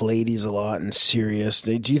mentioned the Pleiades a lot and Sirius.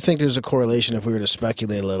 Do you think there's a correlation, if we were to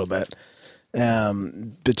speculate a little bit,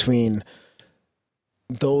 between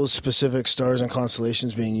those specific stars and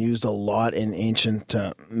constellations being used a lot in ancient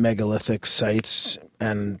megalithic sites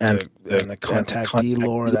and the contactee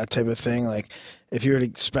lore, that type of thing? Like, if you were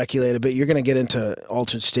to speculate a bit, you're going to get into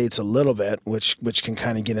altered states a little bit, which can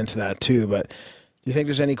kind of get into that too. But do you think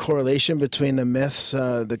there's any correlation between the myths,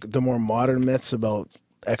 the more modern myths about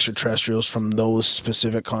extraterrestrials from those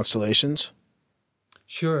specific constellations?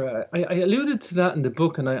 Sure. I alluded to that in the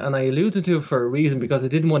book, and I alluded to it for a reason, because I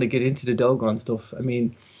didn't want to get into the Dogon stuff. I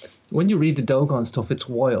mean, when you read the Dogon stuff, it's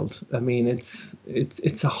wild. I mean,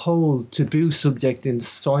 it's a whole taboo subject in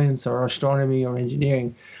science or astronomy or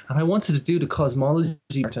engineering. And I wanted to do the cosmology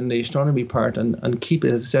part and the astronomy part and keep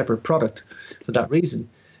it as a separate product for that reason.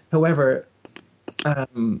 However,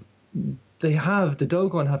 the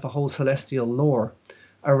Dogon have a whole celestial lore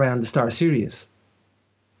around the star Sirius.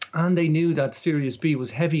 And they knew that Sirius B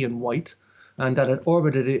was heavy and white, and that it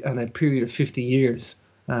orbited it in a period of 50 years.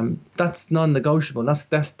 That's non-negotiable. That's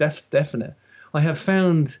definite. I have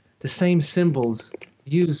found the same symbols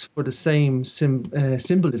used for the same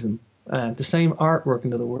symbolism, the same artwork,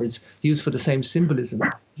 in other words, used for the same symbolism.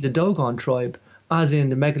 The Dogon tribe, as in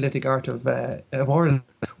the megalithic art of Ireland,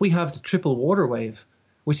 we have the triple water wave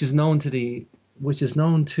which is known to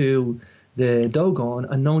the Dogon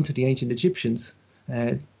and known to the ancient Egyptians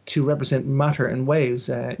to represent matter and waves.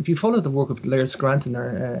 If you follow the work of Laird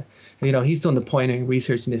Scranton, he's done the pioneering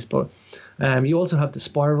research in this. But you also have the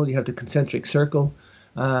spiral, you have the concentric circle.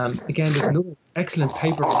 Again, there's another excellent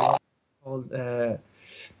paper called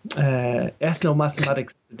Ethnomathematics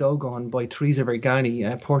of the Dogon by Teresa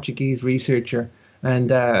Vergani, a Portuguese researcher.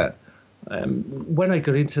 And when I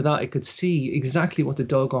got into that, I could see exactly what the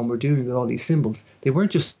Dogon were doing with all these symbols. They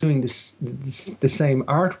weren't just doing the same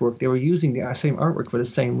artwork. They were using the same artwork for the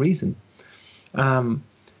same reason.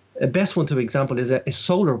 The best one to example is a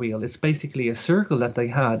solar wheel. It's basically a circle that they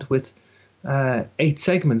had with 8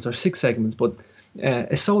 segments or 6 segments, but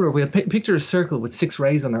a solar wheel. Picture a circle with 6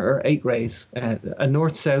 rays on it, or 8 rays, a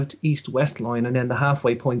north, south, east, west line, and then the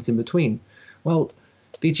halfway points in between. Well,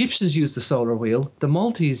 the Egyptians used the solar wheel, the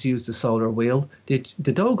Maltese used the solar wheel, the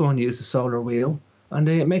Dogon used the solar wheel, and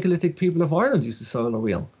the megalithic people of Ireland used the solar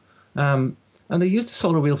wheel. And they used the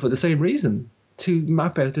solar wheel for the same reason, to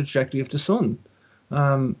map out the trajectory of the sun.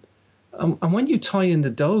 And when you tie in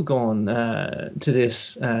the Dogon to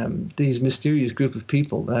these mysterious group of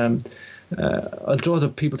people, I'll draw the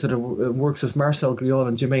people to the works of Marcel Griol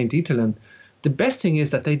and Germain Dieterlen. The best thing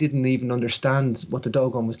is that they didn't even understand what the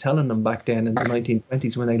Dogon was telling them back then in the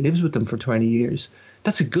 1920s when they lived with them for 20 years.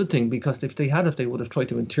 That's a good thing, because if they would have tried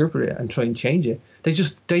to interpret it and try and change it. They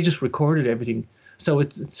just recorded everything. So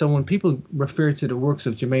when people refer to the works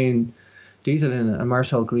of Germain Dieterlen and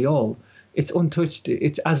Marcel Griol, it's untouched.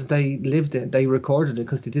 It's as they lived it. They recorded it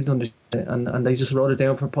because they didn't understand it, and they just wrote it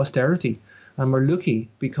down for posterity. And we're lucky,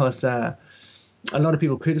 because a lot of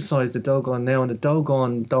people criticize the Dogon now, and the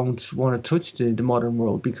Dogon don't want to touch the modern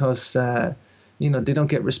world because they don't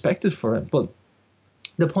get respected for it. But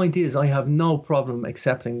the point is, I have no problem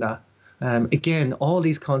accepting that. Again, all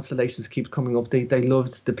these constellations keep coming up. They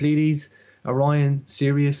loved the Pleiades, Orion,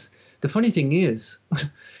 Sirius. The funny thing is,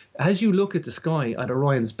 as you look at the sky at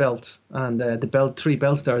Orion's belt and the 3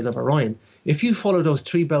 belt stars of Orion, if you follow those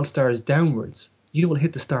 3 belt stars downwards, you will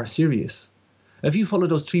hit the star Sirius. If you follow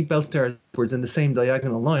those 3 belt stars upwards in the same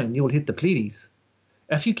diagonal line, you will hit the Pleiades.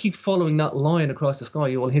 If you keep following that line across the sky,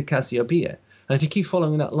 you will hit Cassiopeia. And if you keep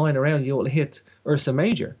following that line around, you will hit Ursa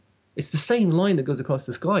Major. It's the same line that goes across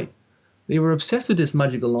the sky. They were obsessed with this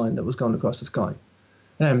magical line that was going across the sky.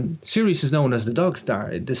 Sirius is known as the dog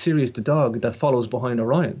star, the Sirius the dog that follows behind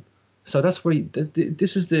Orion. So that's where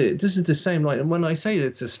this is the same line. And when I say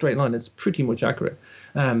it's a straight line, it's pretty much accurate.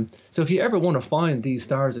 So if you ever want to find these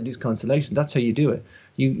stars and these constellations, that's how you do it.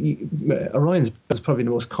 Orion's is probably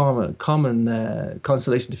the most common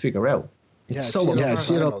constellation to figure out. Yeah, I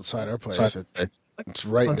see it outside our place. It's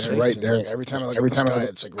right there. Every time I look at the sky,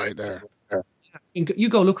 it's like right there. You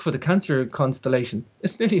go look for the Cancer constellation.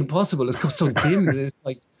 It's nearly impossible. It's got so dim. It's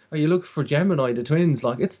like, or you look for Gemini, the twins.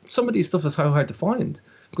 Like, it's some of these stuff is so hard to find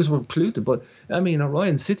because we're polluted. But I mean,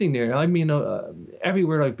 Orion's sitting there. I mean,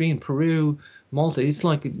 everywhere I've been, Peru, Malta, it's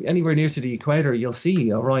like anywhere near to the equator, you'll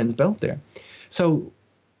see Orion's belt there. So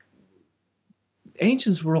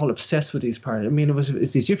ancients were all obsessed with these parts. I mean,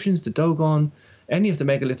 it's the Egyptians, the Dogon, any of the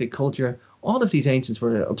megalithic culture. All of these ancients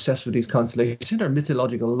were obsessed with these constellations. It's in their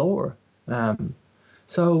mythological lore.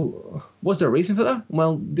 So was there a reason for that?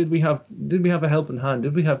 Well, did we have a helping hand?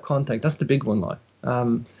 Did we have contact? That's the big one, like.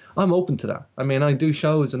 I'm open to that. I mean, I do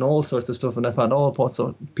shows and all sorts of stuff, and I've had all sorts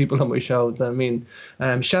of people on my shows. I mean,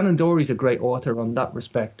 Shannon Dory's a great author on that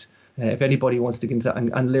respect. If anybody wants to get into that,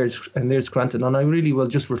 and Laird Scranton, and I really will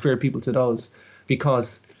just refer people to those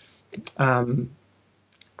because the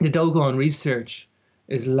Dogon research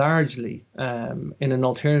is largely, in an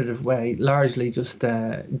alternative way, largely just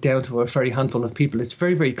down to a very handful of people. It's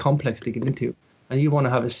very, very complex to get into. And you want to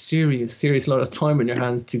have a serious lot of time in your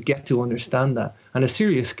hands to get to understand that, and a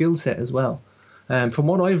serious skill set as well. From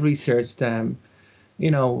what I've researched,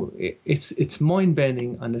 it's mind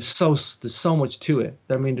bending, and there's so much to it.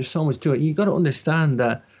 I mean, there's so much to it. You got to understand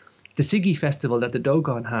that the Sigi festival that the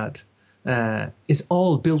Dogon had is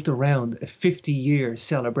all built around a 50-year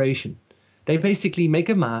celebration. They basically make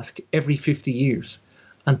a mask every 50 years,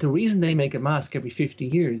 and the reason they make a mask every 50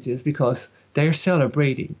 years is because they're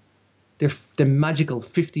celebrating the magical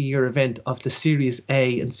 50-year event of the Sirius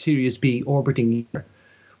A and Sirius B orbiting year.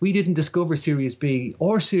 We didn't discover Sirius B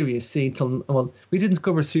or Sirius C we didn't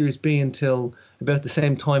discover Sirius B until about the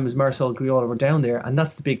same time as Marcel Griol were down there, and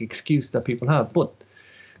that's the big excuse that people have. But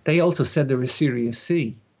they also said there was Sirius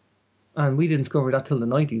C, and we didn't discover that till the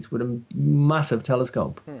 90s with a massive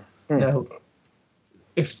telescope. Now,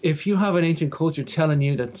 if you have an ancient culture telling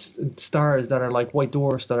you that stars that are like white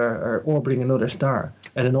dwarfs that are orbiting another star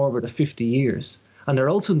at an orbit of 50 years, And they're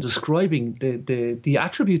also describing the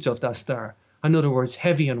attributes of that star. In other words,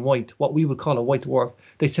 heavy and white, what we would call a white dwarf.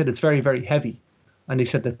 They said it's very, very heavy. And they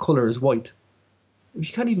said the color is white.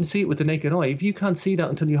 You can't even see it with the naked eye. If you can't see that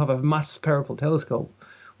until you have a massive, powerful telescope,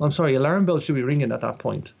 well, I'm sorry, alarm bells should be ringing at that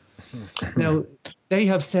point. Now, they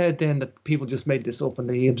have said then that people just made this up and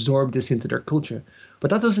they absorbed this into their culture.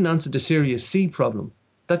 But that doesn't answer the Sirius C problem.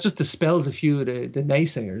 That just dispels a few of the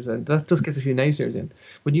naysayers, and that just gets a few naysayers in.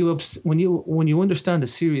 When you understand that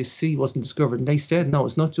Sirius C wasn't discovered, and they said, no,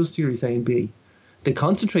 it's not just Sirius A and B. They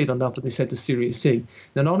concentrate on that, but they said the Sirius C.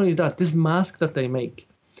 Now, not only that, this mask that they make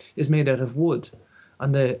is made out of wood.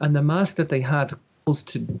 And the mask that they had goes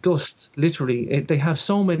to dust, literally. They have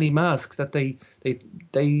so many masks that they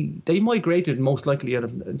migrated most likely out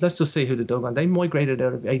of, let's just say who they dug on. They migrated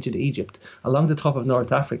out of ancient Egypt along the top of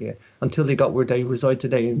North Africa until they got where they reside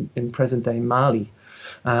today in present-day Mali.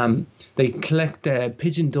 They collect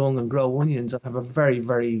pigeon dung and grow onions and have a very,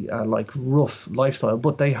 very rough lifestyle,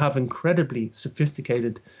 but they have incredibly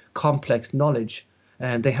sophisticated, complex knowledge.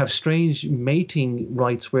 And they have strange mating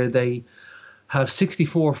rites where they have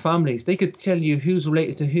 64 families. They could tell you who's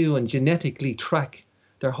related to who and genetically track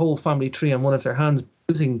their whole family tree on one of their hands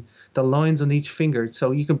using the lines on each finger.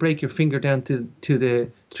 So you can break your finger down to the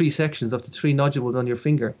 3 sections of the 3 nodules on your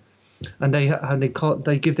finger. And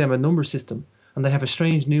they give them a number system, and they have a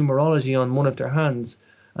strange numerology on one of their hands,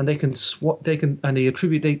 and they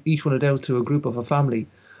attribute each one of those to a group of a family,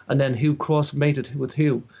 and then who cross mated with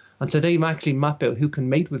who. And so they actually map out who can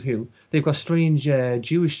mate with who. They've got strange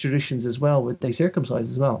Jewish traditions as well, where they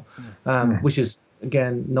circumcise as well, which is,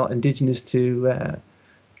 again, not indigenous to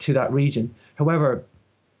that region. However,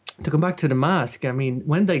 to come back to the mask, I mean,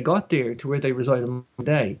 when they got there to where they reside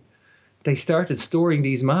today, they started storing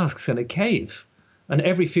these masks in a cave. And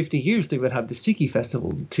every 50 years, they would have the Siki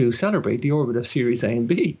Festival to celebrate the orbit of Sirius A and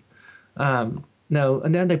B. And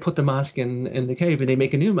then they put the mask in the cave, and they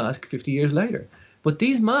make a new mask 50 years later. But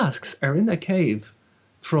these masks are in that cave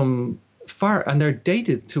from far, and they're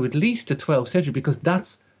dated to at least the 12th century, because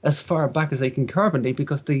that's as far back as they can carbon date,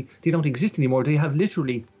 because they don't exist anymore. They have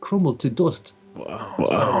literally crumbled to dust.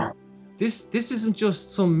 Wow. So this isn't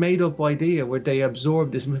just some made-up idea where they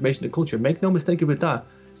absorb this information in culture. Make no mistake about that.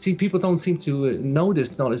 See, people don't seem to know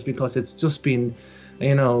this knowledge because it's just been,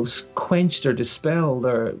 quenched or dispelled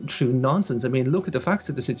or through nonsense. I mean, look at the facts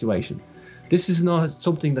of the situation. This is not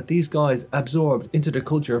something that these guys absorbed into their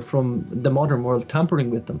culture from the modern world tampering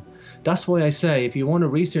with them. That's why I say, if you want to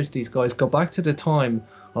research these guys, go back to the time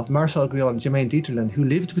of Marcel Griot and Jermaine Dieterlen, who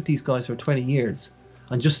lived with these guys for 20 years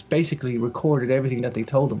and just basically recorded everything that they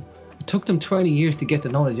told them. It took them 20 years to get the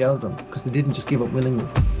knowledge out of them because they didn't just give up willingly.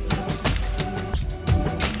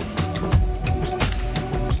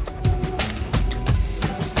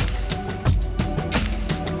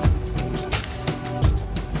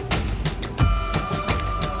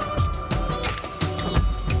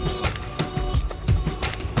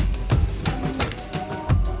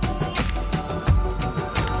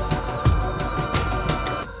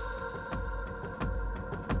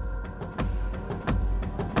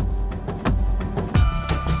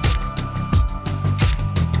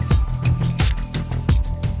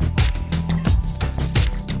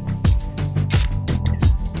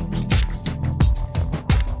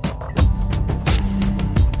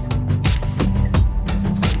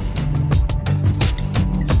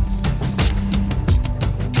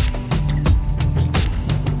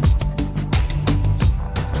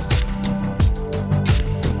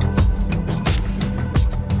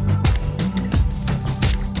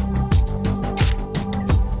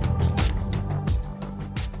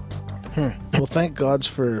 Well, thank God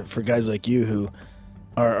for guys like you who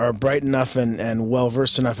are bright enough and well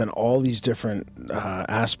versed enough in all these different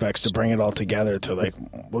aspects to bring it all together. To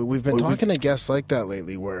we've been talking to guests like that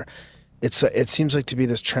lately, where it seems like to be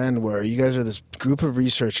this trend where you guys are this group of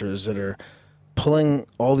researchers that are pulling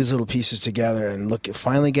all these little pieces together and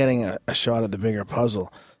finally getting a shot at the bigger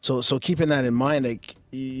puzzle. So keeping that in mind, like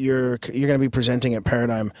you're going to be presenting at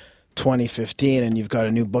Paradigm 2015, and you've got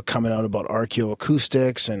a new book coming out about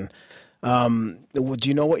archaeoacoustics. And do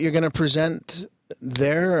you know what you're going to present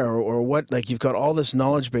there, or what? Like, you've got all this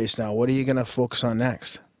knowledge base now. What are you going to focus on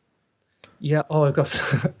next? Yeah. Oh, I've got.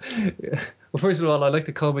 Well, first of all, I like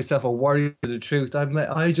to call myself a warrior of the truth.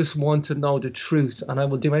 I just want to know the truth, and I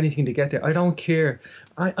will do anything to get there. I don't care.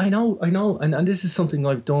 I know, and this is something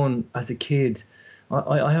I've done as a kid.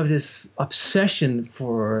 I have this obsession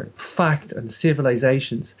for fact and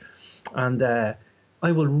civilizations, and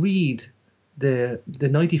I will read the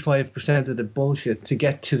 95% of the bullshit to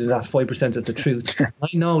get to that 5% of the truth. I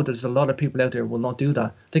know there's a lot of people out there who will not do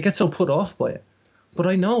that. They get so put off by it. But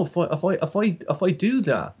I know if I do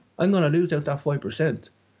that, I'm going to lose out that 5%.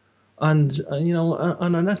 And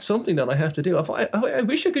and that's something that I have to do. I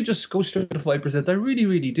wish I could just go straight to 5%. I really,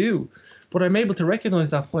 really do. But I'm able to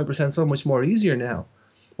recognize that 5% so much more easier now,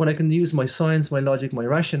 when I can use my science, my logic, my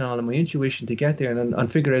rationale, and my intuition to get there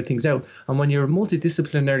and figure out things out. And when you're a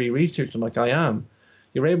multidisciplinary researcher like I am,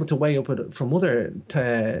 you're able to weigh up it from other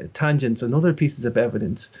tangents and other pieces of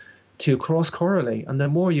evidence to cross-correlate. And the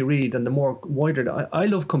more you read and the more wider... I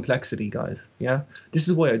love complexity, guys. Yeah, this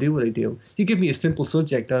is why I do what I do. You give me a simple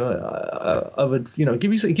subject, I would, give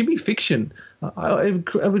me fiction. I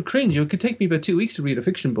would cringe. It could take me about 2 weeks to read a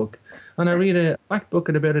fiction book, and I read a fact book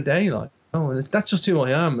in about a day. And that's just who I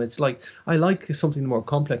am. It's like I like something the more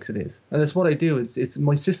complex it is, and that's what I do. It's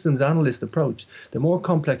my systems analyst approach. The more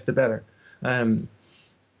complex, the better.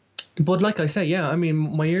 But like I say, yeah, I mean,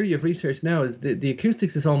 my area of research now is the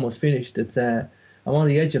acoustics is almost finished. It's I'm on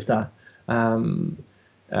the edge of that.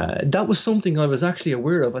 That was something I was actually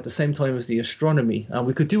aware of at the same time as the astronomy, and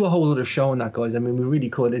we could do a whole other show on that, guys. I mean, we really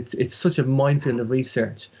could. It's such a minefield of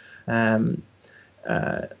research. When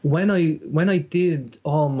I did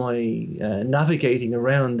all my navigating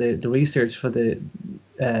around the research for the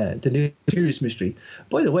new Mysterious Mystery,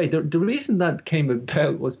 by the way, the reason that came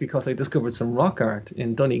about was because I discovered some rock art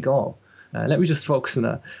in Donegal. Let me just focus on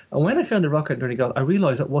that. And when I found the rock art in Donegal, I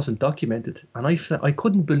realized it wasn't documented, and I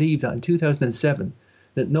couldn't believe that in 2007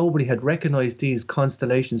 that nobody had recognized these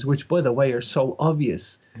constellations, which, by the way, are so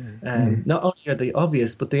obvious. Not only are they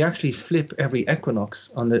obvious, but they actually flip every equinox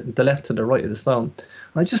on the left to the right of the stone.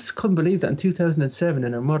 I just couldn't believe that in 2007,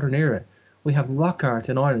 in our modern era, we have rock art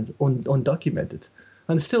in Ireland undocumented.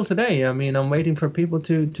 And still today, I mean, I'm waiting for people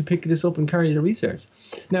to pick this up and carry the research.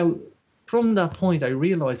 Now, from that point, I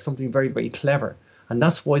realized something very, very clever. And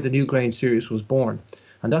that's why the New Grange series was born.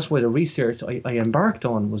 And that's why the research I embarked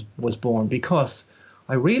on was born, because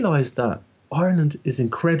I realized that Ireland is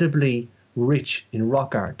incredibly rich in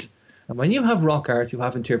rock art. And when you have rock art, you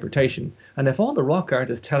have interpretation. And if all the rock art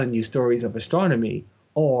is telling you stories of astronomy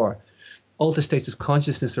or altered states of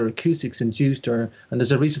consciousness or acoustics induced, and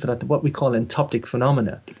there's a reason for that, what we call entoptic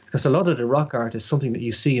phenomena, because a lot of the rock art is something that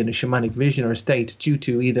you see in a shamanic vision or state due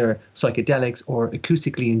to either psychedelics or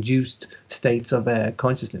acoustically induced states of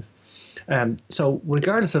consciousness. So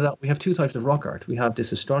regardless of that, we have two types of rock art. We have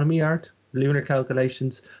this astronomy art, lunar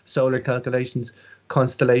calculations, solar calculations,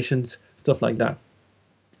 constellations, stuff like that.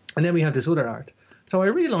 And then we have this other art. So I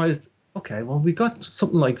realized, okay, well, we got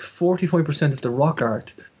something like 45% of the rock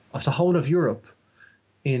art of the whole of Europe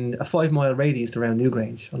in a 5-mile radius around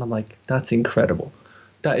Newgrange. And I'm like, that's incredible.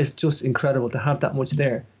 That is just incredible to have that much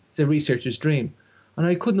there. It's a researcher's dream. And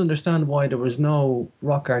I couldn't understand why there was no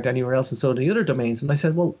rock art anywhere else in so the other domains. And I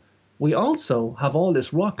said, well, we also have all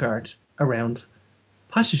this rock art around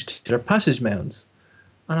passage mounds.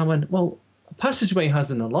 And I went, well, a passageway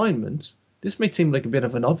has an alignment. This may seem like a bit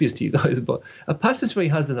of an obvious to you guys, but a passageway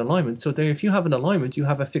has an alignment. So there, if you have an alignment, you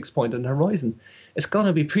have a fixed point on the horizon. It's going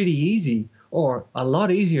to be pretty easy, or a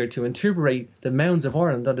lot easier, to interpret the mounds of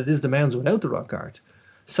Ireland than it is the mounds without the rock art.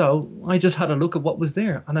 So I just had a look at what was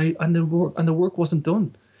there, and the work wasn't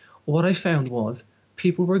done. What I found was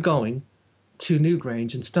people were going to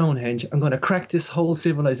Newgrange and Stonehenge and going to crack this whole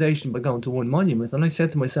civilization by going to one monument. And I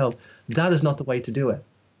said to myself, that is not the way to do it.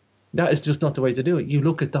 That is just not the way to do it. You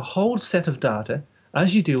look at the whole set of data,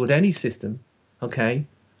 as you do with any system, okay,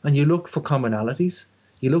 and you look for commonalities.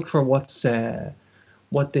 You look for what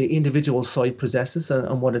the individual site possesses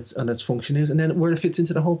and what its function is, and then where it fits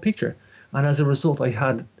into the whole picture. And as a result, I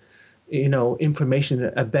had,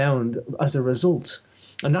 information abound as a result.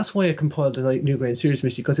 And that's why I compiled the New Grange Serious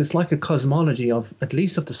Mystery, because it's like a cosmology of at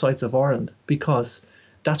least of the sites of Ireland, because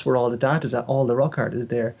that's where all the data is at, all the rock art is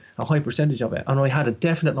there, a high percentage of it. And I had a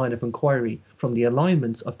definite line of inquiry from the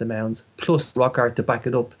alignments of the mounds, plus rock art to back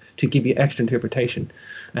it up, to give you extra interpretation.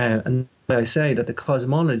 And I say that the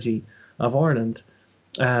cosmology of Ireland,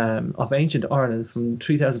 of ancient Ireland from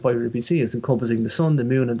 3500 BC, is encompassing the sun, the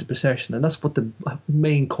moon, and the precession. And that's what the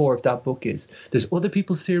main core of that book is. There's other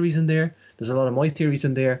people's theories in there. There's a lot of my theories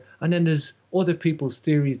in there. And then there's other people's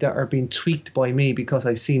theories that are being tweaked by me because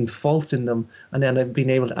I've seen faults in them, and then I've been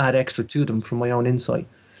able to add extra to them from my own insight.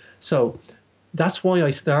 So that's why I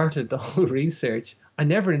started the whole research. I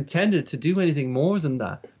never intended to do anything more than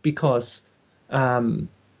that, because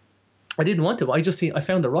I didn't want to. I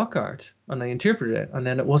found the rock art and I interpreted it, and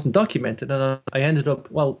then it wasn't documented, and I ended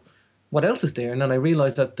up, well, what else is there? And then I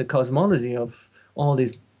realized that the cosmology of all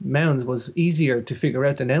these mounds was easier to figure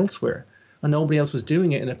out than elsewhere, and nobody else was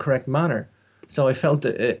doing it in a correct manner. So I felt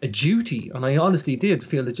a duty, and I honestly did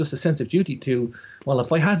feel just a sense of duty to, well, if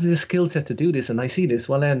I had this skill set to do this and I see this,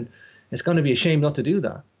 well then, It's going to be a shame not to do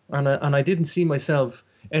that. And I didn't see myself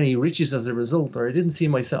any riches as a result, or I didn't see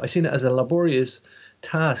myself. I seen it as a laborious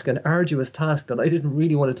task, an arduous task that I didn't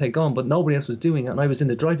really want to take on, but nobody else was doing it, and I was in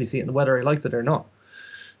the driving seat, and whether I liked it or not.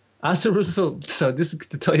 As a result, so this is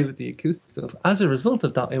to tell you with the acoustic stuff. As a result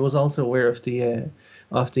of that, I was also aware of the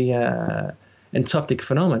entoptic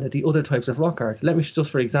phenomena, the other types of rock art. Let me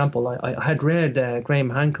just, for example, I had read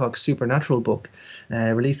Graham Hancock's Supernatural book,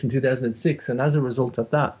 released in 2006, and as a result of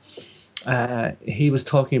that, he was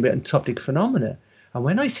talking about entoptic phenomena. And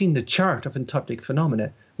when I seen the chart of entoptic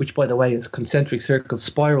phenomena, which by the way is concentric circles,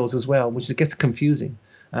 spirals as well, which gets confusing.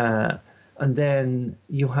 And then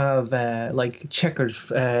you have like checkered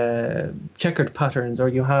patterns, or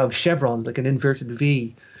you have chevrons like an inverted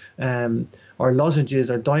V, or lozenges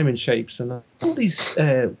or diamond shapes, and all these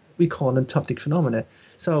we call entoptic phenomena.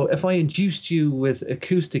 So if I induced you with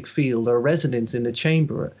acoustic field or resonance in the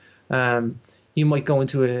chamber, you might go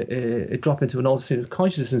into a drop into an altered state of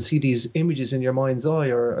consciousness and see these images in your mind's eye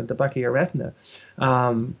or at the back of your retina.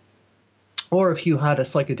 Or if you had a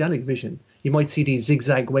psychedelic vision, you might see these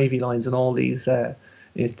zigzag wavy lines and all these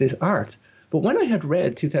this art. But when I had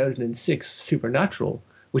read 2006 Supernatural,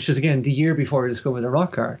 which was again the year before I discovered the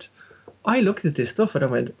rock art, I looked at this stuff and I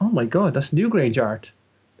went, "Oh my God, that's Newgrange art.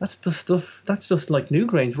 That's the stuff. That's just like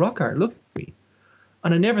Newgrange rock art. Look at me."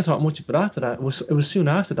 And I never thought much about after that. It was soon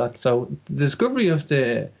after that. So the discovery of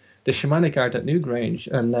the shamanic art at Newgrange,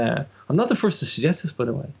 and I'm not the first to suggest this, by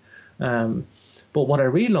the way. But what I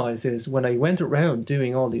realized is when I went around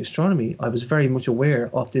doing all the astronomy, I was very much aware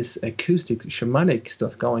of this acoustic shamanic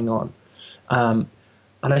stuff going on.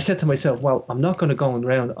 And I said to myself, well, I'm not going to go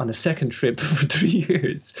around on a second trip for 3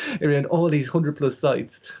 years around all these 100+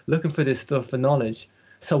 sites looking for this stuff and knowledge.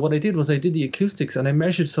 So what I did was I did the acoustics, and I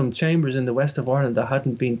measured some chambers in the west of Ireland that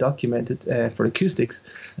hadn't been documented for acoustics,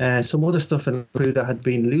 some other stuff in Peru that had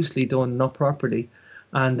been loosely done, not properly.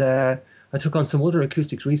 And I took on some other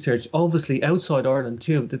acoustics research, obviously outside Ireland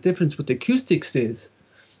too. The difference with the acoustics is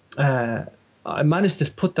I managed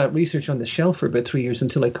to put that research on the shelf for about 3 years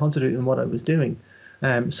until I concentrated on what I was doing.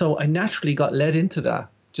 So I naturally got led into that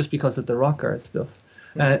just because of the rock art stuff.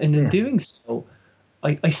 And in doing so,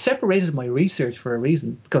 I separated my research for a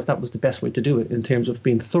reason, because that was the best way to do it in terms of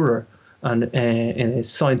being thorough and in a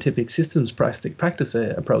scientific systems practice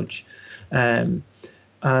approach. And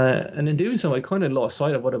in doing so, I kind of lost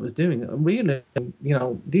sight of what I was doing. Really,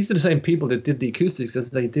 these are the same people that did the acoustics as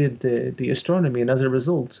they did the astronomy, and as a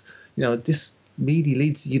result, this really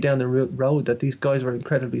leads you down the road that these guys were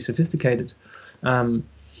incredibly sophisticated.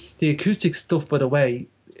 The acoustic stuff, by the way,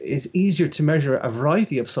 is easier to measure a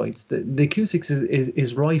variety of sites. The acoustics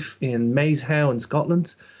is rife in Maze Howe in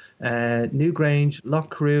Scotland, Newgrange, Lough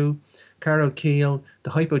Crew, Carrowkeel, the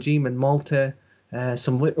Hypogeme in Malta,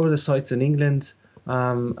 some other sites in England,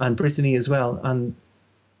 and Brittany as well. And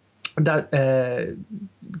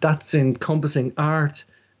that's encompassing art,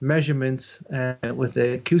 measurements with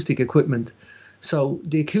the acoustic equipment. So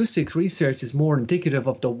the acoustic research is more indicative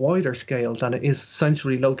of the wider scale than it is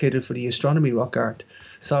centrally located for the astronomy rock art.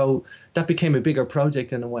 So that became a bigger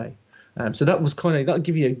project in a way. So that was that'll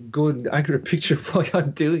give you a good, accurate picture of why I'm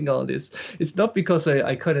doing all this. It's not because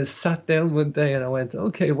I kind of sat down one day and I went,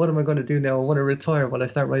 okay, what am I going to do now? I want to retire while I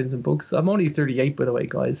start writing some books. I'm only 38, by the way,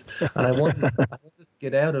 guys. And I wanted to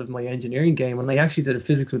get out of my engineering game. And I actually did a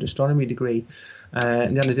physics with astronomy degree.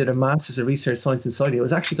 And then I did a master's of research science and society. I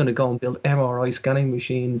was actually going to go and build MRI scanning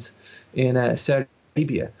machines in Saudi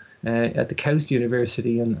Arabia at the Coast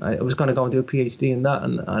University, and I was going to go and do a PhD in that.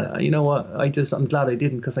 And you know what? I'm glad I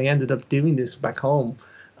didn't, because I ended up doing this back home.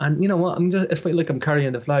 And you know what? It's like I'm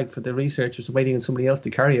carrying the flag for the researchers, waiting on somebody else to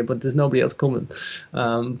carry it, but there's nobody else coming.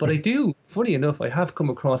 But I do, funny enough, I have come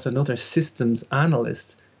across another systems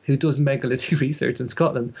analyst who does megalith research in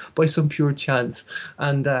Scotland by some pure chance,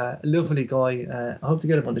 and a lovely guy. I hope to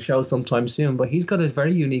get him on the show sometime soon, but he's got a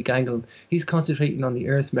very unique angle. He's concentrating on the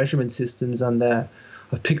Earth measurement systems, and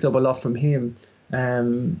I've picked up a lot from him.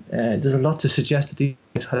 There's a lot to suggest that these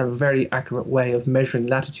guys have a very accurate way of measuring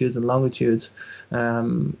latitudes and longitudes,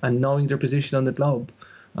 and knowing their position on the globe.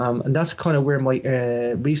 And that's kind of where my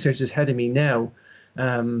research is heading me now.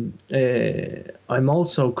 I'm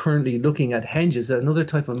also currently looking at henges. Another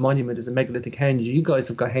type of monument is a megalithic henge. You guys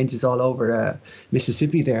have got henges all over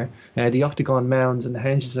Mississippi there. The octagon mounds and the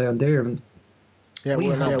henges are there. Yeah,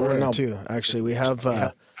 we're not too. Actually, we have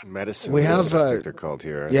medicine. We have I think they're called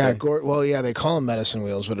here. Yeah, they call them medicine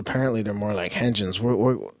wheels, but apparently they're more like henges.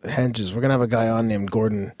 We're henges. We're gonna have a guy on named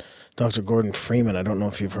Dr. Gordon Freeman. I don't know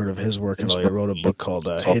if you've heard of his work at all. He wrote a book called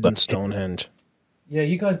Hidden Stonehenge. Yeah,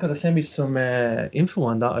 you guys got to send me some info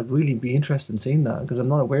on that. I'd really be interested in seeing that, because I'm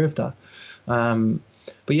not aware of that.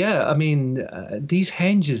 But yeah, I mean, these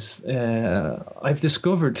henges I've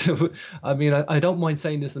discovered. I mean, I don't mind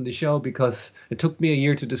saying this on the show because it took me a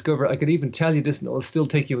year to discover. I could even tell you this, and it'll still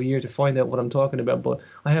take you a year to find out what I'm talking about. But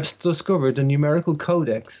I have discovered a numerical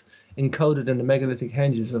codex encoded in the megalithic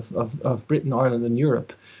henges of Britain, Ireland, and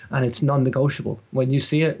Europe, and it's non-negotiable. When you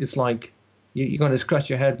see it, it's like you're going to scratch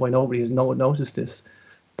your head why nobody has noticed this.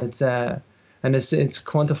 It's and it's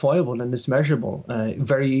quantifiable and it's measurable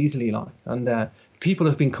very easily, like, and people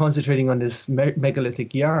have been concentrating on this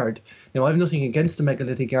megalithic yard. Now, I have nothing against the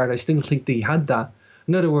megalithic yard. I still think they had that.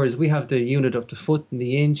 In other words, we have the unit of the foot and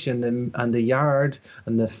the inch and the yard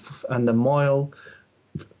and the mile,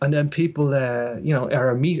 and then people, are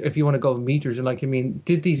a meter. If you want to go meters, and like, I mean,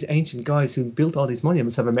 did these ancient guys who built all these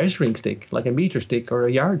monuments have a measuring stick, like a meter stick or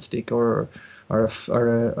a yard stick or a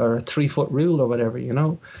 3-foot rule or whatever,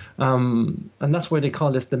 and that's why they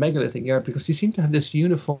call this the megalithic yard, because you seem to have this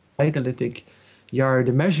uniform megalithic yard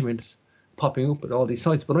of measurements popping up at all these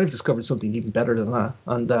sites. But I've discovered something even better than that,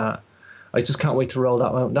 and I just can't wait to roll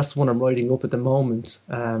that out. That's the one I'm writing up at the moment.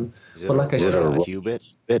 Is it a qubit?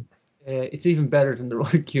 It's even better than the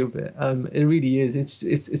Royal Cubit. It really is.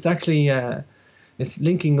 It's actually it's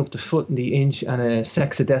linking up the foot and the inch and a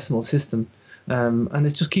sexadecimal system, and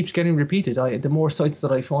it just keeps getting repeated. The more sites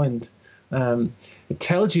that I find, it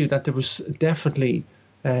tells you that there was definitely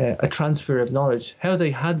a transfer of knowledge. How they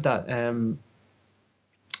had that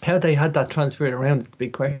transferred around is the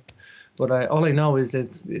big question. But all I know is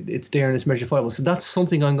that it's there and it's measurable. So that's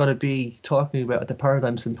something I'm going to be talking about at the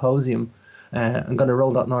Paradigm Symposium. I'm going to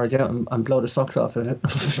roll that knowledge out and blow the socks off it.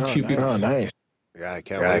 Oh, nice. Yeah, I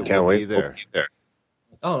can't wait to be there.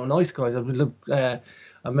 Oh, nice, guys. I'm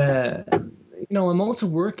also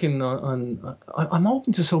working on I'm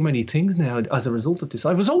open to so many things now as a result of this.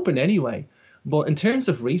 I was open anyway, but in terms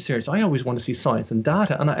of research, I always want to see science and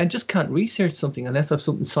data, and I just can't research something unless I have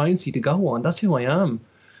something sciencey to go on. That's who I am.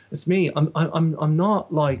 It's me. I'm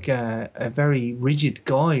not like a very rigid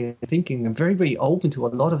guy thinking. I'm very, very open to a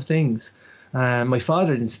lot of things. My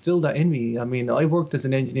father instilled that in me. I mean, I worked as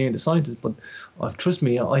an engineer and a scientist, but trust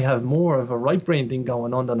me, I have more of a right brain thing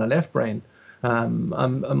going on than a left brain.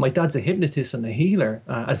 My dad's a hypnotist and a healer,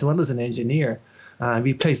 as well as an engineer.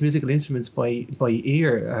 He plays musical instruments by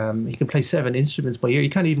ear. He can play 7 instruments by ear. He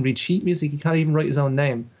can't even read sheet music. He can't even write his own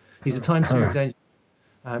name. He's a time series engineer.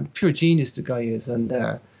 Pure genius the guy is,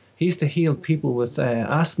 and he used to heal people with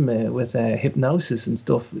asthma, with hypnosis and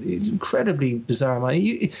stuff. Incredibly bizarre, man.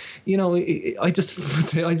 He's my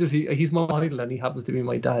idol, and he happens to be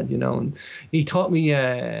my dad, And he taught me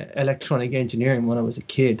electronic engineering when I was a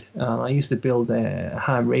kid. I used to build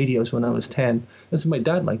ham radios when I was 10. This is my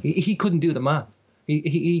dad. Like he couldn't do the math.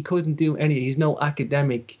 He couldn't do any. He's no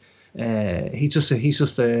academic. He's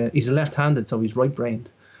left-handed, so he's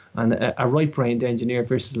right-brained. And a right-brained engineer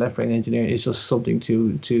versus a left-brained engineer is just something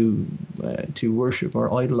to worship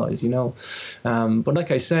or idolize, But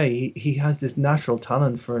like I say, he has this natural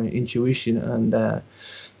talent for intuition, and I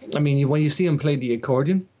mean, when you see him play the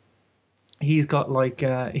accordion, he's got like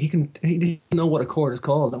he doesn't know what a chord is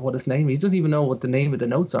called and what its name is. He doesn't even know what the name of the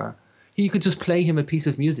notes are. He could just play him a piece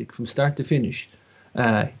of music from start to finish.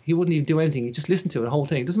 He wouldn't even do anything. He'd just listen to it, the whole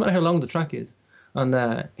thing. It doesn't matter how long the track is. And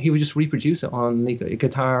he would just reproduce it on a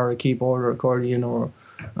guitar, or a keyboard, or accordion,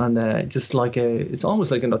 just like it's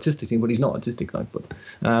almost like an autistic thing, but he's not autistic, like. But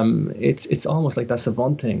it's almost like that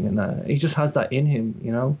savant thing, and he just has that in him,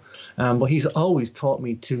 But he's always taught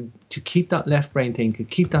me to keep that left brain thing, to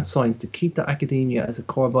keep that science, to keep that academia as a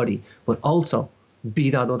core body, but also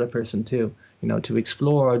be that other person too, to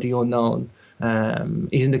explore the unknown.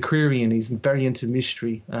 He's an Aquarian. He's very into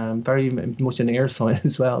mystery, very much an air sign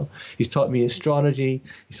as well. He's taught me astrology.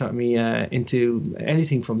 He's taught me into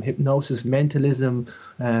anything from hypnosis, mentalism.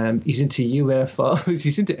 He's into UFOs.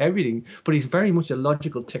 He's into everything. But he's very much a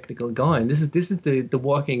logical, technical guy. And this is the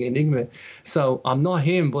walking enigma. So I'm not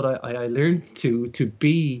him, but I learned to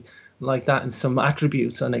be like that in some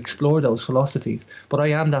attributes and explore those philosophies. But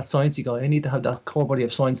I am that sciencey guy. I need to have that core body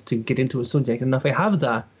of science to get into a subject. And if I have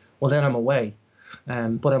that, well, then I'm away.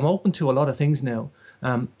 But I'm open to a lot of things now.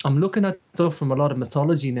 I'm looking at stuff from a lot of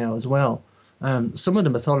mythology now as well. Some of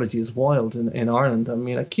the mythology is wild in Ireland. I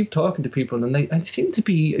mean, I keep talking to people, and they seem to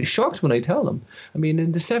be shocked when I tell them. I mean,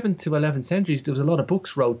 in the 7th to 11th centuries, there was a lot of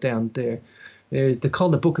books wrote down there. They're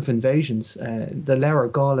called the Book of Invasions. The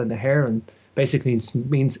Leabhar Gall and the Heron basically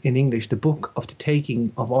means in English the Book of the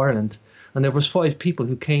Taking of Ireland. And there was 5 people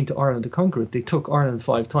who came to Ireland to conquer it. They took Ireland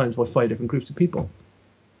 5 times by 5 different groups of people.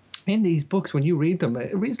 In these books, when you read them,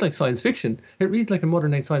 it reads like science fiction. It reads like a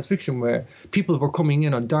modern-day science fiction where people were coming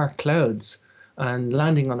in on dark clouds and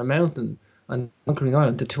landing on a mountain and conquering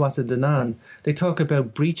Ireland, the Tuatha De Danann, they talk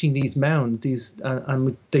about breaching these mounds.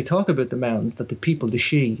 And they talk about the mounds that the people, the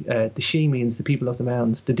Shi means the people of the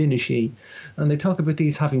mounds, the Din Shi, and they talk about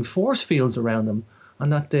these having force fields around them,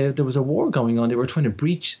 and that there was a war going on. They were trying to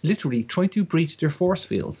breach their force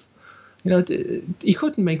fields. You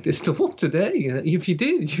couldn't make this stuff up today. If you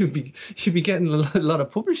did, you'd be getting a lot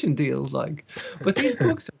of publishing deals. But these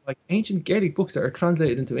books are like ancient Gaelic books that are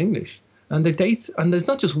translated into English, and they date. And there's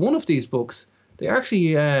not just one of these books. They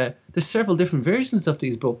actually there's several different versions of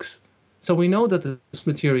these books. So we know that this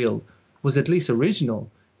material was at least original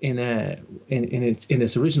in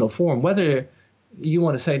its original form. Whether you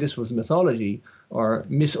want to say this was mythology or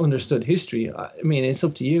misunderstood history, I mean, it's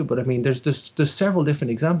up to you. But I mean, there's several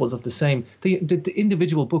different examples of the same. The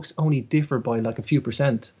individual books only differ by like a few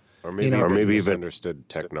percent. Or maybe even misunderstood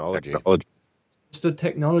technology. Understood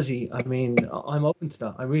technology. I mean, I'm open to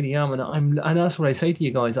that. I really am, and that's what I say to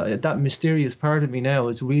you guys. That mysterious part of me now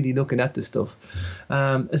is really looking at this stuff.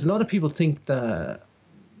 As a lot of people think that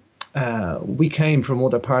we came from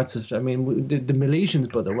other parts of. I mean, the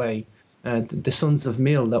Milesians, by the way. The Sons of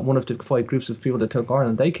Mil, that one of the 5 groups of people that took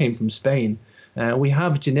Ireland, they came from Spain. We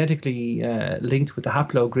have genetically linked with the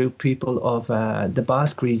haplogroup people of the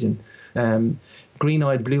Basque region.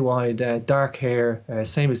 Green-eyed, blue-eyed, dark hair,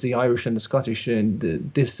 same as the Irish and the Scottish. And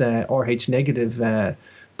this Rh negative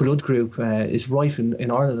blood group is rife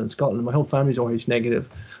in Ireland and Scotland. My whole family's Rh negative.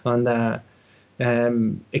 And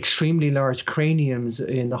extremely large craniums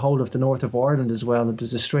in the whole of the north of Ireland as well. And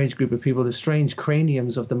there's a strange group of people, the strange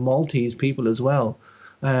craniums of the Maltese people as well.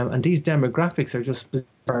 And these demographics are just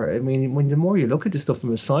bizarre. I mean, the more you look at this stuff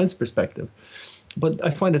from a science perspective, but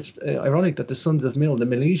I find it's ironic that the Sons of Mil, the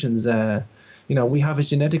Milesians, we have a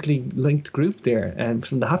genetically linked group there,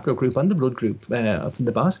 from the haplogroup and the blood group from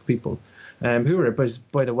the Basque people. Who are,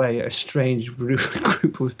 by the way, a strange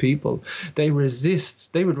group of people. They resist.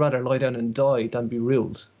 They would rather lie down and die than be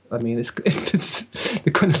ruled. I mean, it's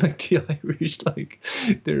they're kind of like the Irish.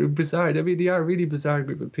 They're bizarre. I mean, they are a really bizarre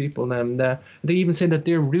group of people. And they even say that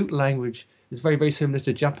their root language is very, very similar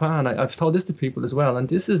to Japan. I've told this to people as well.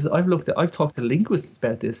 And I've talked to linguists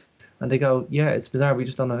about this, and they go, yeah, it's bizarre. We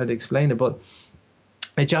just don't know how to explain it. But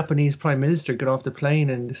a Japanese prime minister got off the plane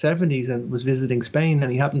in the 70s and was visiting Spain,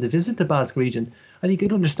 and he happened to visit the Basque region, and he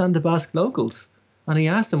could understand the Basque locals. And he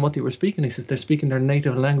asked them what they were speaking. He says they're speaking their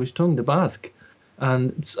native language tongue, the Basque.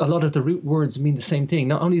 And a lot of the root words mean the same thing.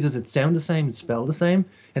 Not only does it sound the same and spell the same,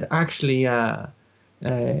 it actually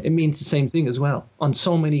it means the same thing as well, on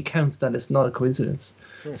so many counts that it's not a coincidence.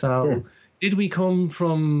 So did we come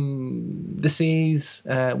from the seas?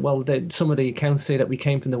 Some of the accounts say that we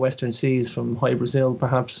came from the western seas, from High Brazil,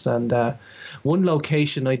 perhaps. And one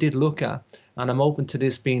location I did look at, and I'm open to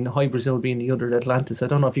this being High Brazil being the other Atlantis. I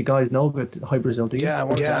don't know if you guys know about High Brazil, do you? Yeah, I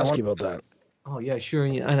wanted to ask you about that. Oh, yeah, sure.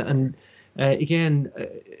 And again,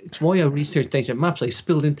 it's why I researched ancient maps. I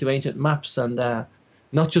spilled into ancient maps, and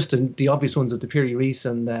not just the obvious ones of the Piri Reis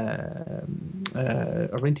and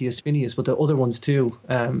Orintius Phineas, but the other ones too.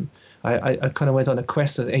 I kind of went on a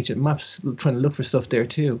quest of ancient maps, trying to look for stuff there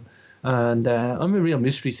too. And I'm a real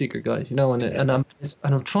mystery seeker, guys, and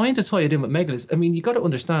I'm trying to tie it in with megaliths. I mean, you got to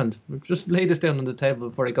understand. Just lay this down on the table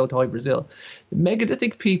before I go to High Brazil. The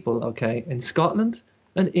megalithic people, okay, in Scotland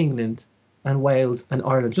and England and Wales and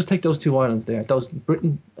Ireland. Just take those 2 islands there, those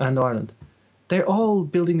Britain and Ireland. They're all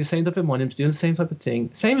building the same type of monuments, doing the same type of thing.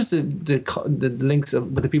 Same as the links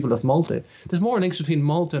with the people of Malta. There's more links between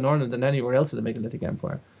Malta and Ireland than anywhere else in the megalithic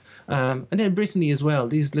empire. And then Brittany as well,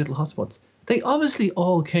 these little hotspots. They obviously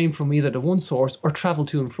all came from either the one source or traveled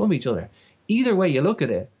to and from each other. Either way you look at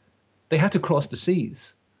it, they had to cross the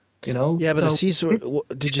seas, Yeah, but the seas were,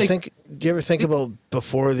 do you ever think about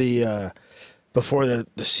before the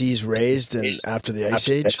seas raised and after the Ice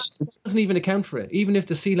Age? It doesn't even account for it. Even if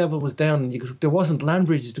the sea level was down, and there wasn't land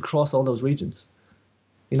bridges to cross all those regions.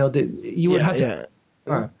 You would have to...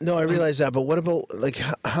 No, I realize that, but what about,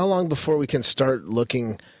 how long before we can start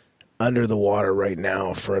looking under the water right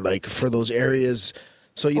now for those areas?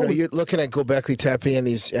 So you're looking at Göbekli Tepe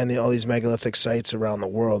and all these megalithic sites around the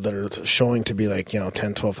world that are showing to be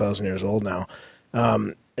 10,000-12,000 years old now,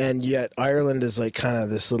 and yet Ireland is kind of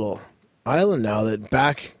this little island now that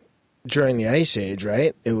back during the Ice Age,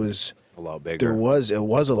 right? It was a lot bigger. It was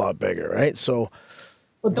a lot bigger, right? So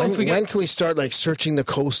when can we start searching the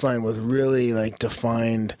coastline with really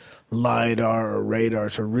defined LiDAR or radar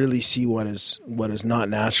to really see what is not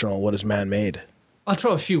natural, what is man-made? I'll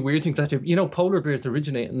throw a few weird things at you. Polar bears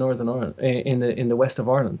originate in Northern Ireland, in the west of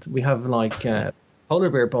Ireland. We have polar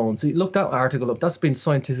bear bones. Look that article up. That's been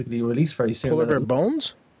scientifically released very soon. Polar bear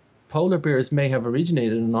bones? polar bears may have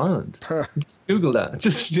originated in Ireland. Google that.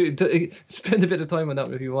 Just spend a bit of time on that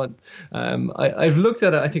if you want. I've looked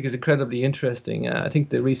at it. I think it's incredibly interesting. I think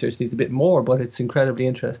the research needs a bit more, but it's incredibly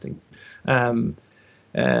interesting. Well,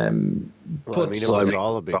 I mean, it was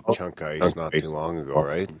all a big chunk of ice not too long ago,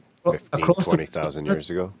 right? 20,000 years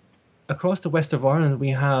ago. Across the west of Ireland, we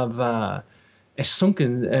have a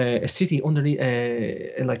sunken a city underneath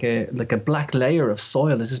like a black layer of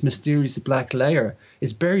soil. There's this mysterious black layer.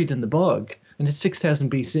 It's buried in the bog, and it's 6,000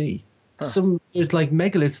 BC. There's like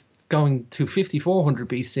megaliths going to 5,400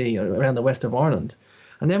 BC around the west of Ireland.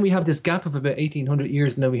 And then we have this gap of about 1,800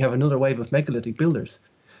 years, and then we have another wave of megalithic builders.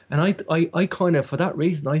 And I kind of, for that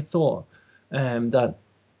reason, I thought that,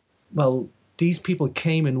 well, these people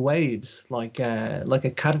came in waves, like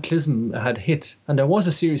a cataclysm had hit. And there was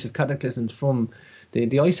a series of cataclysms from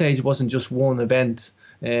the Ice Age. Wasn't just one event.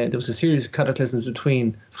 There was a series of cataclysms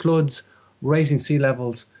between floods, rising sea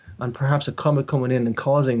levels, and perhaps a comet coming in and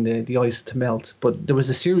causing the ice to melt. But there was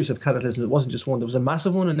a series of cataclysms. It wasn't just one. There was a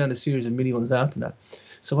massive one and then a series of mini ones after that.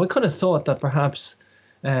 So I kind of thought that perhaps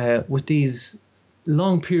with these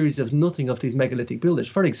long periods of nothing of these megalithic builders,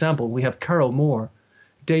 for example, we have Carroll Moor,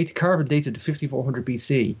 carbon dated to 5,400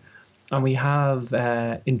 BC. And we have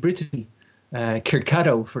in Brittany,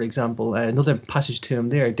 Kirkcaldy, for example, another passage tomb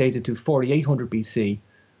there dated to 4,800 BC.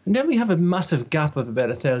 And then we have a massive gap of about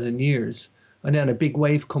 1,000 years. And then a big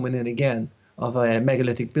wave coming in again of a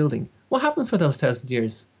megalithic building. What happened for those 1,000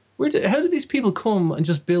 years? How did these people come and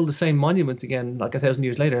just build the same monuments again like 1,000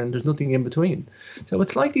 years later, and there's nothing in between? So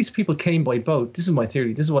it's like these people came by boat. This is my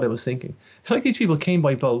theory. This is what I was thinking. It's like these people came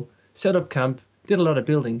by boat, set up camp, did a lot of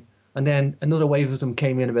building, and then another wave of them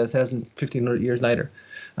came in about 1,000, 1,500 years later.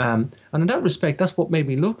 And in that respect, that's what made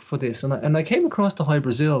me look for this. And I came across the High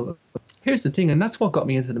Brazil. Here's the thing, and that's what got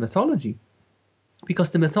me into the mythology.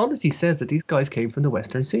 Because the mythology says that these guys came from the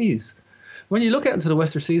Western Seas. When you look out into the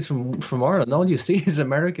Western Seas from Ireland, all you see is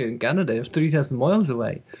America and Canada. It's 3,000 miles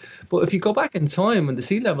away. But if you go back in time when the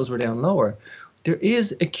sea levels were down lower, there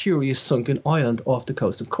is a curious sunken island off the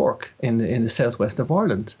coast of Cork in the southwest of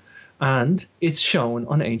Ireland. And it's shown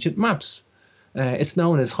on ancient maps. It's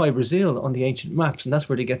known as High Brazil on the ancient maps, and that's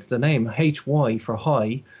where it gets the name, HY for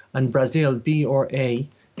high, and Brazil, BRASIL.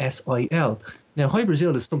 Now, High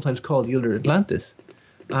Brazil is sometimes called the Elder Atlantis.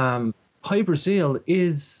 High Brazil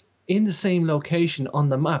is in the same location on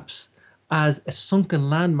the maps as a sunken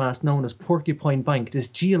landmass known as Porcupine Bank, this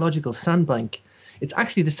geological sandbank. It's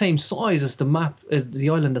actually the same size as the map, the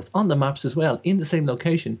island that's on the maps as well, in the same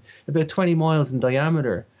location, about 20 miles in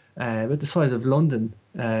diameter, about the size of London,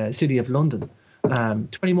 city of London.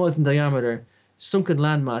 20 miles in diameter, sunken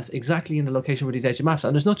landmass, exactly in the location where these ancient maps are.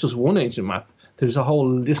 And there's not just one ancient map. There's a whole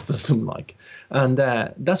list of them, like. And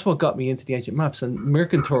that's what got me into the ancient maps. And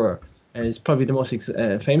Mercantor is probably the most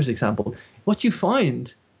famous example. What you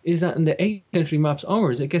find is that in the 8th century maps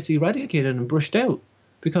onwards, it gets eradicated and brushed out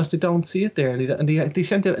because they don't see it there. And they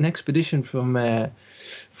sent out an expedition from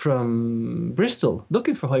Bristol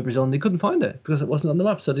looking for High Brazil, and they couldn't find it because it wasn't on the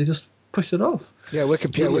map, so they just pushed it off. Yeah,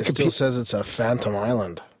 Wikipedia still says it's a phantom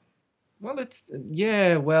island. Well,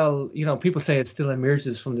 people say it still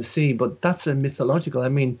emerges from the sea, but that's a mythological. I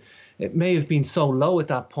mean, it may have been so low at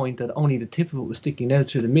that point that only the tip of it was sticking out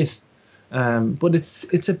through the mist. But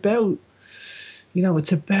it's about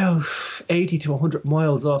 80 to 100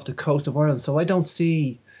 miles off the coast of Ireland. So I don't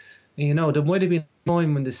see, there might have been a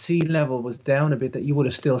time when the sea level was down a bit that you would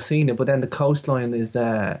have still seen it, but then the coastline is,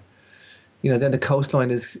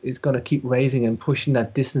 is going to keep raising and pushing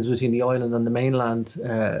that distance between the island and the mainland,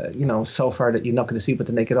 so far that you're not going to see it with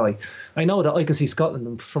the naked eye. I know that I can see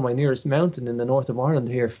Scotland from my nearest mountain in the north of Ireland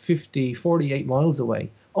here, 48 miles away,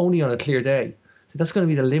 only on a clear day. So that's going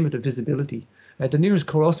to be the limit of visibility. The nearest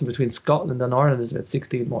crossing between Scotland and Ireland is about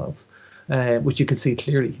 16 miles, which you can see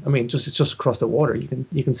clearly. I mean, it's just across the water.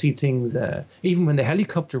 You can see things. Even when the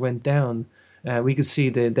helicopter went down, we could see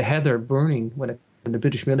the heather burning when the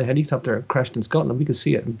British Military helicopter crashed in Scotland. We could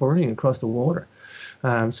see it burning across the water.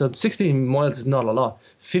 So 16 miles is not a lot.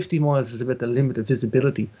 50 miles is about the limit of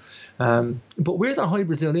visibility. But where the High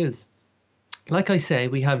Brazil is, like I say,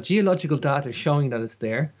 we have geological data showing that it's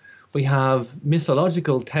there. We have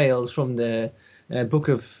mythological tales from the Book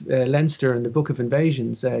of Leinster and the Book of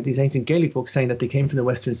Invasions, these ancient Gaelic books saying that they came from the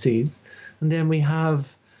Western Seas. And then we have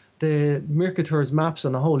the Mercator's maps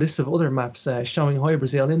and a whole list of other maps showing High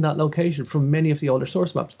Brazil in that location from many of the older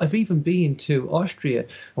source maps. I've even been to Austria.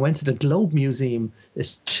 I went to the Globe Museum,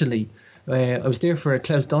 especially. I was there for a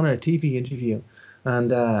Klaus Donner TV interview.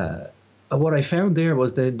 And what I found there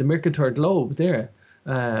was the Mercator globe there.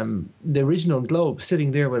 The original globe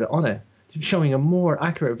sitting there with it on it. showing a more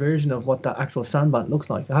accurate version of what that actual sandbank looks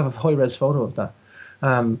like. I have a high-res photo of that.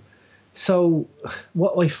 So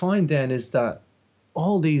what I find then is that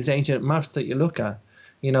all these ancient maps that you look at,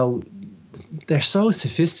 you know, they're so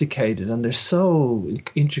sophisticated and they're so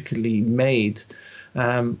intricately made.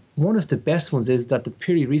 One of the best ones is that the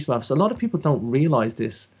period Reese maps, a lot of people don't realize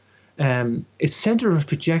this. Its center of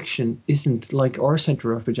projection isn't like our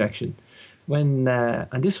center of projection.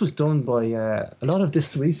 And this was done by, a lot of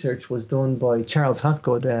this research was done by Charles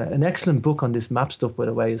Hapgood. An excellent book on this map stuff, by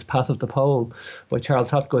the way, is Path of the Pole by Charles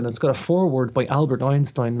Hapgood. And it's got a foreword by Albert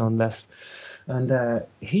Einstein, none less. And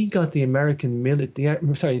he got the American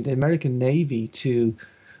Navy to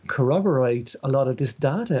corroborate a lot of this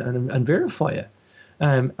data and verify it.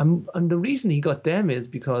 And the reason he got them is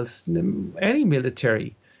because any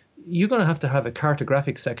military, you're going to have a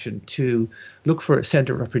cartographic section to look for a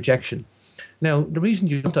center of projection. Now, the reason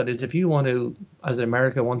you do that is if you want to, as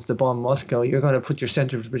America wants to bomb Moscow, you're going to put your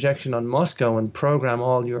center of projection on Moscow and program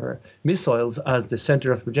all your missiles as the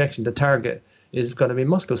center of projection. The target is going to be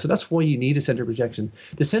Moscow. So that's why you need a center of projection.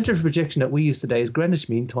 The center of projection that we use today is Greenwich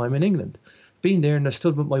Mean Time in England. Been there and I've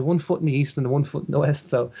stood with my 1 foot in the east and 1 foot in the west.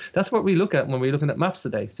 So that's what we look at when we're looking at maps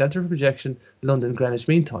today. Center of projection, London, Greenwich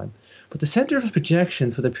Mean Time. But the center of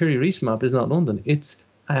projection for the Piri Reis map is not London. It's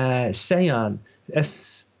Seyane,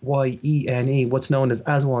 Syene, what's known as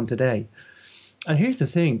Aswan today. And here's the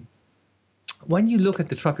thing. When you look at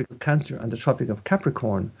the Tropic of Cancer and the Tropic of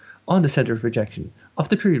Capricorn on the center of projection of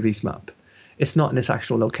the Piri Reis map, it's not in its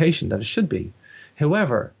actual location that it should be.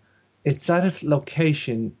 However, it's at its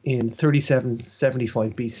location in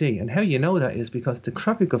 3775 BC. And how you know that is because the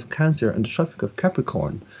Tropic of Cancer and the Tropic of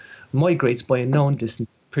Capricorn migrates by a known distance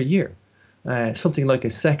per year. Something like a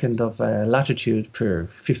second of latitude per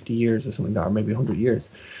 50 years or something like that, or maybe 100 years.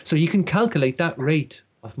 So you can calculate that rate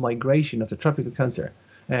of migration of the Tropic of Cancer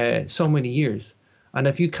so many years. And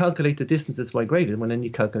if you calculate the distance it's migrated, well, then you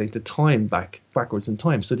calculate the time backwards in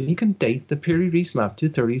time. So then you can date the Piri Reis map to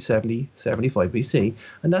 3075 BC.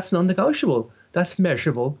 And that's non-negotiable. That's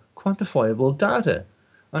measurable, quantifiable data.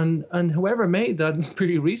 And whoever made that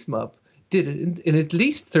Piri Reis map did it in at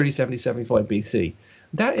least 3075 BC.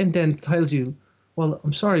 That and then tells you, well,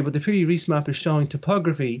 I'm sorry, but the Piri Reis map is showing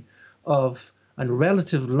topography of and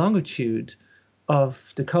relative longitude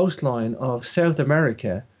of the coastline of South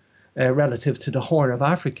America relative to the Horn of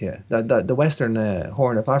Africa, the western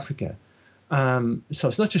Horn of Africa. So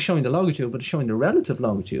it's not just showing the longitude, but it's showing the relative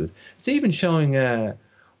longitude. It's even showing,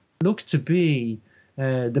 looks to be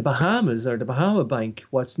the Bahamas or the Bahama Bank,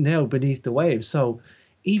 what's now beneath the waves. So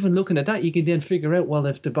even looking at that, you can then figure out, well,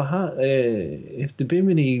 if the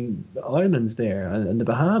Bimini Islands there and the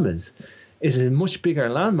Bahamas is a much bigger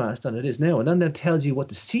landmass than it is now, and then that tells you what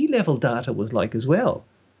the sea level data was like as well.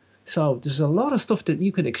 So there's a lot of stuff that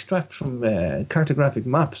you can extract from cartographic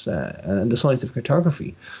maps and the science of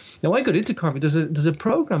cartography. Now, I got into cartography. There's a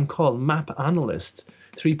program called Map Analyst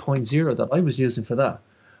 3.0 that I was using for that.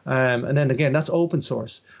 And then again, that's open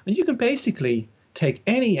source. And you can basically take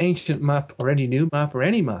any ancient map or any new map or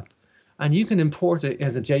any map, and you can import it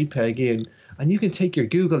as a JPEG in, and you can take your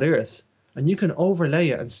Google Earth and you can overlay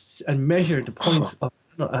it and measure the points of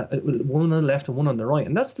one on the left and one on the right.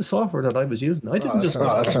 And that's the software that I was using. I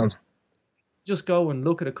didn't just go and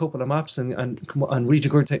look at a couple of maps and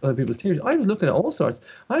regurgitate other people's theories. I was looking at all sorts.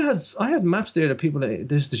 I had maps there that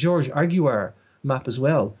there's the Georges Arguer map as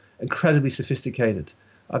well, incredibly sophisticated.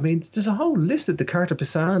 I mean, there's a whole list of the Carta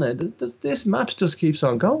Pisana. This maps just keeps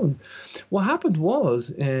on going. What happened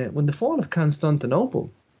was, when the fall of Constantinople,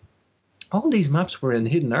 all these maps were in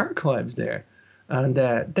hidden archives there. And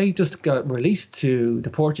they just got released to the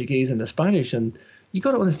Portuguese and the Spanish. And you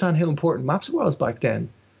got to understand how important maps were back then.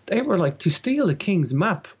 They were like, to steal a king's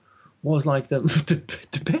map was like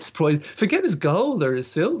the best prize. Forget his gold or his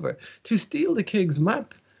silver. To steal the king's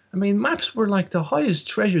map. I mean, maps were like the highest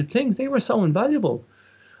treasured things. They were so invaluable.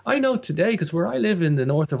 I know today, because where I live in the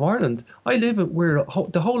north of Ireland, I live at where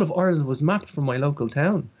the whole of Ireland was mapped from my local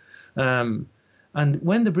town. And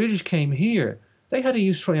when the British came here, they had to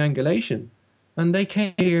use triangulation. And they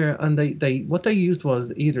came here and what they used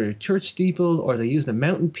was either a church steeple or they used a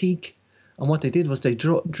mountain peak. And what they did was they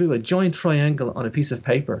drew a joint triangle on a piece of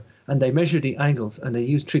paper and they measured the angles and they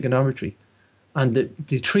used trigonometry. And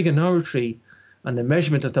the trigonometry and the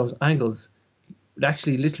measurement of those angles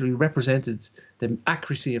actually literally represented the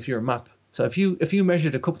accuracy of your map. So if you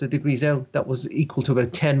measured a couple of degrees out, that was equal to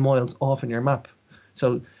about 10 miles off in your map.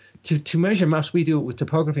 So to measure maps, we do it with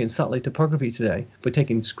topography and satellite topography today by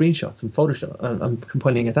taking screenshots and Photoshop and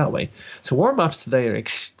compiling it that way. So our maps today are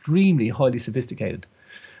extremely highly sophisticated.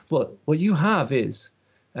 But what you have is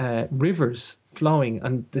rivers flowing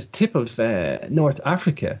on the tip of North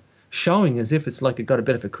Africa, showing as if it's like it got a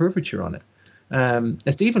bit of a curvature on it.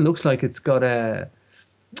 It even looks like it's got the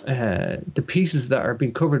pieces that are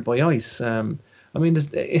being covered by ice. I mean,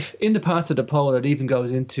 if in the path of the pole, it even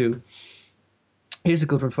goes into. Here's a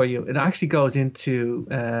good one for you. It actually goes into.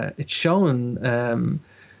 It's showing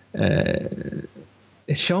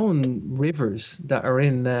rivers that are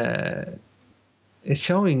in. It's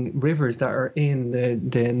showing rivers that are in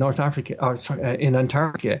the North Africa, or sorry, in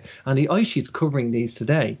Antarctica, and the ice sheets covering these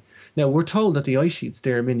today. Now we're told that the ice sheets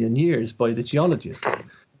there a million years by the geologists.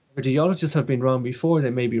 The geologists have been wrong before;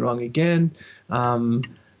 they may be wrong again.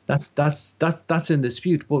 That's in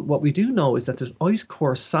dispute. But what we do know is that there's ice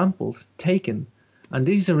core samples taken, and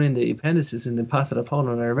these are in the appendices in the Path of the Pole.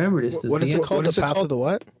 And I remember this. What is it called? The Path of the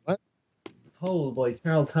what? Pole by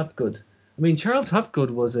Charles Hapgood. I mean, Charles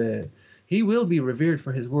Hapgood was he will be revered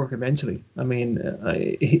for his work eventually. I mean,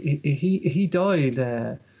 he died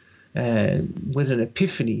with an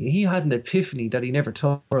epiphany. He had an epiphany that he never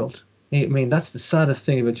told the world. I mean, that's the saddest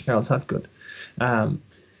thing about Charles Hapgood.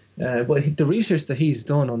 But the research that he's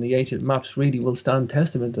done on the ancient maps really will stand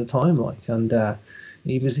testament to time, like, and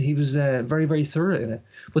he was very, very thorough in it.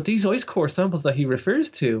 But these ice core samples that he refers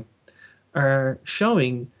to are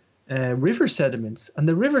showing river sediments, and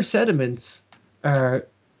the river sediments are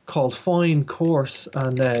called fine, coarse,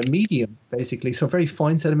 and medium, basically. So very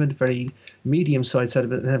fine sediment, very medium-sized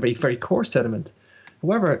sediment, and a very, very coarse sediment.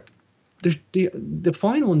 However, the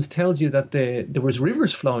fine ones tells you that there was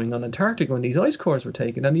rivers flowing on Antarctica when these ice cores were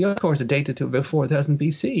taken, and the ice cores are dated to about 4000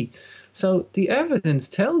 BC. So the evidence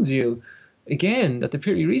tells you, again, that the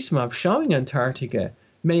Piri-Reis map showing Antarctica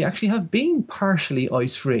may actually have been partially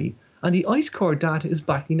ice-free, and the ice core data is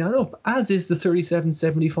backing that up, as is the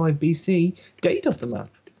 3775 BC date of the map.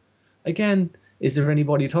 Again, is there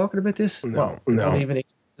anybody talking about this? No. Not even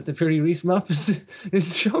that the Piri-Reis map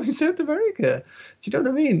is showing South America. Do you know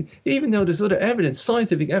what I mean? Even though there's other evidence,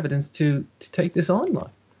 scientific evidence to take this on, like.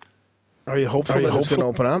 Are you hopeful that it's going to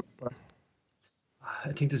open up?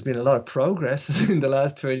 I think there's been a lot of progress in the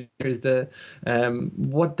last 20 years. The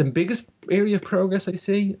biggest area of progress I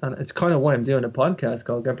see, and it's kind of why I'm doing a podcast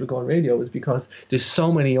called Grimerica Radio, is because there's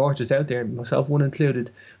so many authors out there, myself one included.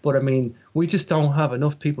 But I mean, we just don't have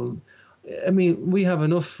enough people. I mean, we have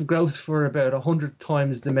enough growth for about 100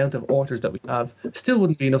 times the amount of authors that we have. Still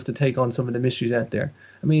wouldn't be enough to take on some of the mysteries out there.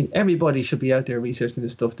 I mean, everybody should be out there researching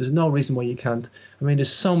this stuff. There's no reason why you can't. I mean,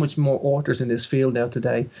 there's so much more authors in this field now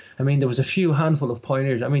today. I mean, there was a few handful of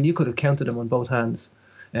pioneers. I mean, you could have counted them on both hands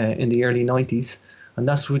in the early 90s. And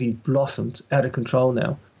that's really blossomed out of control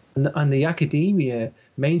now. And the academia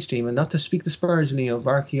mainstream, and not to speak disparagingly of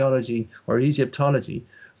archaeology or Egyptology,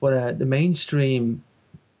 but the mainstream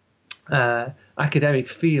academic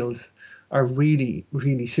fields are really,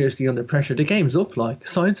 really seriously under pressure. The game's up, like,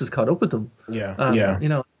 science has caught up with them. Yeah. You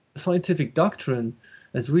know, scientific doctrine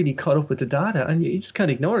has really caught up with the data, and you just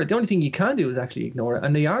can't ignore it. The only thing you can do is actually ignore it,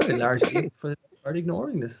 and they are largely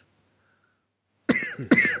ignoring this.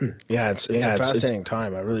 Yeah, it's a fascinating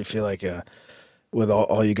time. I really feel like with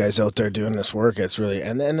all you guys out there doing this work, it's really,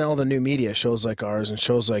 and then all the new media, shows like ours and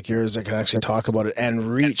shows like yours that can actually talk about it and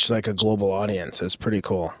reach like a global audience. It's pretty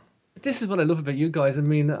cool. This is what I love about you guys. I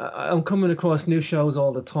mean, I'm coming across new shows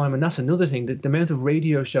all the time, and that's another thing, the amount of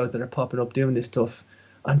radio shows that are popping up doing this stuff,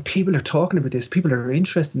 and people are talking about this, people are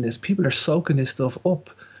interested in this, people are soaking this stuff up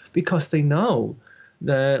because they know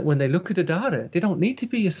that when they look at the data, they don't need to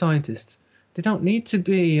be a scientist. They don't need to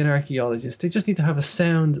be an archaeologist. They just need to have a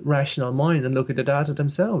sound, rational mind and look at the data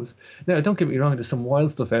themselves. Now, don't get me wrong, there's some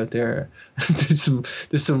wild stuff out there.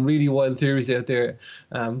 there's some really wild theories out there.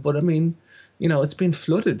 But I mean, you know, it's been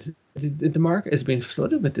flooded. The market has been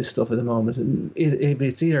flooded with this stuff at the moment.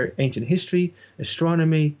 It's either ancient history,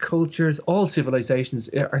 astronomy, cultures, all civilizations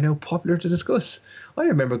are now popular to discuss. I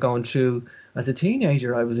remember going through, as a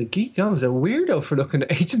teenager, I was a geek. I was a weirdo for looking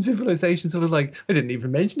at ancient civilizations. I was like, I didn't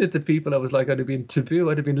even mention it to people. I was like, I'd have been taboo.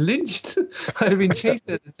 I'd have been lynched. I'd have been chased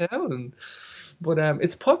out of town. But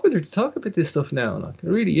it's popular to talk about this stuff now. Like, it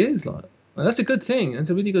really is. Like, and that's a good thing. It's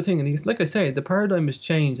a really good thing. And like I say, the paradigm has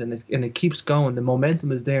changed, and it keeps going. The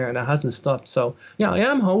momentum is there, and it hasn't stopped. So, yeah, I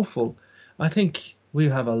am hopeful. I think we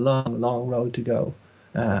have a long, long road to go.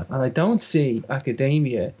 And I don't see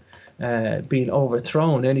academia being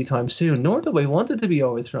overthrown anytime soon, nor do I want it to be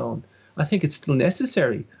overthrown. I think it's still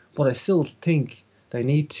necessary, but I still think they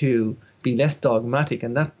need to be less dogmatic,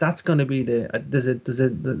 and that's going to be there's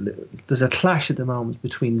a clash at the moment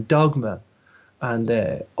between dogma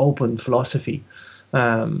and open philosophy. You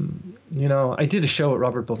know, I did a show with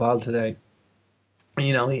Robert Boval today.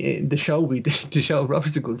 You know, the show we did, the show,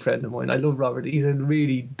 Robert's a good friend of mine. I love Robert. He's a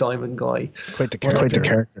really diamond guy. Quite the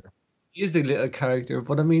character. He is the little character,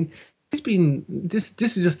 but I mean, he's been, this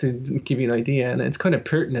is just to give you an idea, and it's kind of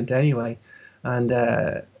pertinent anyway. And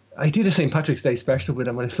I did a St. Patrick's Day special with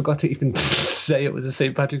him, and I forgot to even say it was a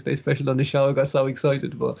St. Patrick's Day special on the show. I got so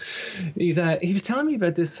excited, but he was telling me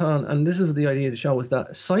about this song, and this is the idea of the show, was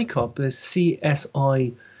that Psychop, this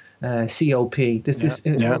CSICOP, this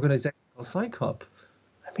organization called Psychop.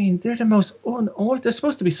 I mean, they're the most they're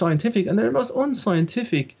supposed to be scientific, and they're the most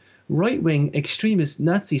unscientific, right-wing, extremist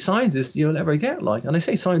Nazi scientists you'll ever get. Like, and I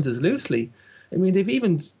say scientists loosely. I mean, they've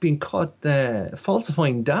even been caught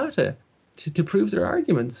falsifying data to prove their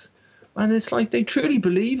arguments, and it's like they truly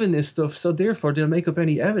believe in this stuff. So therefore, they'll make up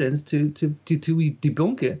any evidence to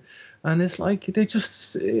debunk it. And it's like they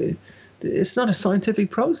just it's not a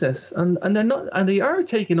scientific process, and they're not, and they are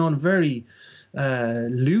taking on very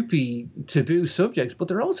loopy, taboo subjects, but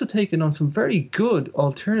they're also taking on some very good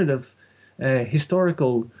alternative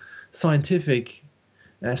historical scientific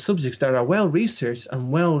subjects that are well researched and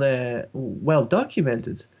well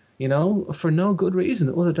documented, you know, for no good reason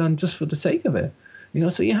other than just for the sake of it. You know,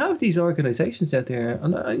 so you have these organizations out there,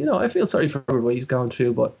 and you know, I feel sorry for what he's gone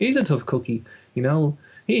through, but he's a tough cookie. You know,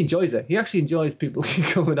 he enjoys it. He actually enjoys people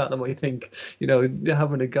coming at him, I think, you know,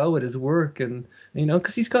 having a go at his work, and you know,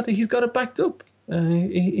 because he's got it backed up.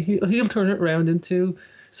 He'll turn it around into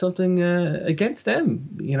something against them,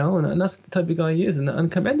 you know, and that's the type of guy he is, and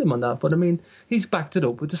commend him on that. But I mean, he's backed it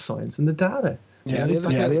up with the science and the data. Yeah,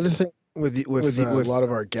 the other thing with a lot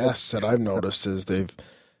of our guests that I've noticed is they've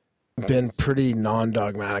been pretty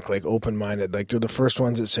non-dogmatic, like open-minded. Like, they're the first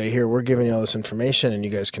ones that say, here, we're giving you all this information and you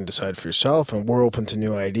guys can decide for yourself, and we're open to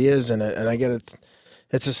new ideas. And I get it.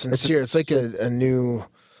 It's a sincere, it's like a new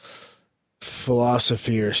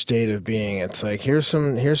philosophy or state of being. It's like, here's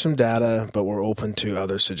some data, but we're open to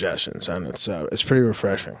other suggestions. And it's pretty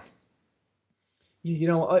refreshing. You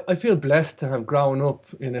know, I feel blessed to have grown up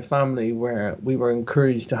in a family where we were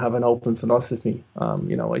encouraged to have an open philosophy.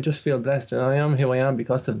 You know, I just feel blessed, and I am who I am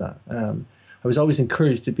because of that. I was always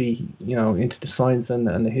encouraged to be, you know, into the science and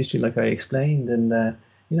the history, like I explained, and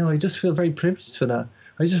you know, I just feel very privileged for that.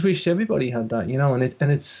 I just wish everybody had that, you know, and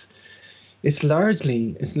it's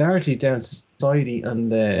largely down to society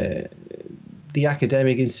and the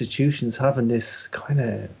academic institutions having this kind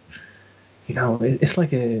of, you know, it's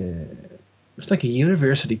like a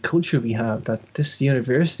university culture we have, that this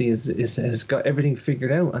university has got everything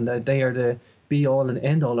figured out, and that they are the be all and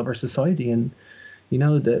end all of our society. And you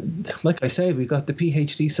know, like I say, we've got the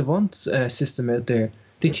PhD savant system out there.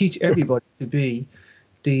 They teach everybody to be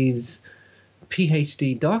these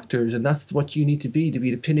PhD doctors, and that's what you need to be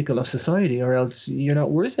the pinnacle of society, or else you're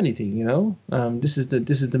not worth anything. You know, this is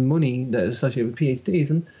the money that is associated with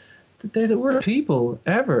PhDs, and they're the worst people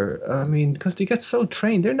ever. I mean, because they get so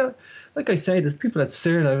trained. They're not, like I say, there's people at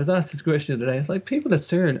CERN. I was asked this question today. It's like, people at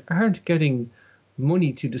CERN aren't getting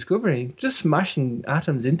money to discover anything, just smashing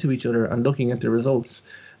atoms into each other and looking at the results.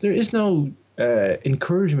 There is no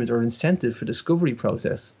encouragement or incentive for discovery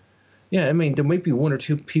process. Yeah, I mean, there might be one or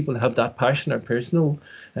two people that have that passion or personal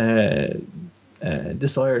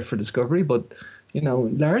desire for discovery, but you know,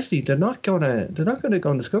 largely they're not gonna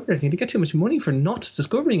go and discover anything. They get too much money for not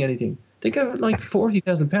discovering anything. They get like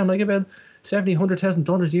 £40,000, like about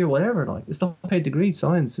 $100,000 a year, whatever. Like, it's not paid degree,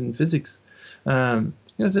 science and physics.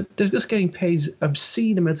 You know, they're just getting paid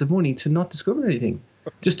obscene amounts of money to not discover anything,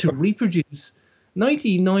 just to reproduce.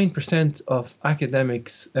 99% of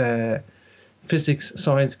academics, physics,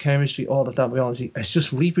 science, chemistry, all of that, biology, is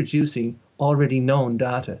just reproducing already known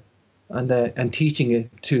data, and teaching it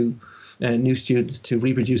to new students to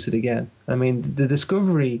reproduce it again. I mean, the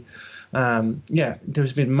discovery,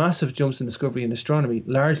 there's been massive jumps in discovery in astronomy,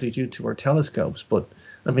 largely due to our telescopes. But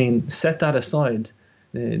I mean, set that aside,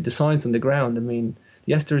 the science on the ground. I mean,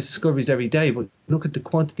 yes, there's discoveries every day, but look at the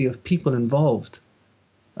quantity of people involved.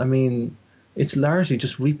 I mean, it's largely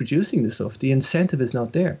just reproducing the stuff. The incentive is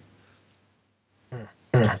not there.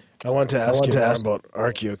 I want to ask you about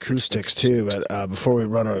archaeoacoustics too, but before we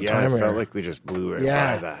run out of time, I felt like we just blew right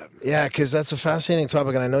by that. Yeah, because that's a fascinating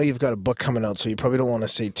topic, and I know you've got a book coming out, so you probably don't want to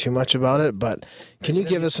say too much about it. But can you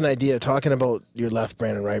give us an idea, talking about your left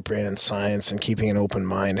brain and right brain and science and keeping an open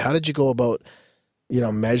mind? How did you go about, you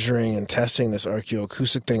know, measuring and testing this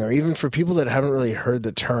archaeoacoustic thing, or even for people that haven't really heard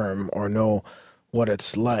the term or know what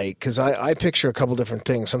it's like? Because I picture a couple different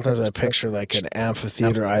things. Sometimes I picture like an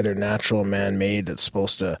amphitheater, either natural or man-made, that's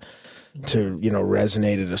supposed to you know,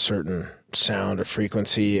 resonate at a certain sound or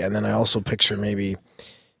frequency. And then I also picture maybe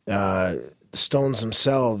stones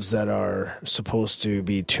themselves that are supposed to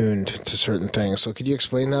be tuned to certain things. So could you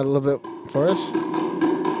explain that a little bit for us?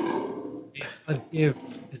 I give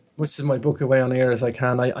as much of my book away on air as I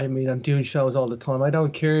can. I mean, I'm doing shows all the time. I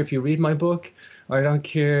don't care if you read my book, or I don't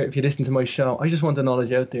care if you listen to my show. I just want the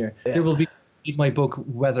knowledge out there. Yeah. There will be read my book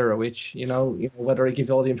whether or which, whether I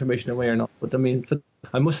give all the information away or not. But I mean,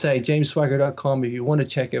 I must say, jamesswagger.com, if you want to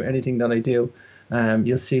check out anything that I do,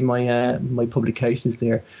 you'll see my my publications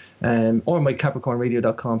there, or my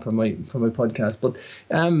capricornradio.com for my podcast. But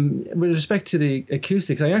with respect to the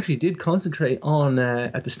acoustics, I actually did concentrate on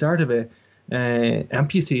at the start of it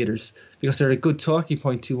amphitheaters, because they're a good talking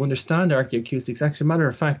point to understand archaeoacoustics. Actually, matter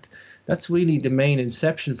of fact, that's really the main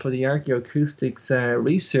inception for the archaeoacoustics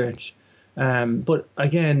research. But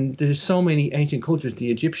again, there's so many ancient cultures: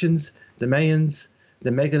 the Egyptians, the Mayans,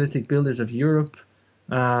 the megalithic builders of Europe,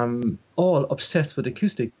 all obsessed with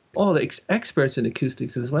acoustics, all experts in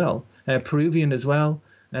acoustics as well, Peruvian as well,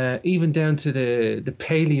 even down to the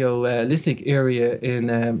Paleolithic area in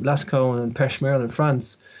Lascaux and Peshmerga in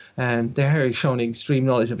France. They're showing extreme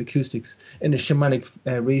knowledge of acoustics in the shamanic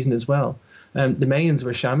reason as well. The Mayans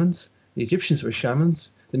were shamans, the Egyptians were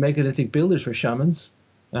shamans, the megalithic builders were shamans,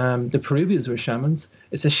 the Peruvians were shamans.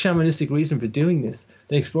 It's a shamanistic reason for doing this.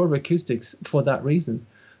 They explored acoustics for that reason.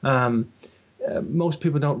 Most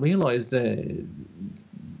people don't realize the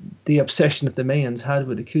obsession that the Mayans had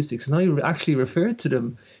with acoustics, and I actually referred to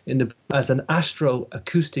them as an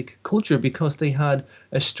astro-acoustic culture, because they had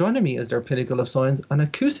astronomy as their pinnacle of science and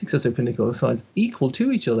acoustics as their pinnacle of science, equal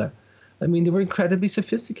to each other. I mean, they were incredibly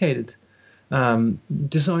sophisticated,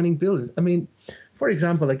 designing buildings. I mean, for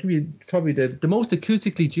example, I give you probably the most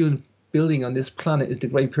acoustically tuned building on this planet is the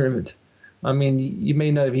Great Pyramid. I mean, you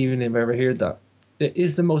may not have even ever heard that. It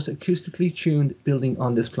is the most acoustically tuned building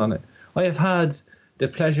on this planet. I have had the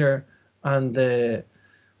pleasure and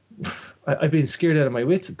I've been scared out of my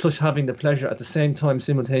wits, plus having the pleasure at the same time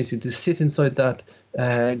simultaneously to sit inside that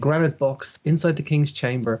granite box inside the King's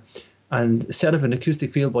Chamber and set up an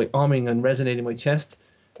acoustic field by humming and resonating my chest.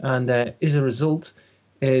 And as a result,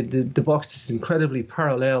 the box is incredibly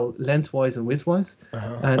parallel lengthwise and widthwise.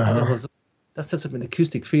 That sets up an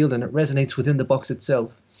acoustic field and it resonates within the box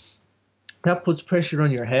itself. That puts pressure on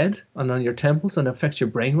your head and on your temples and affects your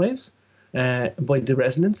brainwaves by the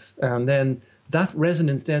resonance. And then that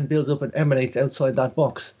resonance then builds up and emanates outside that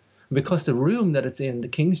box. Because the room that it's in, the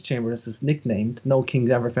King's Chamber, as it's nicknamed, no king's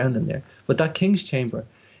ever found in there. But that King's Chamber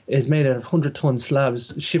is made out of 100-ton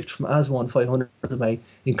slabs shipped from Aswan 500 miles away,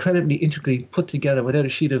 incredibly intricately put together without a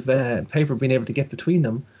sheet of paper being able to get between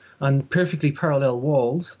them, and perfectly parallel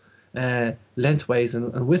walls, lengthways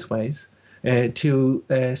and widthways, to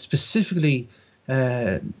specifically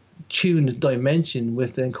tuned dimension,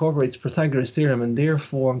 with incorporates Pythagoras theorem and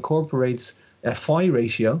therefore incorporates a phi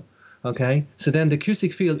ratio. Okay, so then the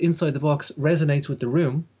acoustic field inside the box resonates with the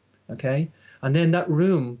room. Okay, and then that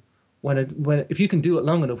room, if you can do it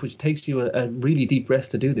long enough, which takes you a really deep rest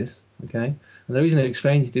to do this. Okay, and the reason I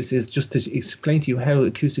explained this is just to explain to you how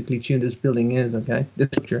acoustically tuned this building is. Okay, this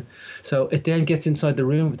picture. So it then gets inside the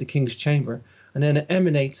room with the King's Chamber, and then it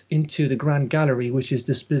emanates into the Grand Gallery, which is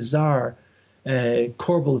this bizarre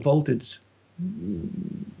Corbel vaulted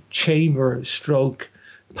chamber stroke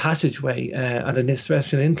passageway at an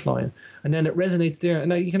special incline, and then it resonates there. And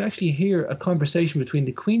now you can actually hear a conversation between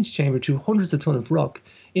the Queen's Chamber through hundreds of tons of rock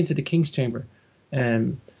into the King's Chamber,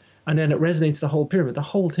 and then it resonates the whole pyramid. The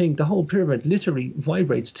whole pyramid literally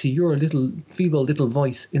vibrates to your little feeble little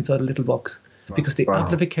voice inside a little box, because the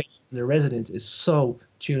amplification, the resonance is so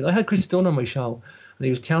tuned. I had Chris Dunn on my show, and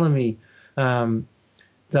he was telling me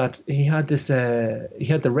that he had this he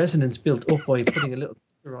had the resonance built up by putting a little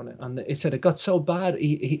on it, and he said it got so bad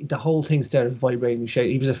the whole thing started vibrating and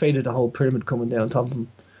shaking. He was afraid of the whole pyramid coming down on top of him.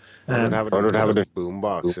 I would have a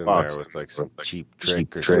boombox in there with like some cheap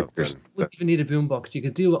trick or something. You wouldn't even need a boombox. You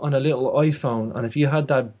could do it on a little iPhone, and if you had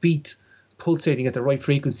that beat pulsating at the right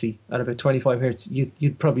frequency at about 25 hertz,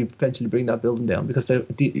 you'd probably eventually bring that building down, because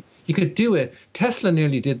you could do it. Tesla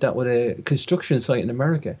nearly did that with a construction site in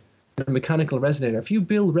America. A mechanical resonator. If you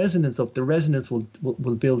build resonance up, the resonance will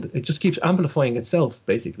build. It just keeps amplifying itself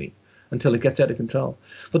basically until it gets out of control.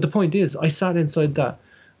 But the point is, I sat inside that,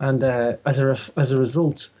 and as a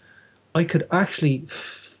result, I could actually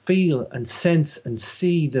feel and sense and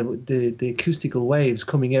see the acoustical waves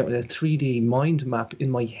coming out in a 3D mind map in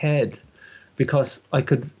my head, because I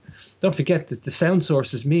could. Don't forget that the sound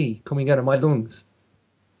source is me coming out of my lungs.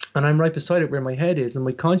 And I'm right beside it where my head is, and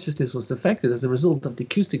my consciousness was affected as a result of the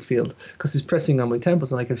acoustic field, because it's pressing on my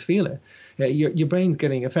temples and I can feel it. Your brain's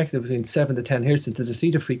getting affected between 7 to 10 hertz into the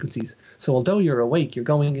theta frequencies. So although you're awake, you're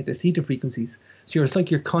going into theta frequencies. So it's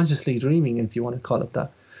like you're consciously dreaming, if you want to call it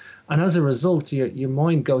that. And as a result, your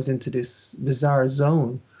mind goes into this bizarre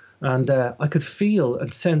zone And I could feel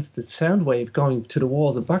and sense the sound wave going to the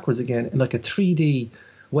walls and backwards again in like a 3D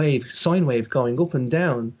wave, sine wave going up and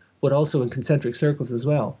down, but also in concentric circles as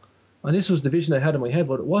well. And this was the vision I had in my head,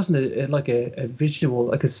 but it wasn't a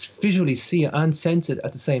visual. I could visually see it and sense it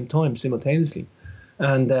at the same time, simultaneously.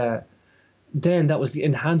 And then that was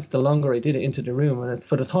enhanced the longer I did it into the room. And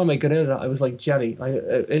for the time I got out of that, I was like jelly.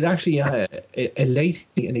 It actually elated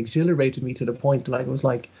me and exhilarated me to the point like it was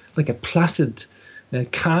like a placid,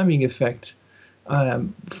 calming effect.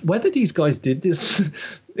 Whether these guys did this,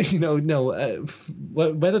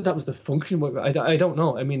 whether that was the function, I don't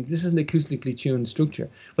know. I mean, this is an acoustically tuned structure.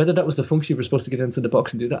 Whether that was the function you were supposed to get into the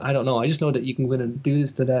box and do that, I don't know. I just know that you can go in and do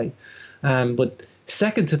this today. But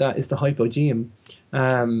second to that is the hypogeum.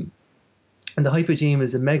 And the hypogeum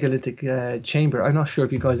is a megalithic chamber. I'm not sure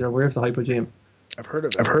if you guys are aware of the hypogeum. I've heard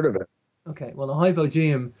of it. Okay, well, the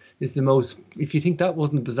hypogeum is the most, if you think that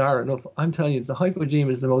wasn't bizarre enough, I'm telling you, the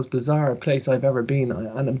hypogeum is the most bizarre place I've ever been,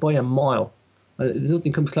 and by a mile.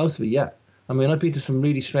 Nothing comes close to it yet. I mean, I've been to some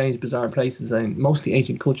really strange, bizarre places, and mostly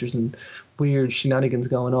ancient cultures and weird shenanigans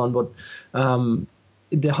going on, but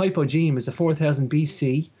the hypogeum is a 4000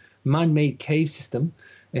 BC man-made cave system.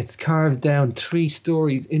 It's carved down 3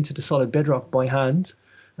 stories into the solid bedrock by hand.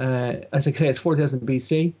 As I say, it's 4000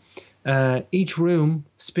 BC. Each room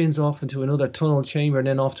spins off into another tunnel chamber and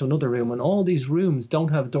then off to another room. And all these rooms don't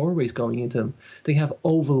have doorways going into them. They have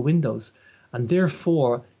oval windows. And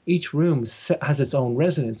therefore, each room has its own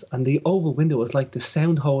resonance. And the oval window is like the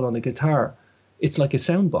sound hole on a guitar. It's like a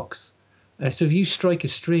sound box. So if you strike a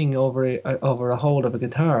string over a hole of a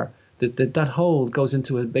guitar, that hole goes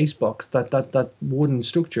into a bass box, that wooden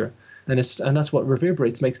structure, and that's what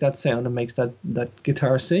reverberates, makes that sound and makes that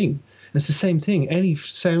guitar sing. And it's the same thing. Any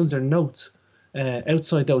sounds or notes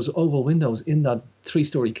outside those oval windows in that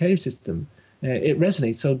 3-story cave system, it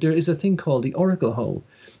resonates. So there is a thing called the oracle hole.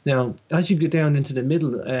 Now, as you go down into the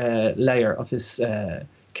middle layer of this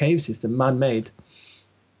cave system, man-made,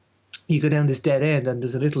 you go down this dead end and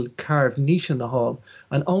there's a little carved niche in the hall,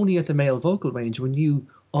 and only at the male vocal range, when you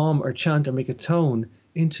or chant or make a tone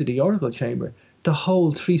into the oracle chamber, the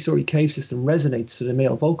whole 3-story cave system resonates to the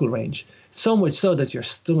male vocal range, so much so that your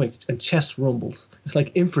stomach and chest rumbles. It's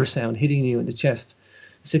like infrasound hitting you in the chest.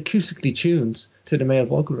 It's acoustically tuned to the male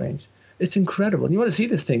vocal range. It's incredible. You want to see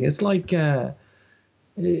this thing? It's like a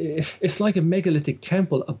megalithic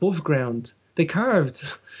temple above ground. They carved.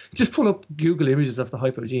 Just pull up Google images of the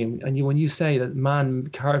hypogeum, and when you say that man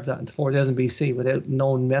carved that in 4000 BC without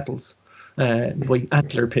known metals, by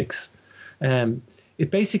antler picks. It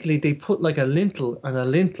basically, they put like a lintel and a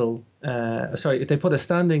lintel, they put a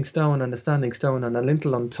standing stone and a standing stone and a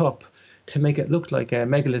lintel on top to make it look like a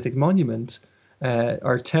megalithic monument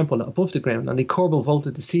or temple above the ground, and they corbel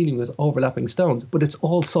vaulted the ceiling with overlapping stones, but it's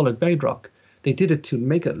all solid bedrock. They did it to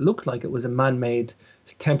make it look like it was a man-made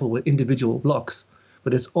temple with individual blocks,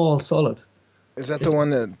 but it's all solid. Is that the one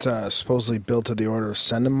that supposedly built to the order of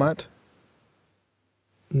Sendemat?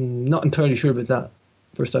 Not entirely sure about that.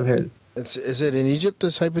 First I've heard. Is it in Egypt,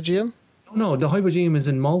 this hypogeum? No, the hypogeum is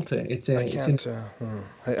in Malta.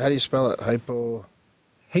 How do you spell it? Hypogeum.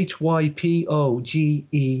 Hypogeum.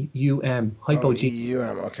 E-U-M.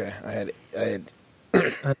 Okay, I had.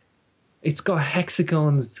 It's got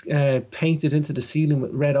hexagons painted into the ceiling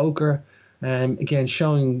with red ochre. Again,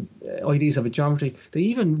 showing ideas of a geometry. They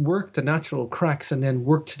even worked the natural cracks and then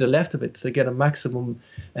worked to the left of it to get a maximum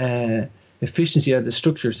efficiency out of the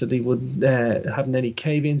structure, so they wouldn't have any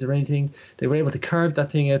cave-ins or anything. They were able to carve that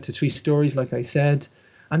thing out to 3 stories, like I said.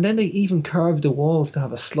 And then they even carved the walls to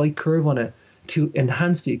have a slight curve on it to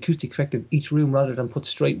enhance the acoustic effect of each room rather than put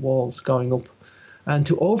straight walls going up. And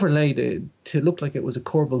to overlay to look like it was a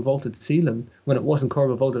corbel vaulted ceiling when it wasn't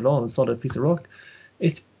corbel vaulted at all and solid piece of rock.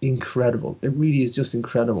 It's incredible. It really is just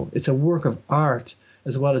incredible. It's a work of art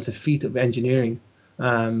as well as a feat of engineering,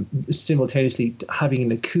 simultaneously having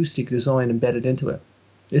an acoustic design embedded into it.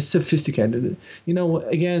 It's sophisticated.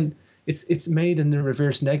 Again, it's made in the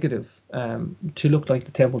reverse negative to look like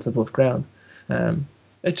the temples above ground.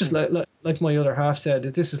 It's just like my other half said,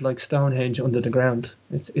 this is like Stonehenge under the ground.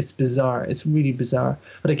 It's bizarre. It's really bizarre.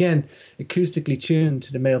 But again, acoustically tuned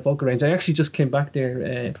to the male vocal range. I actually just came back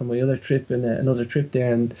there from my other trip and another trip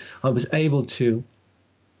there, and I was able to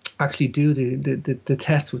actually do the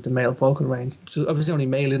test with the male vocal range. So I was the only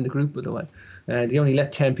male in the group, by the way. They only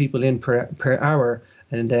let 10 people in per hour,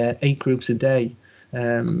 and 8 groups a day.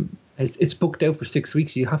 It's booked out for 6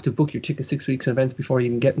 weeks. You have to book your ticket 6 weeks in advance before you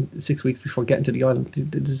even get 6 weeks before getting to the island.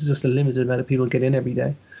 There's just a limited amount of people get in every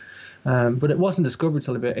day. But it wasn't discovered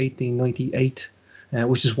till about 1898.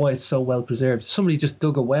 which is why it's so well preserved. Somebody just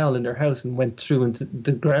dug a well in their house and went through into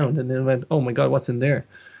the ground, and then went, "Oh my God, what's in there?"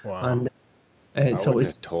 Wow. And I so wouldn't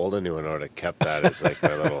it's have told anyone. I would have kept that as like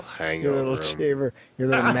my little hangover Your little room. chamber,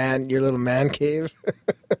 your little man cave.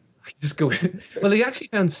 just go. Well, they actually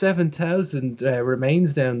found 7,000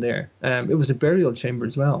 remains down there. It was a burial chamber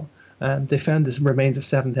as well. They found this remains of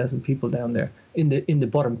 7,000 people down there in the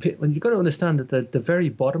bottom pit. And you've got to understand that the very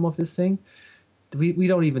bottom of this thing, we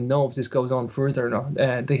don't even know if this goes on further or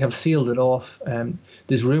not. They have sealed it off.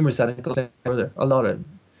 There's rumors that it goes down further. A lot of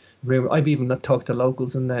rumors. I've even talked to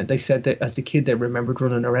locals, and they said that as a kid they remembered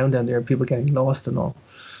running around down there, people getting lost and all.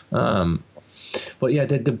 But yeah,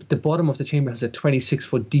 the bottom of the chamber has a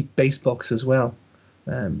 26-foot deep bass box as well,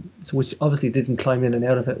 so which obviously didn't climb in and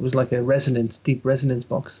out of it. It was like a deep resonance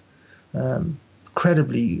box.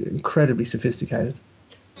 Incredibly sophisticated.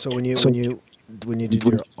 So when you did your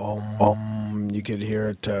you could hear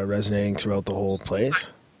it resonating throughout the whole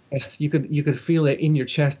place. Yes, you could feel it in your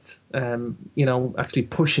chest. Actually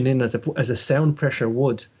pushing in as a sound pressure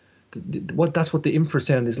would. That's what the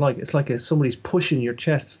infrasound is like. It's like somebody's pushing your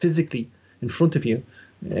chest physically in front of you,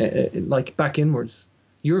 like back inwards.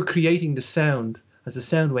 You're creating the sound as a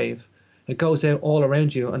sound wave. It goes out all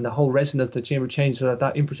around you, and the whole resonance of the chamber changes so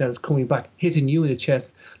that infrasound is coming back, hitting you in the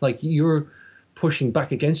chest, like you're pushing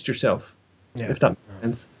back against yourself. Yeah. If that makes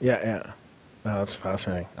sense. Yeah. Oh, that's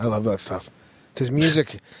fascinating. I love that stuff. Because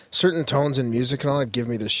music, certain tones in music and all that give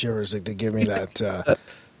me the shivers. Like they give me that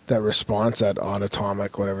that response, that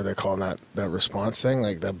autotomic, whatever they call that response thing,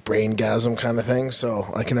 like that braingasm kind of thing. So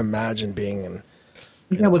I can imagine being in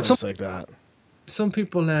a place like that. Some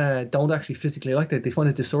people don't actually physically like that. They find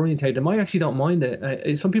it disorientating. I actually don't mind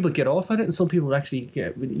it. Some people get off at it, and some people actually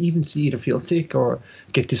even either feel sick or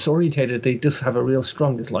get disorientated. They just have a real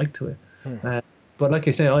strong dislike to it. But like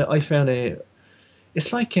I say, I found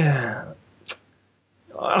it's like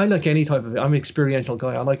I like any type of it. I'm an experiential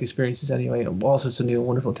guy. I like experiences anyway, all sorts of new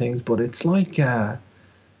wonderful things. But it's like a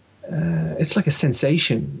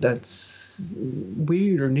sensation that's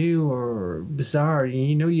weird or new or bizarre.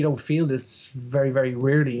 You don't feel this very, very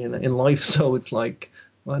rarely in life. So it's like,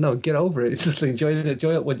 well, no, get over it. It's just like enjoy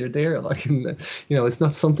it when you're there. Like, and, it's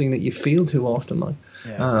not something that you feel too often. Like,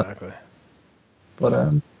 yeah, exactly.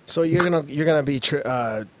 But so you're gonna be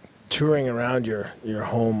touring around your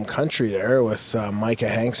home country there with Micah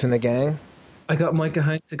Hanks and the gang. I got Micah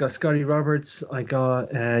Hanks, I got Scotty Roberts, I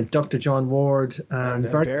got Dr. John Ward, and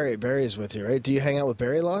Barry's with you, right? Do you hang out with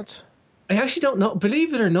Barry lots? I actually don't know.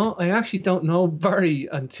 Believe it or not, I actually don't know Barry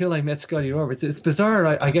until I met Scotty Roberts. It's bizarre.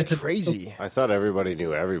 I get crazy. I thought everybody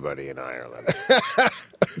knew everybody in Ireland.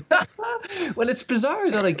 Well, it's bizarre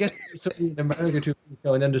that I get somebody in America to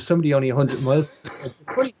and then there's somebody only 100 miles.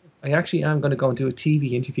 I actually am going to go and do a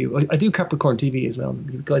TV interview. I do Capricorn TV as well.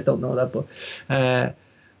 You guys don't know that, but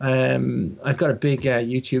I've got a big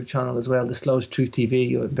YouTube channel as well, The Slowest Truth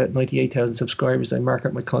TV, about 98,000 subscribers. I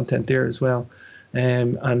market my content there as well.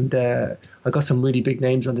 And I got some really big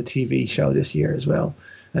names on the TV show this year as well.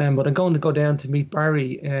 But I'm going to go down to meet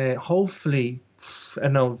Barry, hopefully,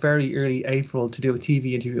 very early April, to do a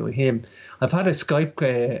TV interview with him. I've had a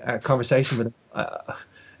Skype conversation with him.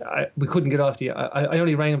 We couldn't get off I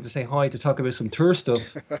only rang him to say hi, to talk about some tour stuff.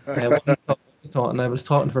 And I was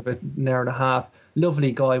talking for about an hour and a half.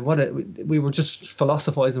 Lovely guy. We were just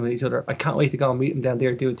philosophizing with each other. I can't wait to go and meet him down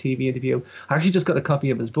there, do a TV interview. I actually just got a copy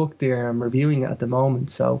of his book there. I'm reviewing it at the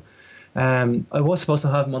moment. So I was supposed to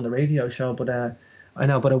have him on the radio show, but I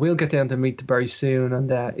will get down to meet the Barry soon,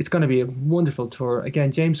 and it's going to be a wonderful tour.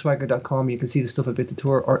 Again, jamesswagger.com, you can see the stuff about the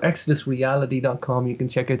tour, or exodusreality.com, you can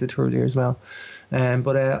check out the tour there as well.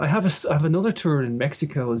 But I have another tour in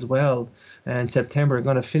Mexico as well in September. I'm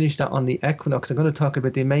going to finish that on the Equinox. I'm going to talk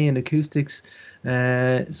about the Mayan acoustics,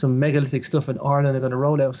 some megalithic stuff in Ireland. I'm going to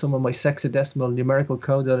roll out some of my sexadecimal numerical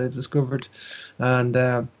code that I've discovered, and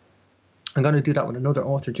I'm going to do that with another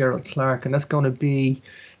author, Gerald Clark, and that's going to be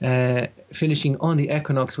finishing on the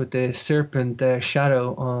Equinox with the serpent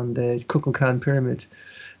shadow on the Kukulkan pyramid.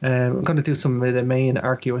 I'm going to do some of the Mayan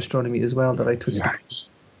archaeoastronomy as well that I took. Nice.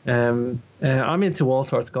 I'm into all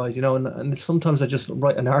sorts, guys, and sometimes I just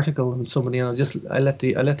write an article on somebody and I let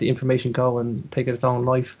the information go and take it its own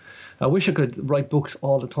life. I wish I could write books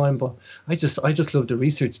all the time, but I just love the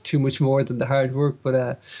research too much more than the hard work.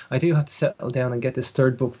 But I do have to settle down and get this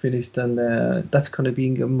third book finished, and that's going to be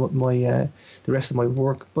my the rest of my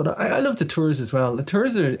work. But I love the tours as well. The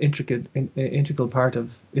tours are an integral part of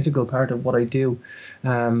what I do.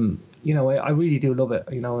 I really do love it,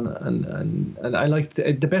 and I like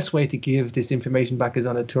the best way to give this information back is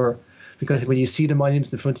on a tour, because when you see the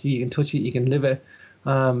monuments in front of you, you can touch it, you can live it.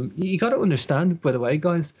 You got to understand, by the way,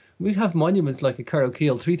 guys, we have monuments like a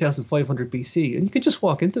Carrowkeel, 3,500 BC, and you can just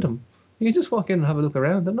walk into them. You can just walk in and have a look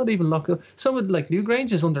around. They're not even locked up. Some of like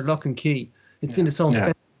Newgrange is under lock and key. It's in its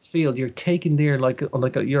own field. You're taken there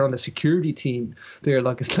you're on a security team there.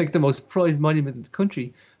 Like it's like the most prized monument in the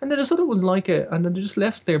country. And then there's other ones like it, and then they're just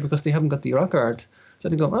left there because they haven't got the rock art. So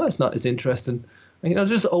they go, it's not as interesting. And, they're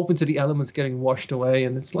just open to the elements getting washed away,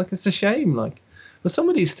 and it's a shame. Like, but some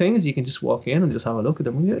of these things you can just walk in and just have a look at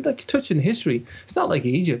them. You're like touching history. It's not like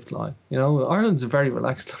Egypt, like Ireland's very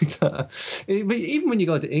relaxed like that. But even when you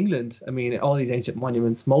go to England, I mean, all these ancient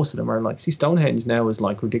monuments, most of them are like. See, Stonehenge now is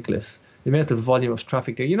like ridiculous. The amount of volume of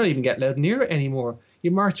traffic there, you don't even get allowed near it anymore.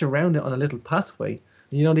 You march around it on a little pathway,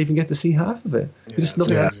 and you don't even get to see half of it. You just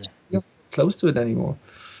nothing close to it anymore.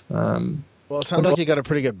 Well, it sounds like you got a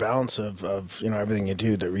pretty good balance of everything you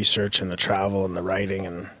do, the research and the travel and the writing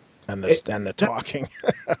and the talking.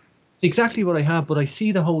 It's exactly what I have, but I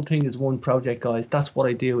see the whole thing as one project, guys. That's what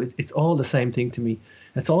I do. It's all the same thing to me.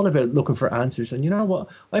 It's all about looking for answers. And you know what?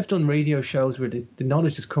 I've done radio shows where the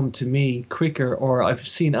knowledge has come to me quicker, or I've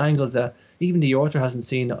seen angles that even the author hasn't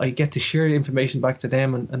seen. I get to share the information back to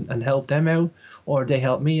them and help them out, or they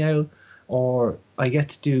help me out, or I get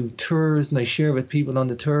to do tours and I share with people on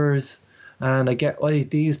the tours. And I get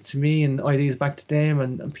ideas to me and ideas back to them,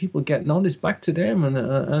 and people get knowledge back to them,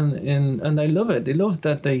 and I love it. They love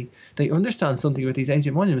that they understand something with these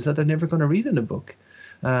ancient monuments that they're never going to read in a book.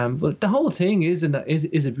 But the whole thing is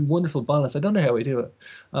a wonderful balance. I don't know how I do it.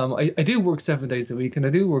 I do work 7 days a week, and I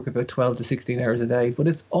do work about 12 to 16 hours a day. But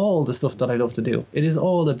it's all the stuff that I love to do. It is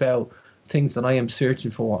all about things that I am searching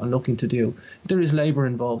for and looking to do. There is labor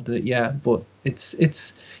involved in it, but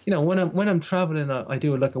it's when I'm traveling, I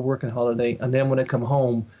do it like a working holiday, and then when I come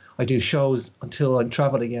home, I do shows until I'm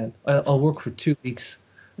travel again. I'll work for 2 weeks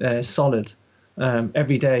solid,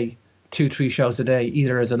 every day, 2-3 shows a day,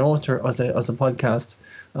 either as an author or as a podcast,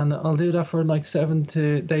 and I'll do that for like 7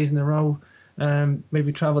 days in a row.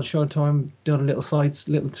 Maybe travel short time, doing little sites,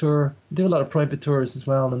 little tour. Do a lot of private tours as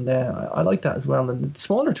well, and I like that as well. And the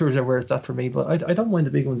smaller tours are where it's at for me, but I don't mind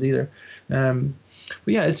the big ones either.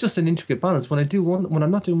 But yeah, it's just an intricate balance. When I do one, when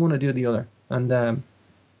I'm not doing one, I do the other. And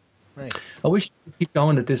nice. I wish I could keep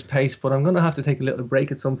going at this pace, but I'm going to have to take a little break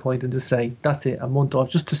at some point and just say, that's it, a month off.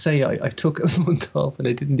 Just to say I took a month off and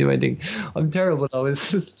I didn't do anything. I'm terrible though.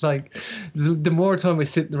 It's just like, the more time I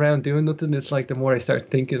sit around doing nothing, it's like the more I start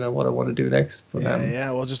thinking on what I want to do next. But,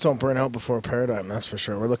 well, just don't burn out before Paradigm, that's for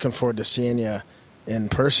sure. We're looking forward to seeing you in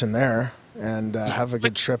person there, and have a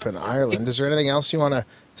good trip in Ireland. Is there anything else you want to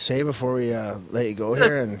say before we let you go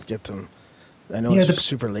here and get them? I know it's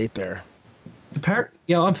super late there.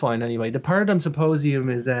 I'm fine anyway. The Paradigm Symposium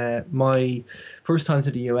is my first time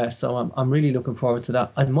to the US, so I'm really looking forward to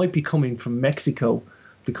that. I might be coming from Mexico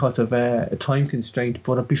because of a time constraint,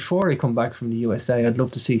 but before I come back from the USA, I'd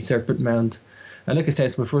love to see Serpent Mound. And like I said,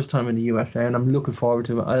 it's my first time in the USA, and I'm looking forward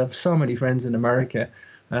to it. I have so many friends in America,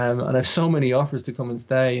 and I have so many offers to come and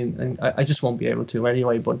stay, and I just won't be able to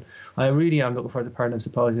anyway. But I really am looking forward to the Paradigm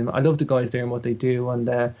Symposium. I love the guys there and what they do, and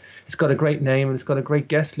it's got a great name and it's got a great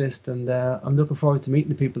guest list, and I'm looking forward to meeting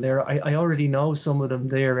the people there. I already know some of them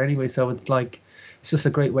there anyway, so it's just a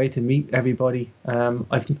great way to meet everybody.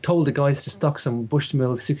 I've told the guys to stock some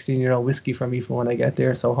Bushmill 16-year-old whiskey for me for when I get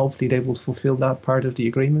there, so hopefully they will fulfill that part of the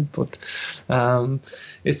agreement. But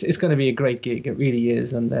it's going to be a great gig. It really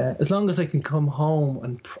is. And as long as I can come home,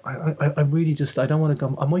 and I really just, I don't want to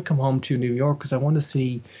come, I might come home to New York because I want to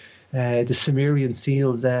see the Sumerian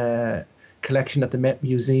seals collection at the Met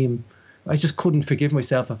Museum. I just couldn't forgive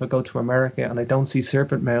myself if I go to America and I don't see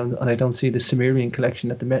Serpent Mound and I don't see the Sumerian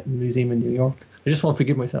collection at the Met Museum in New York. I just won't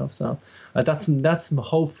forgive myself. So that's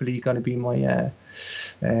hopefully going to be my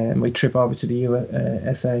my trip over to the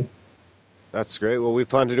USA. That's great. Well, we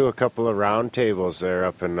plan to do a couple of round tables there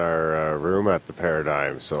up in our room at the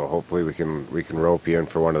Paradigm. So hopefully we can rope you in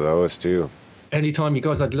for one of those too. Anytime you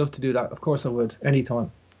guys, I'd love to do that. Of course I would.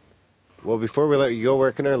 Anytime. Well, before we let you go,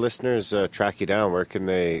 where can our listeners track you down? Where can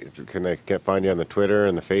they find you on the Twitter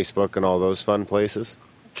and the Facebook and all those fun places?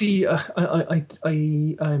 Gee, I've got a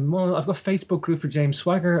Facebook group for James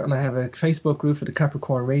Swagger, and I have a Facebook group for the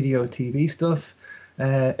Capricorn Radio TV stuff.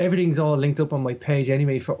 Everything's all linked up on my page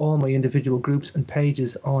anyway for all my individual groups and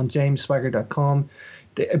pages on jamesswagger.com.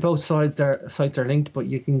 Both sites are linked, but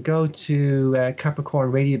you can go to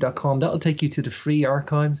capricornradio.com. That'll take you to the free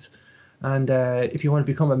archives. And if you want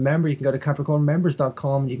to become a member, you can go to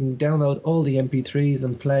capricornmembers.com. You can download all the MP3s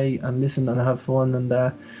and play and listen and have fun. And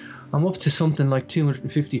I'm up to something like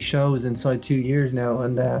 250 shows inside 2 years now,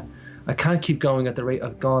 and I can't keep going at the rate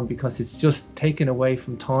I've gone because it's just taken away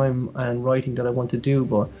from time and writing that I want to do.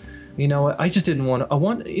 But You know, I just didn't want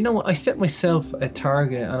to. I set myself a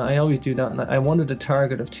target, and I always do that. And I wanted a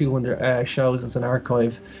target of 200 shows as an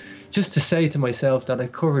archive, just to say to myself that I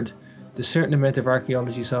covered the certain amount of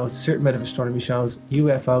archaeology shows, a certain amount of astronomy shows,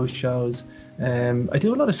 UFO shows. I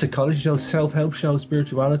do a lot of psychology shows, self-help shows,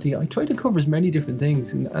 spirituality. I try to cover as many different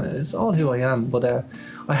things, and it's all who I am. But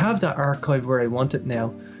I have that archive where I want it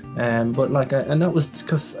now. But and that was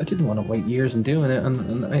because I didn't want to wait years in doing it,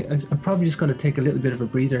 and I'm probably just going to take a little bit of a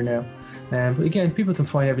breather now. But again, people can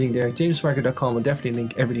find everything there. JamesSwagger.com will definitely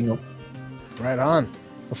link everything up. Right on.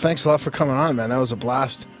 Well, thanks a lot for coming on, man. That was a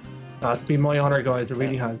blast. It's been my honor, guys. It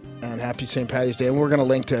really has. And happy St. Patty's Day. And we're going to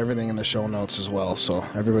link to everything in the show notes as well, so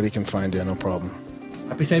everybody can find you, no problem.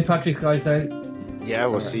 Happy St. Patrick's, guys. Day. Yeah,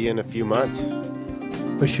 we'll see you in a few months.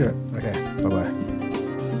 For sure. Okay, bye-bye.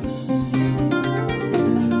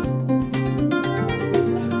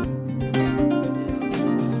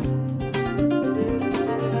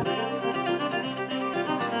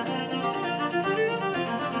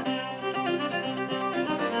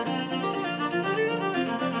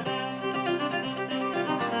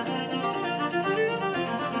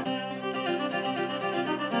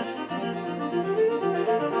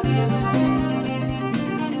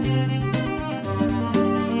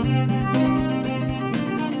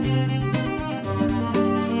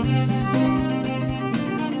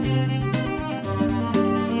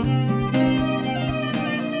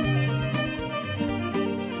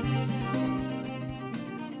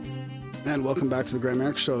 And welcome back to the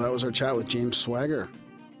Grimerica Show. That was our chat with James Swagger.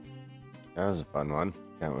 That was a fun one.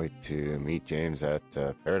 Can't wait to meet James at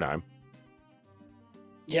Paradigm.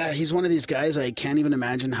 Yeah, he's one of these guys. I can't even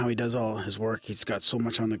imagine how he does all his work. He's got so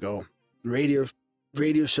much on the go. Radio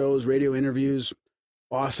shows, radio interviews,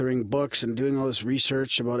 authoring books, and doing all this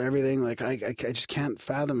research about everything. Like, I just can't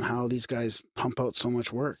fathom how these guys pump out so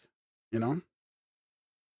much work, you know?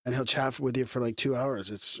 And he'll chat with you for like 2 hours.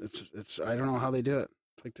 It's I don't know how they do it.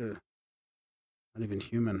 It's like they're not even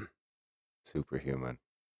human. Superhuman.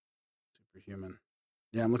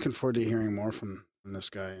 Yeah, I'm looking forward to hearing more from this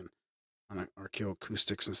guy and on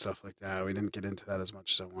Acoustics and stuff like that. We didn't get into that as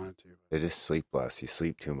much as I wanted to. They just sleep less. You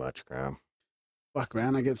sleep too much, Graham. Fuck,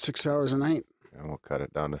 man, I get 6 hours a night. And we'll cut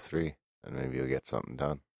it down to 3, and maybe you'll get something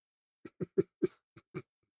done.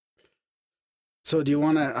 So do you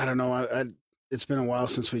want to, I don't know, it's been a while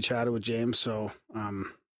since we chatted with James, so I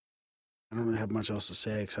don't really have much else to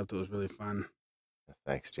say except it was really fun.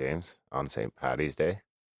 Thanks, James. On St. Patty's Day.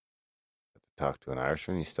 Have to talk to an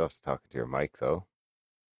Irishman. You still have to talk to your mic, though.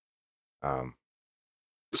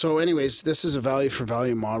 So anyways, this is a value for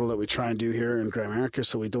value model that we try and do here in Grimerica.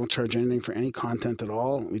 So we don't charge anything for any content at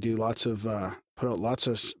all. We do lots of, put out lots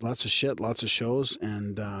of shit, lots of shows,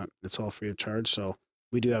 and it's all free of charge. So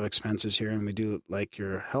we do have expenses here, and we do like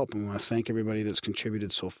your help. And we want to thank everybody that's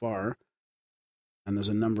contributed so far. And there's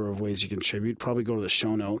a number of ways you can contribute. Probably go to the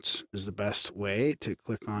show notes is the best way to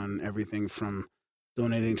click on everything from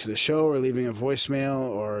donating to the show or leaving a voicemail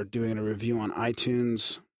or doing a review on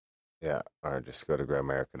iTunes. Yeah, or just go to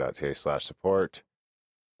grimerica.ca/support,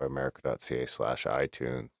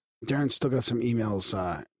 grimerica.ca/iTunes. Darren's still got some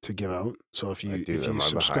emails to give out. So if you I'm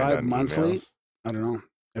subscribe monthly, emails. I don't know.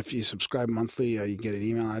 If you subscribe monthly, you get an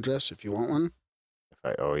email address if you want one. If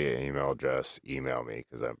I owe you an email address, email me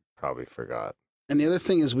because I probably forgot. And the other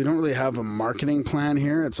thing is we don't really have a marketing plan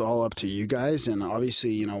here. It's all up to you guys. And obviously,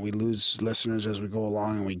 you know, we lose listeners as we go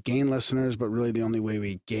along and we gain listeners, but really the only way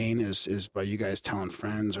we gain is by you guys telling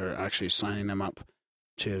friends or actually signing them up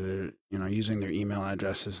to, you know, using their email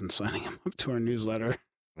addresses and signing them up to our newsletter.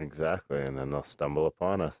 Exactly. And then they'll stumble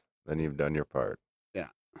upon us. Then you've done your part. Yeah.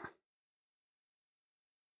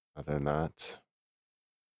 Other than that,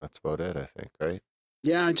 that's about it, I think, right?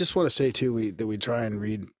 Yeah, I just want to say, too, that we try and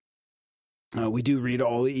read. We do read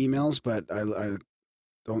all the emails, but I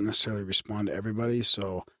don't necessarily respond to everybody,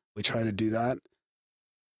 so we try to do that.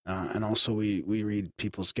 And also we read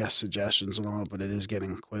people's guest suggestions and all, but it is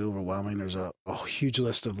getting quite overwhelming. There's a huge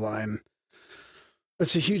list of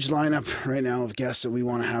it's a huge lineup right now of guests that we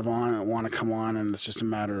want to have on and want to come on, and it's just a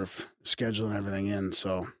matter of scheduling everything in.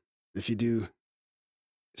 So if you do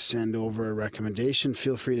send over a recommendation,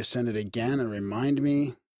 feel free to send it again and remind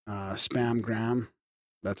me. Spam Graham.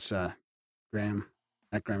 That's Graham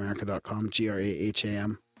at Grimerica.com,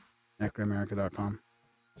 Graham at Grimerica.com.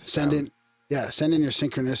 Send in your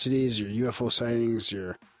synchronicities, your UFO sightings,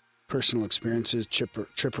 your personal experiences,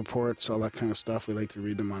 trip reports, all that kind of stuff. We like to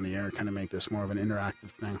read them on the air, kind of make this more of an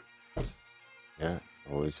interactive thing. Yeah,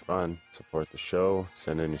 always fun. Support the show,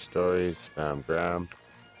 send in your stories, spam Graham.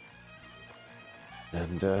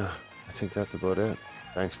 And I think that's about it.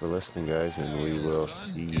 Thanks for listening, guys, and we will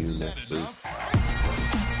see you next week.